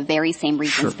constitutional for the very same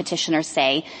reasons petitioners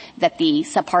say that the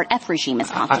subpart F regime is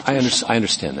constitutional. I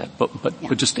understand that,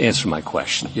 but just to answer my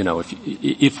question,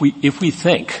 if we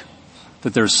think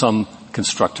that there's some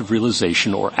constructive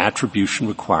realization or attribution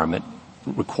requirement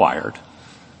required,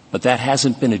 but that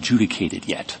hasn't been adjudicated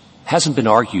yet, hasn't been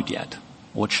argued yet,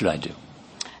 what should I do?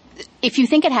 If you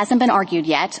think it hasn't been argued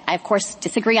yet, I of course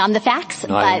disagree on the facts,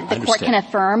 but the court can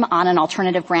affirm on an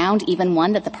alternative ground, even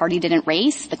one that the party didn't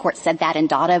raise. The court said that in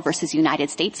Dada versus United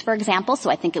States, for example, so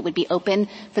I think it would be open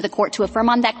for the court to affirm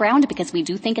on that ground because we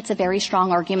do think it's a very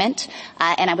strong argument,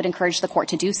 and I would encourage the court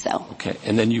to do so. Okay,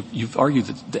 and then you've argued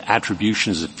that the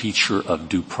attribution is a feature of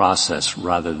due process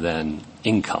rather than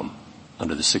income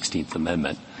under the 16th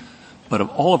Amendment. But of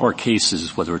all of our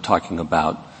cases, whether we're talking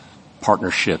about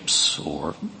partnerships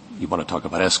or you want to talk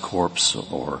about S-corps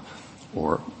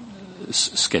or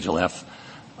Schedule F,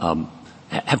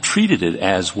 have treated it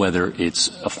as whether it's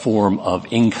a form of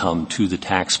income to the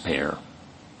taxpayer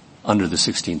under the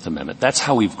 16th Amendment. That's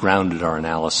how we've grounded our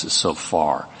analysis so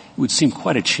far. It would seem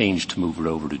quite a change to move it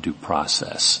over to due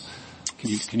process.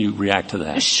 Can you react to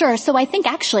that? Sure. So I think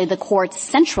actually the court's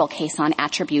central case on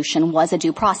attribution was a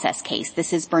due process case.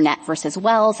 This is Burnett versus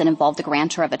Wells and involved the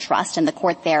grantor of a trust, and the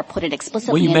court there put it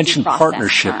explicitly in due process terms. Well, you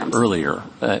mentioned partnership earlier,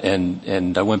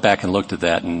 and I went back and looked at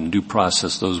that, and due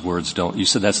process, those words don't. You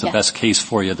said that's the best case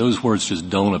for you. Those words just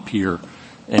don't appear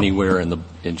anywhere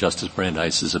in Justice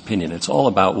Brandeis's opinion. It's all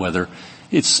about whether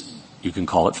it's, you can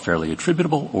call it fairly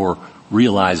attributable or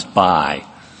realized by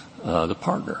the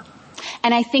partner.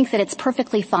 And I think that it's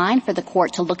perfectly fine for the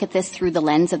court to look at this through the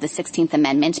lens of the 16th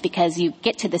Amendment because you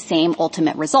get to the same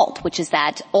ultimate result, which is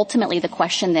that ultimately the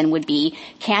question then would be,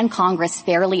 can Congress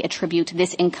fairly attribute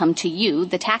this income to you,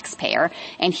 the taxpayer?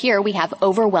 And here we have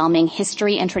overwhelming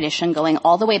history and tradition going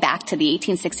all the way back to the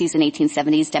 1860s and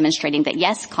 1870s demonstrating that,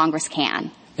 yes, Congress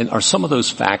can. And are some of those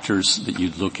factors that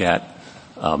you'd look at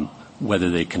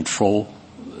whether they control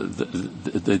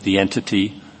the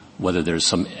entity, whether there's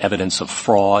some evidence of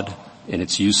fraud in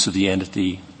its use of the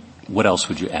entity? What else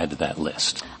would you add to that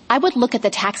list? I would look at the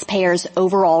taxpayer's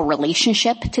overall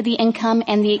relationship to the income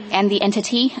and the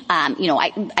entity.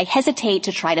 I hesitate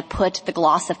to try to put the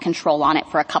gloss of control on it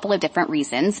for a couple of different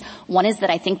reasons. One is that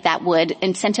I think that would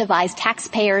incentivize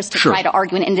taxpayers to try to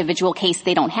argue an individual case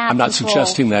they don't have. I'm not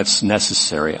suggesting that's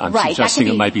necessary. I'm suggesting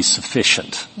it might be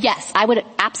sufficient. Yes, I would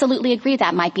absolutely agree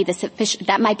that might be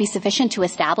sufficient to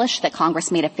establish that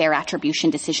Congress made a fair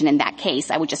attribution decision in that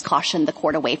case. I would just caution the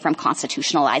court away from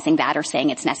constitutionalizing that or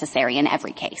saying it's necessary in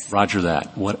every case. Roger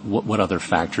that. What other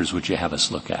factors would you have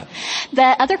us look at? The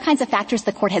other kinds of factors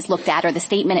the court has looked at, or the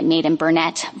statement it made in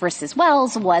Burnett versus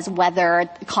Wells, was whether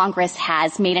Congress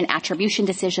has made an attribution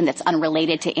decision that's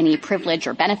unrelated to any privilege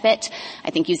or benefit. I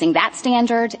think using that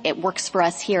standard, it works for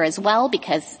us here as well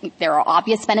because there are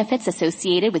obvious benefits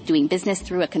associated with doing business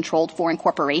through a controlled foreign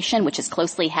corporation, which is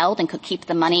closely held and could keep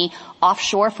the money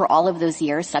offshore for all of those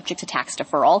years subject to tax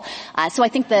deferral. So I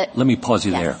think that... Let me pause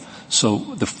you there. So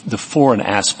the foreign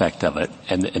aspect of it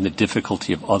and the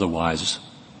difficulty of otherwise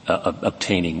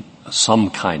obtaining some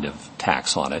kind of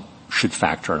tax on it should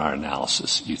factor in our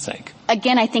analysis, you think?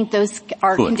 Again, I think those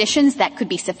are conditions that could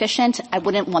be sufficient. I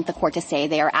wouldn't want the court to say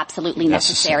they are absolutely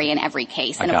necessary in every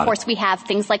case. And of course, we have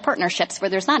things like partnerships where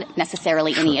there's not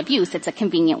necessarily any abuse. It's a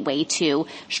convenient way to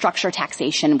structure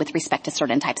taxation with respect to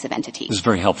certain types of entities. This is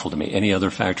very helpful to me. Any other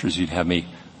factors you'd have me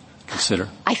consider?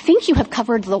 I think you have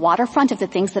covered the waterfront of the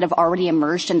things that have already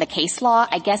emerged in the case law.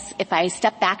 I guess if I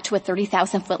step back to a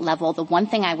 30,000-foot level, the one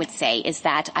thing I would say is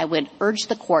that I would urge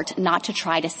the court not to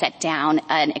try to set down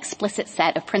an explicit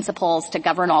set of principles to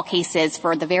govern all cases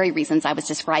for the very reasons I was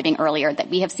describing earlier, that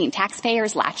we have seen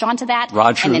taxpayers latch onto that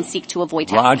and then seek to avoid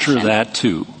taxation. Roger that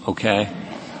too, okay?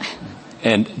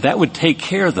 And that would take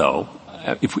care, though,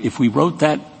 if we wrote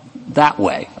that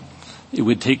way, it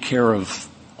would take care of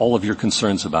all of your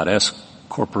concerns about S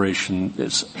corporation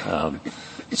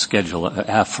Schedule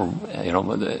F, or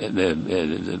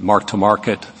the mark to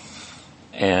market,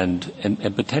 and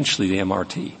potentially the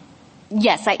MRT.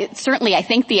 Yes, certainly. I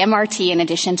think the MRT, in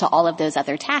addition to all of those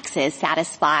other taxes,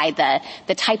 satisfy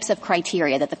the types of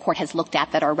criteria that the court has looked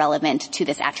at that are relevant to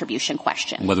this attribution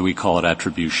question. Whether we call it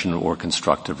attribution or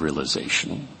constructive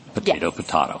realization,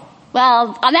 potato.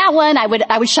 Well, on that one,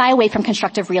 I would shy away from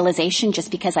constructive realization just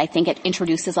because I think it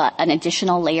introduces an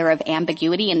additional layer of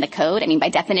ambiguity in the code. I mean, by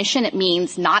definition, it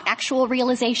means not actual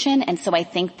realization, and so I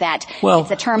think that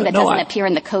it's a term that doesn't appear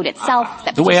in the code itself.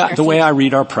 The way I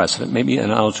read our precedent, maybe, and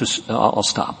I'll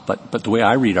stop, but the way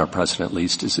I read our precedent, at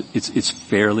least, is it's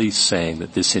fairly saying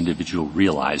that this individual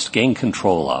realized, gained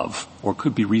control of, or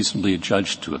could be reasonably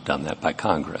adjudged to have done that by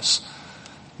Congress.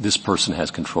 This person has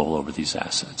control over these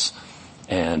assets.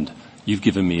 And you've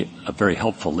given me a very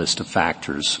helpful list of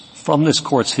factors from this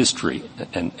Court's history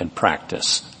and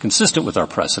practice, consistent with our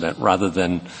precedent, rather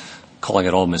than calling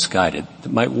it all misguided,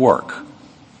 that might work.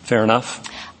 Fair enough?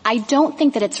 I don't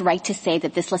think that it's right to say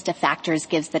that this list of factors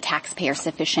gives the taxpayer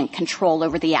sufficient control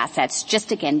over the assets,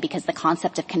 just again because the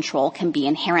concept of control can be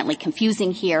inherently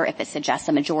confusing here if it suggests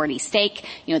a majority stake.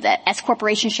 You know, the S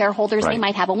corporation shareholders, right. They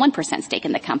might have a 1% stake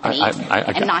in the company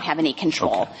and not have any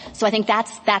control. Okay. So I think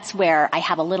that's where I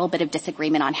have a little bit of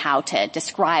disagreement on how to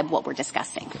describe what we're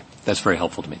discussing. Okay. That's very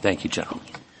helpful to me. Thank you, General.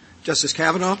 Justice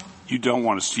Kavanaugh? You don't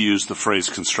want us to use the phrase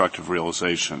constructive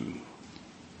realization.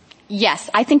 Yes,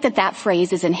 I think that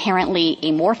phrase is inherently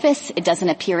amorphous. It doesn't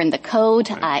appear in the code.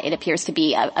 Right. It appears to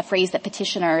be a phrase that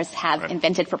petitioners have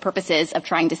invented for purposes of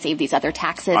trying to save these other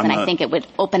taxes, and I think it would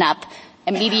open up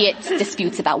immediate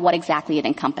disputes about what exactly it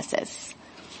encompasses.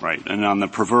 Right. And on the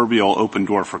proverbial open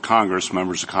door for Congress,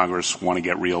 members of Congress want to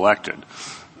get reelected.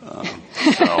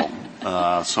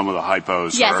 Some of the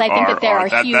hypos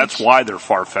that's why they're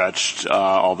far-fetched,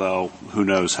 although who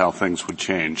knows how things would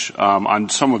change. On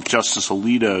some of Justice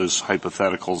Alito's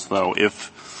hypotheticals, though,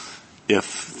 if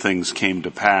things came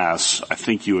to pass, I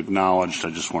think you acknowledged,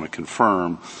 I just want to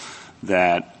confirm,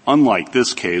 that unlike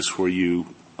this case where you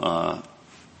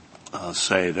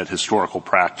say that historical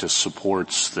practice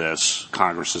supports this,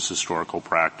 Congress's historical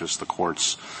practice, the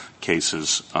court's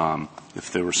cases,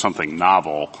 if there was something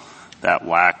novel, that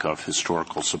lack of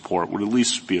historical support would at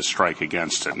least be a strike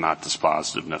against it, not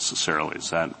dispositive necessarily. Is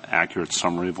that an accurate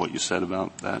summary of what you said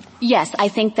about that? Yes, I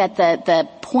think that the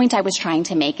point I was trying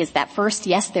to make is that first,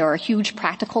 yes, there are huge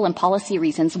practical and policy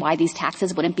reasons why these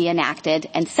taxes wouldn't be enacted.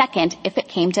 And second, if it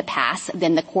came to pass,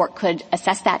 then the court could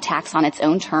assess that tax on its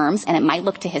own terms, and it might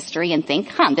look to history and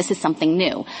think, this is something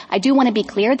new. I do want to be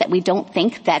clear that we don't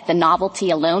think that the novelty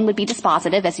alone would be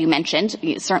dispositive, as you mentioned.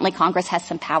 Certainly Congress has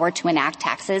some power to enact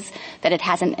taxes that it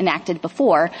hasn't enacted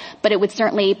before, but it would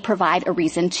certainly provide a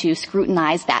reason to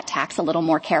scrutinize that tax a little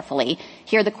more carefully.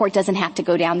 Here the court doesn't have to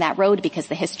go down that road because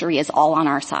the history is all on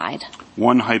our side.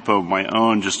 One hypo of my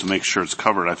own, just to make sure it's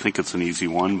covered. I think it's an easy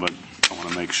one, but I want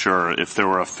to make sure. If there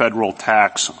were a federal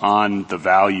tax on the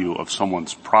value of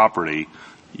someone's property,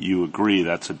 you agree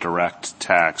that's a direct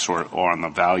tax, or on the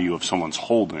value of someone's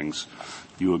holdings,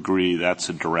 you agree that's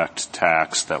a direct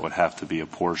tax that would have to be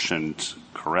apportioned,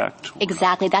 correct?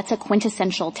 Exactly. That's a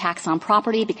quintessential tax on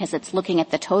property because it's looking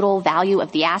at the total value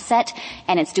of the asset,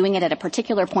 and it's doing it at a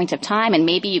particular point of time, and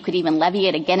maybe you could even levy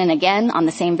it again and again on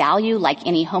the same value like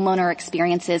any homeowner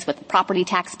experiences with a property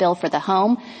tax bill for the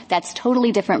home. That's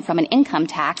totally different from an income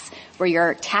tax where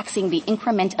you're taxing the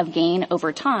increment of gain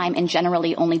over time and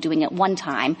generally only doing it one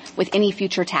time, with any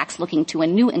future tax looking to a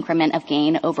new increment of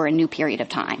gain over a new period of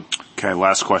time. Okay,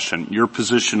 last question. Your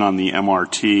position on the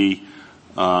MRT,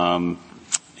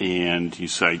 and you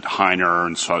say Heiner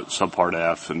and Subpart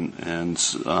F and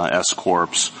S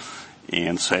Corps,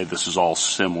 and say this is all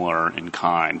similar in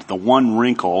kind. The one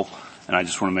wrinkle, and I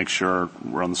just want to make sure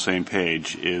we're on the same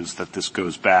page, is that this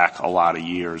goes back a lot of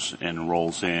years and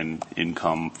rolls in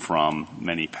income from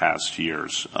many past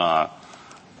years.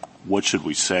 What should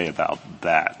we say about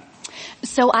that?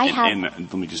 So and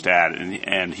let me just add,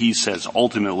 and he says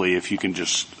ultimately if you can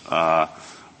just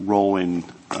roll in,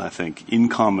 I think,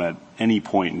 income at any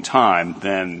point in time,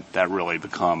 then that really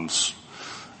becomes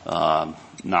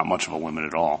not much of a limit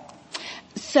at all.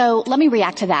 So let me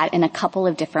react to that in a couple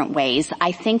of different ways.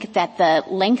 I think that the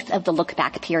length of the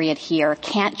look-back period here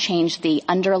can't change the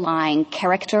underlying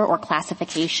character or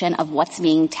classification of what's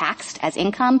being taxed as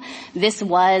income. This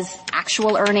was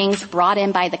actual earnings brought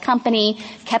in by the company,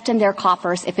 kept in their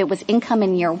coffers. If it was income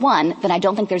in year one, then I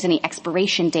don't think there's any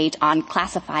expiration date on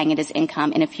classifying it as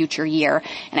income in a future year.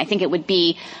 And I think it would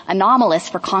be anomalous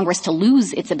for Congress to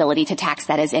lose its ability to tax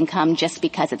that as income just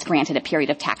because it's granted a period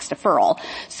of tax deferral.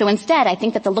 So instead, I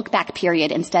think that the look-back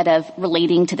period, instead of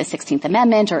relating to the 16th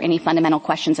Amendment or any fundamental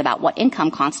questions about what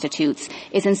income constitutes,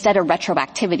 is instead a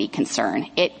retroactivity concern.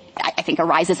 It I think,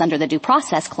 arises under the Due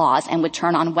Process Clause and would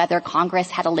turn on whether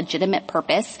Congress had a legitimate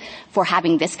purpose for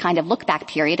having this kind of look-back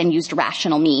period and used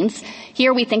rational means.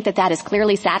 Here we think that that is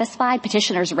clearly satisfied.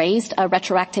 Petitioners raised a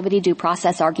retroactivity due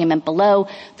process argument below.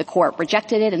 The Court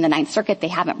rejected it in the Ninth Circuit. They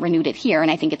haven't renewed it here, and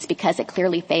I think it's because it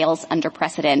clearly fails under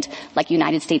precedent like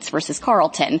United States versus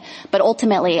Carlton. But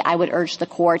ultimately, I would urge the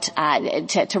Court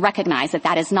to recognize that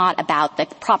that is not about the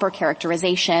proper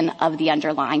characterization of the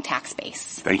underlying tax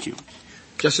base. Thank you.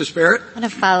 Justice Barrett? I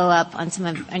want to follow up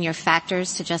on your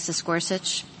factors to Justice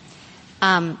Gorsuch.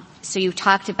 So you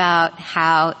talked about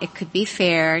how it could be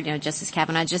fair, Justice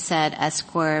Kavanaugh just said,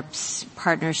 S-corps,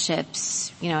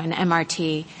 partnerships, an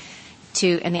MRT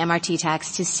and the MRT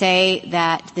tax to say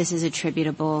that this is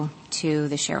attributable to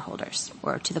the shareholders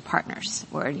or to the partners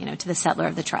or, to the settlor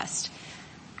of the trust.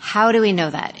 How do we know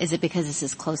that? Is it because this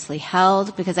is closely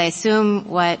held? Because I assume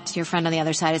what your friend on the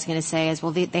other side is going to say is,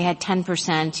 well, they had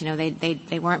 10%,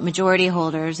 they weren't majority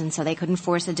holders, and so they couldn't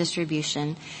force a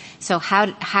distribution. So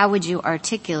how would you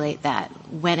articulate that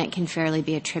when it can fairly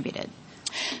be attributed?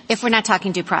 If we're not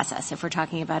talking due process, if we're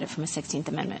talking about it from a 16th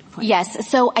Amendment point. Yes.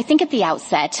 So I think at the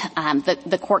outset,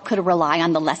 the Court could rely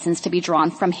on the lessons to be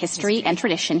drawn from history and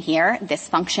tradition here. This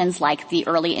functions like the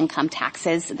early income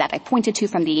taxes that I pointed to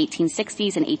from the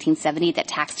 1860s and 1870 that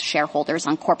taxed shareholders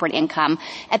on corporate income.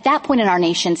 At that point in our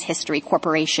nation's history,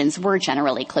 corporations were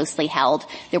generally closely held.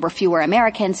 There were fewer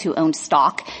Americans who owned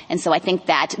stock, and so I think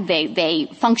that they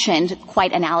functioned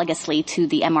quite analogously to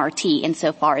the MRT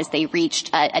insofar as they reached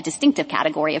a distinctive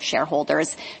category of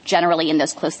shareholders generally in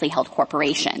those closely held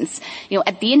corporations.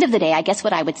 At the end of the day, I guess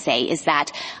what I would say is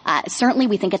that certainly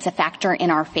we think it's a factor in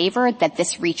our favor that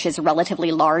this reaches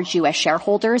relatively large U.S.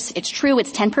 shareholders. It's true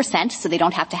it's 10%, so they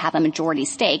don't have to have a majority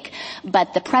stake,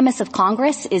 but the premise of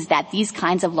Congress is that these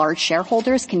kinds of large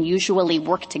shareholders can usually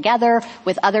work together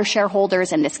with other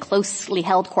shareholders in this closely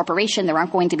held corporation. There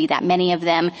aren't going to be that many of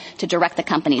them to direct the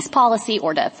company's policy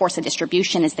or to force a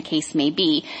distribution, as the case may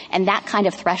be. And that kind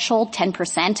of threshold, 10%,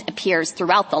 appears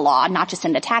throughout the law, not just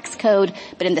in the tax code,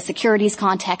 but in the securities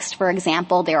context, for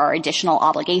example. There are additional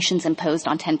obligations imposed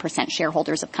on 10%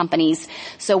 shareholders of companies.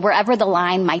 So wherever the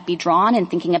line might be drawn and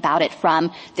thinking about it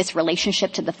from this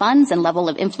relationship to the funds and level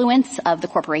of influence of the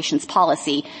corporation's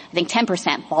policy, I think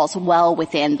 10% falls well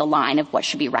within the line of what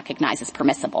should be recognized as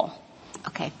permissible.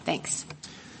 Okay, thanks.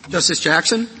 Justice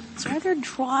Jackson? So are there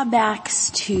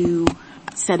drawbacks to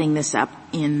setting this up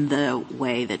in the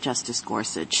way that Justice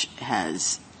Gorsuch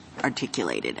has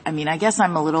articulated? I mean, I guess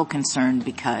I'm a little concerned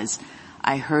because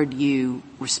I heard you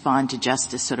respond to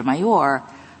Justice Sotomayor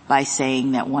by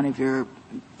saying that one of your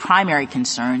primary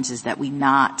concerns is that we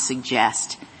not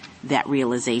suggest that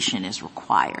realization is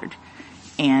required.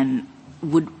 And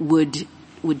would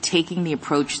taking the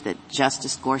approach that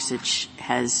Justice Gorsuch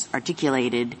has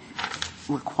articulated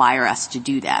require us to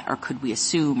do that, or could we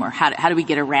assume, or how do we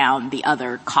get around the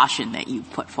other caution that you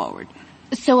put forward?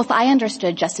 So if I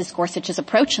understood Justice Gorsuch's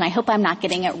approach, and I hope I'm not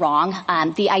getting it wrong,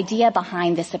 the idea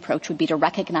behind this approach would be to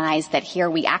recognize that here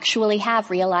we actually have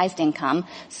realized income,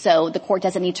 so the Court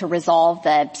doesn't need to resolve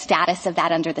the status of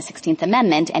that under the 16th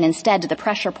Amendment, and instead the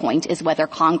pressure point is whether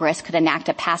Congress could enact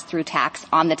a pass-through tax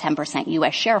on the 10%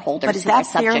 U.S. shareholders who are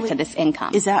subject to this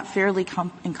income. Is that fairly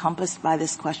encompassed by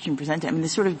this question presented? I mean,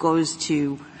 this sort of goes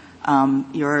to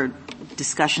your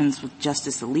discussions with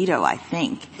Justice Alito, I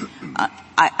think.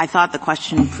 I thought the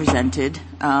question presented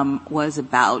was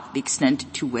about the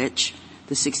extent to which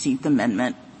the 16th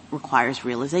Amendment requires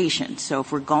realization. So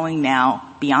if we're going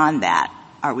now beyond that,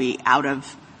 are we out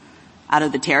of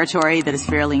the territory that is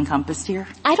fairly encompassed here?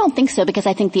 I don't think so, because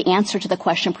I think the answer to the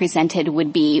question presented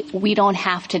would be we don't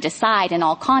have to decide in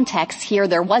all contexts. Here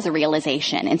there was a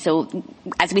realization. And so,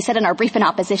 as we said in our brief in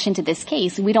opposition to this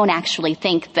case, we don't actually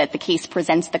think that the case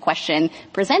presents the question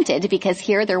presented, because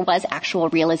here there was actual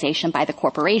realization by the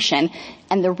corporation,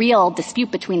 and the real dispute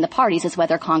between the parties is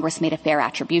whether Congress made a fair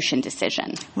attribution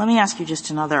decision. Let me ask you just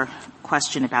another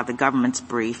question about the government's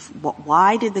brief.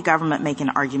 Why did the government make an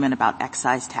argument about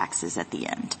excise taxes at the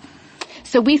end?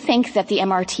 So we think that the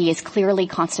MRT is clearly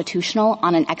constitutional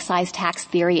on an excise tax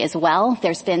theory as well.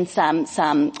 There's been some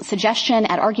suggestion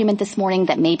at argument this morning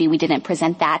that maybe we didn't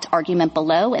present that argument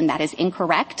below, and that is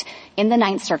incorrect. In the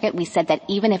Ninth Circuit, we said that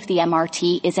even if the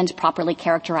MRT isn't properly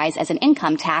characterized as an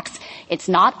income tax, it's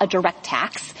not a direct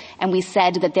tax. And we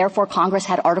said that therefore Congress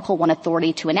had Article I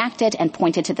authority to enact it and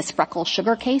pointed to the Spreckle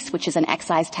sugar case, which is an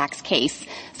excise tax case.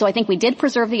 So I think we did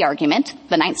preserve the argument.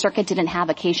 The Ninth Circuit didn't have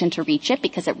occasion to reach it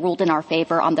because it ruled in our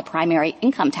favor on the primary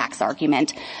income tax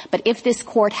argument. But if this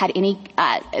Court had any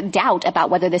doubt about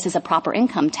whether this is a proper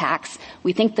income tax,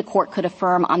 we think the Court could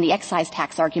affirm on the excise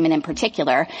tax argument in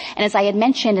particular. And as I had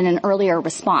mentioned in an earlier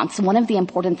response, one of the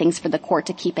important things for the court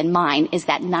to keep in mind is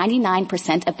that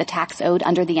 99% of the tax owed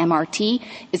under the MRT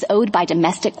is owed by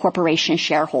domestic corporation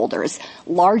shareholders,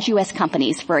 large U.S.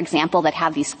 companies, for example, that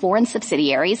have these foreign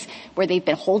subsidiaries where they've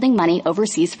been holding money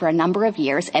overseas for a number of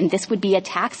years, and this would be a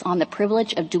tax on the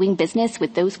privilege of doing business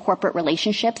with those corporate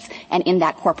relationships and in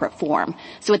that corporate form.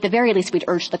 So at the very least, we'd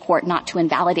urge the court not to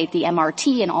invalidate the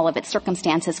MRT in all of its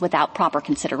circumstances without proper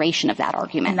consideration of that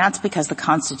argument. And that's because the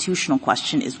constitutional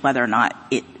question is whether or not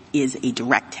it is a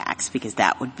direct tax, because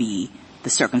that would be the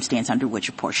circumstance under which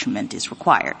apportionment is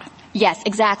required. Yes,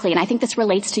 exactly. And I think this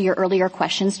relates to your earlier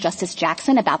questions, Justice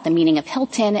Jackson, about the meaning of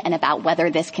Hilton and about whether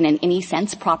this can in any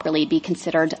sense properly be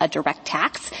considered a direct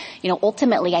tax.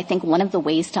 Ultimately, I think one of the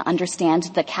ways to understand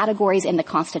the categories in the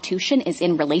Constitution is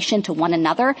in relation to one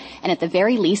another. And at the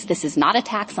very least, this is not a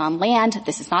tax on land.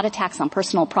 This is not a tax on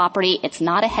personal property. It's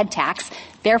not a head tax.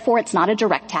 Therefore, it's not a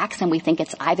direct tax, and we think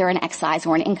it's either an excise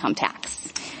or an income tax.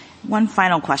 One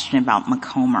final question about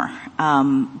McComber.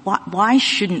 Why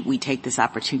shouldn't we take this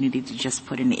opportunity to just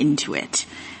put an end to it?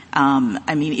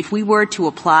 If we were to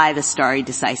apply the stare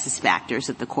decisis factors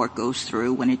that the court goes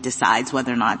through when it decides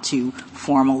whether or not to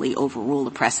formally overrule the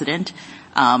precedent,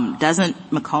 doesn't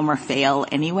McComber fail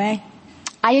anyway?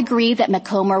 I agree that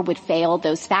McComber would fail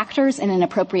those factors in an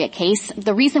appropriate case.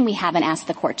 The reason we haven't asked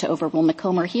the court to overrule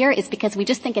McComber here is because we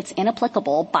just think it's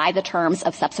inapplicable by the terms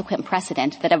of subsequent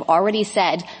precedent that have already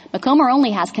said McComber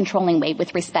only has controlling weight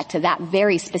with respect to that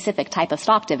very specific type of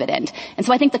stock dividend. And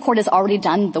so I think the court has already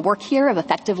done the work here of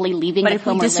effectively leaving McComber limited.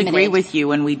 But if we disagree with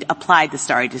you and we applied the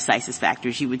stare decisis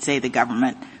factors, you would say the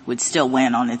government would still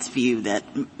win on its view that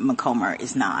McComber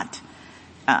is not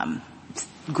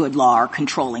good law or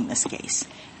controlling this case.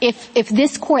 If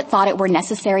this court thought it were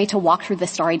necessary to walk through the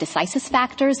stare decisis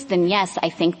factors, then yes,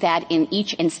 I think that in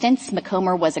each instance,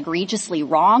 McComber was egregiously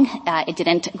wrong. It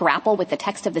didn't grapple with the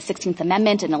text of the 16th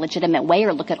Amendment in a legitimate way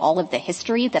or look at all of the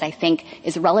history that I think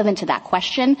is relevant to that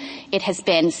question. It has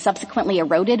been subsequently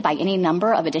eroded by any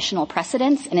number of additional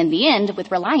precedents. And in the end, with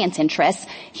reliance interests,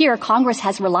 here Congress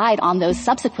has relied on those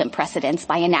subsequent precedents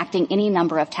by enacting any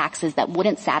number of taxes that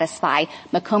wouldn't satisfy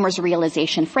McComber's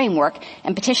realization framework.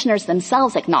 And petitioners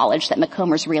themselves acknowledge that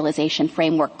McComber's realization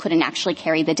framework couldn't actually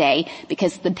carry the day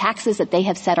because the taxes that they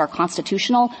have said are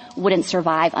constitutional wouldn't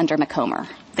survive under McComber.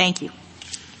 Thank you.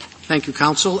 Thank you,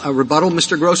 counsel. A rebuttal,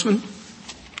 Mr. Grossman?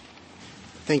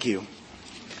 Thank you.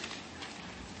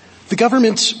 The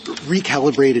government's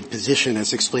recalibrated position,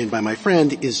 as explained by my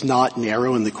friend, is not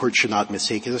narrow, and the court should not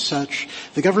mistake it as such.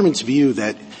 The government's view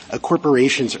that a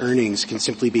corporation's earnings can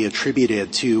simply be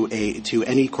attributed to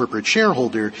any corporate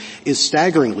shareholder is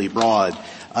staggeringly broad.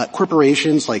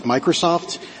 Corporations like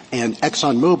Microsoft and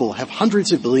ExxonMobil have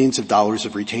hundreds of billions of dollars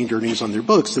of retained earnings on their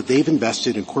books that they've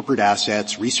invested in corporate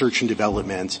assets, research and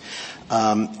development,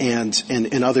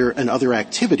 and other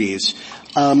activities.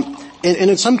 And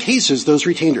in some cases, those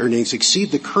retained earnings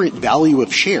exceed the current value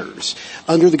of shares.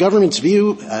 Under the government's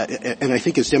view, and I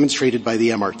think as demonstrated by the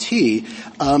MRT,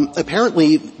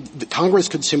 apparently Congress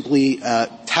could simply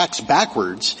tax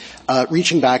backwards,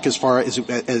 reaching back as far as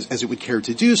it would care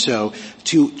to do so,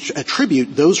 to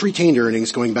attribute those retained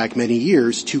earnings going back many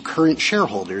years to current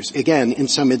shareholders, again, in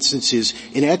some instances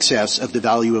in excess of the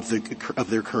value of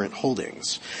their current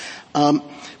holdings.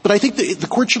 But I think the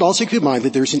court should also keep in mind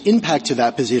that there's an impact to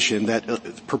that position, that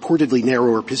purportedly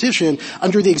narrower position,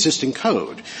 under the existing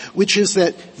code, which is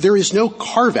that there is no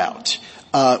carve-out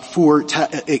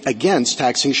against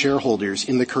taxing shareholders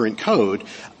in the current code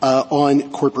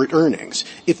on corporate earnings.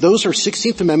 If those are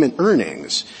 16th Amendment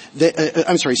earnings,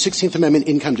 16th Amendment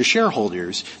income to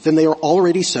shareholders, then they are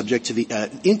already subject to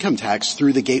the income tax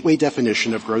through the gateway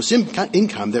definition of gross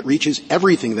income that reaches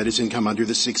everything that is income under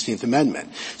the 16th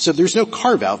Amendment. So there's no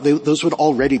carve-out. Those would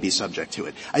already be subject to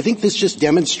it. I think this just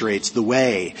demonstrates the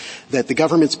way that the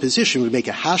government's position would make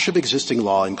a hash of existing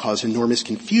law and cause enormous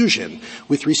confusion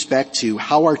with respect to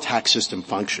how our tax system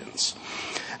functions.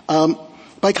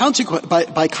 By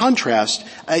contrast,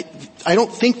 I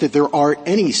don't think that there are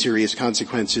any serious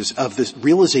consequences of this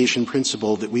realization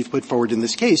principle that we've put forward in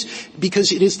this case,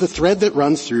 because it is the thread that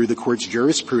runs through the court's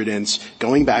jurisprudence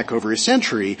going back over a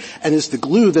century and is the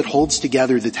glue that holds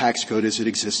together the tax code as it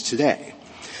exists today.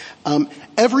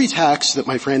 Every tax that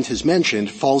my friend has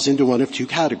mentioned falls into one of two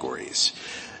categories.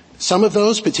 Some of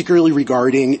those, particularly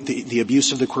regarding the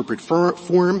abuse of the corporate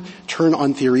form, turn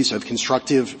on theories of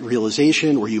constructive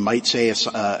realization, or you might say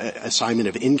assignment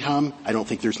of income. I don't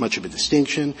think there's much of a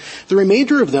distinction. The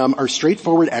remainder of them are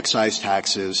straightforward excise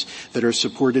taxes that are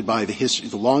supported by the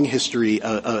long history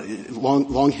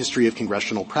of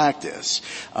congressional practice.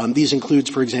 These include,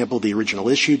 for example, the original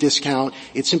issue discount.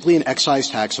 It's simply an excise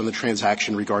tax on the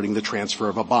transaction regarding the transfer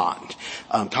of a bond.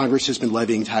 Congress has been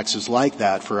levying taxes like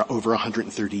that for over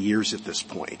 130 years at this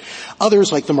point.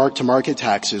 Others, like the mark-to-market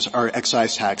taxes, are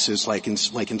excise taxes like in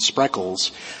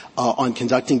Spreckles on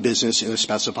conducting business in a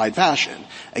specified fashion.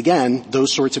 Again,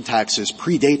 those sorts of taxes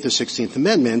predate the 16th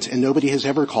Amendment, and nobody has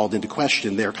ever called into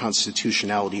question their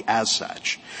constitutionality as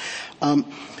such.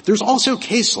 There's also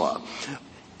case law.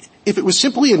 If it was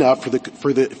simply enough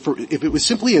if it was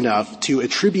simply enough to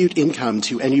attribute income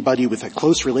to anybody with a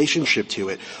close relationship to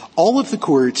it, all of the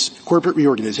court's corporate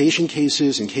reorganization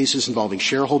cases and cases involving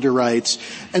shareholder rights,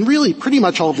 and really pretty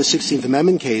much all of the 16th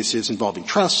Amendment cases involving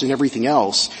trusts and everything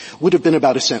else would have been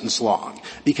about a sentence long,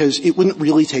 because it wouldn't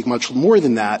really take much more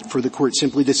than that for the court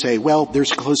simply to say, well,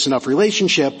 there's a close enough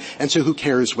relationship, and so who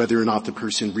cares whether or not the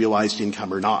person realized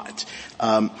income or not.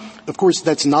 Of course,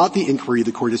 that's not the inquiry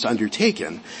the court has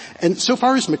undertaken. And so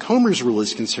far as McComer's rule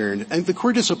is concerned, and the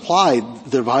court has applied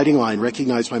the dividing line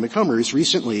recognized by McComer as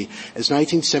recently as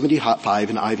 1975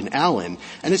 in Ivan Allen,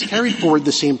 and has carried forward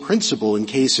the same principle in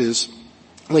cases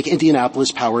like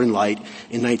Indianapolis Power and Light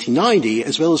in 1990,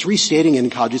 as well as restating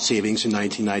Encompass Savings in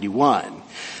 1991.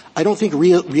 I don't think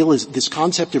this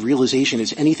concept of realization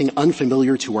is anything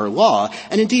unfamiliar to our law,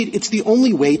 and indeed, it's the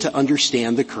only way to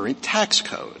understand the current tax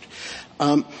code.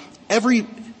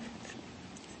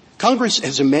 Congress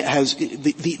has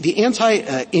the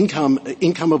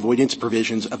anti-income avoidance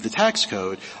provisions of the tax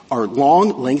code are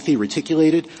long, lengthy,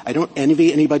 reticulated. I don't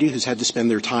envy anybody who's had to spend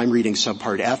their time reading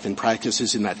Subpart F and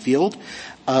practices in that field.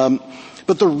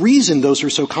 But the reason those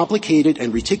are so complicated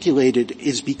and reticulated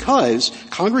is because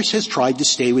Congress has tried to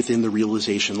stay within the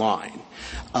realization line.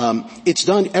 It's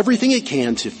done everything it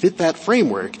can to fit that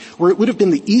framework, where it would have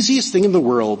been the easiest thing in the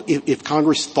world if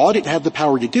Congress thought it had the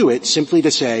power to do it, simply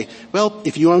to say, well,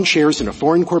 if you own shares in a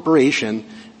foreign corporation,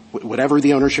 whatever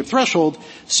the ownership threshold,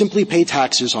 simply pay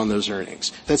taxes on those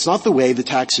earnings. That's not the way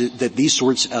that these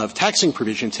sorts of taxing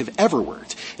provisions have ever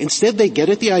worked. Instead, they get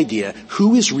at the idea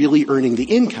who is really earning the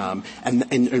income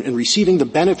and receiving the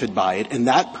benefit by it, and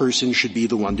that person should be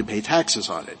the one to pay taxes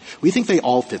on it. We think they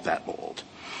all fit that mold.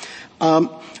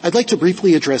 I'd like to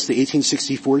briefly address the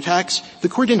 1864 tax. The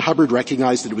court in Hubbard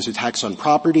recognized that it was a tax on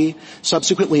property.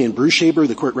 Subsequently in Bruchaber,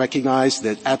 the court recognized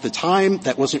that at the time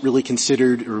that wasn't really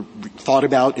considered or thought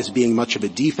about as being much of a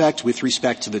defect with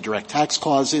respect to the direct tax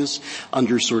clauses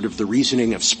under sort of the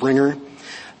reasoning of Springer.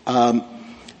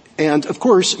 And of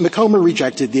course, McComer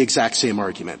rejected the exact same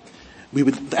argument. We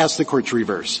would ask the court to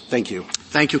reverse. Thank you.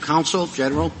 Thank you, counsel.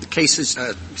 General, the case is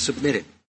submitted.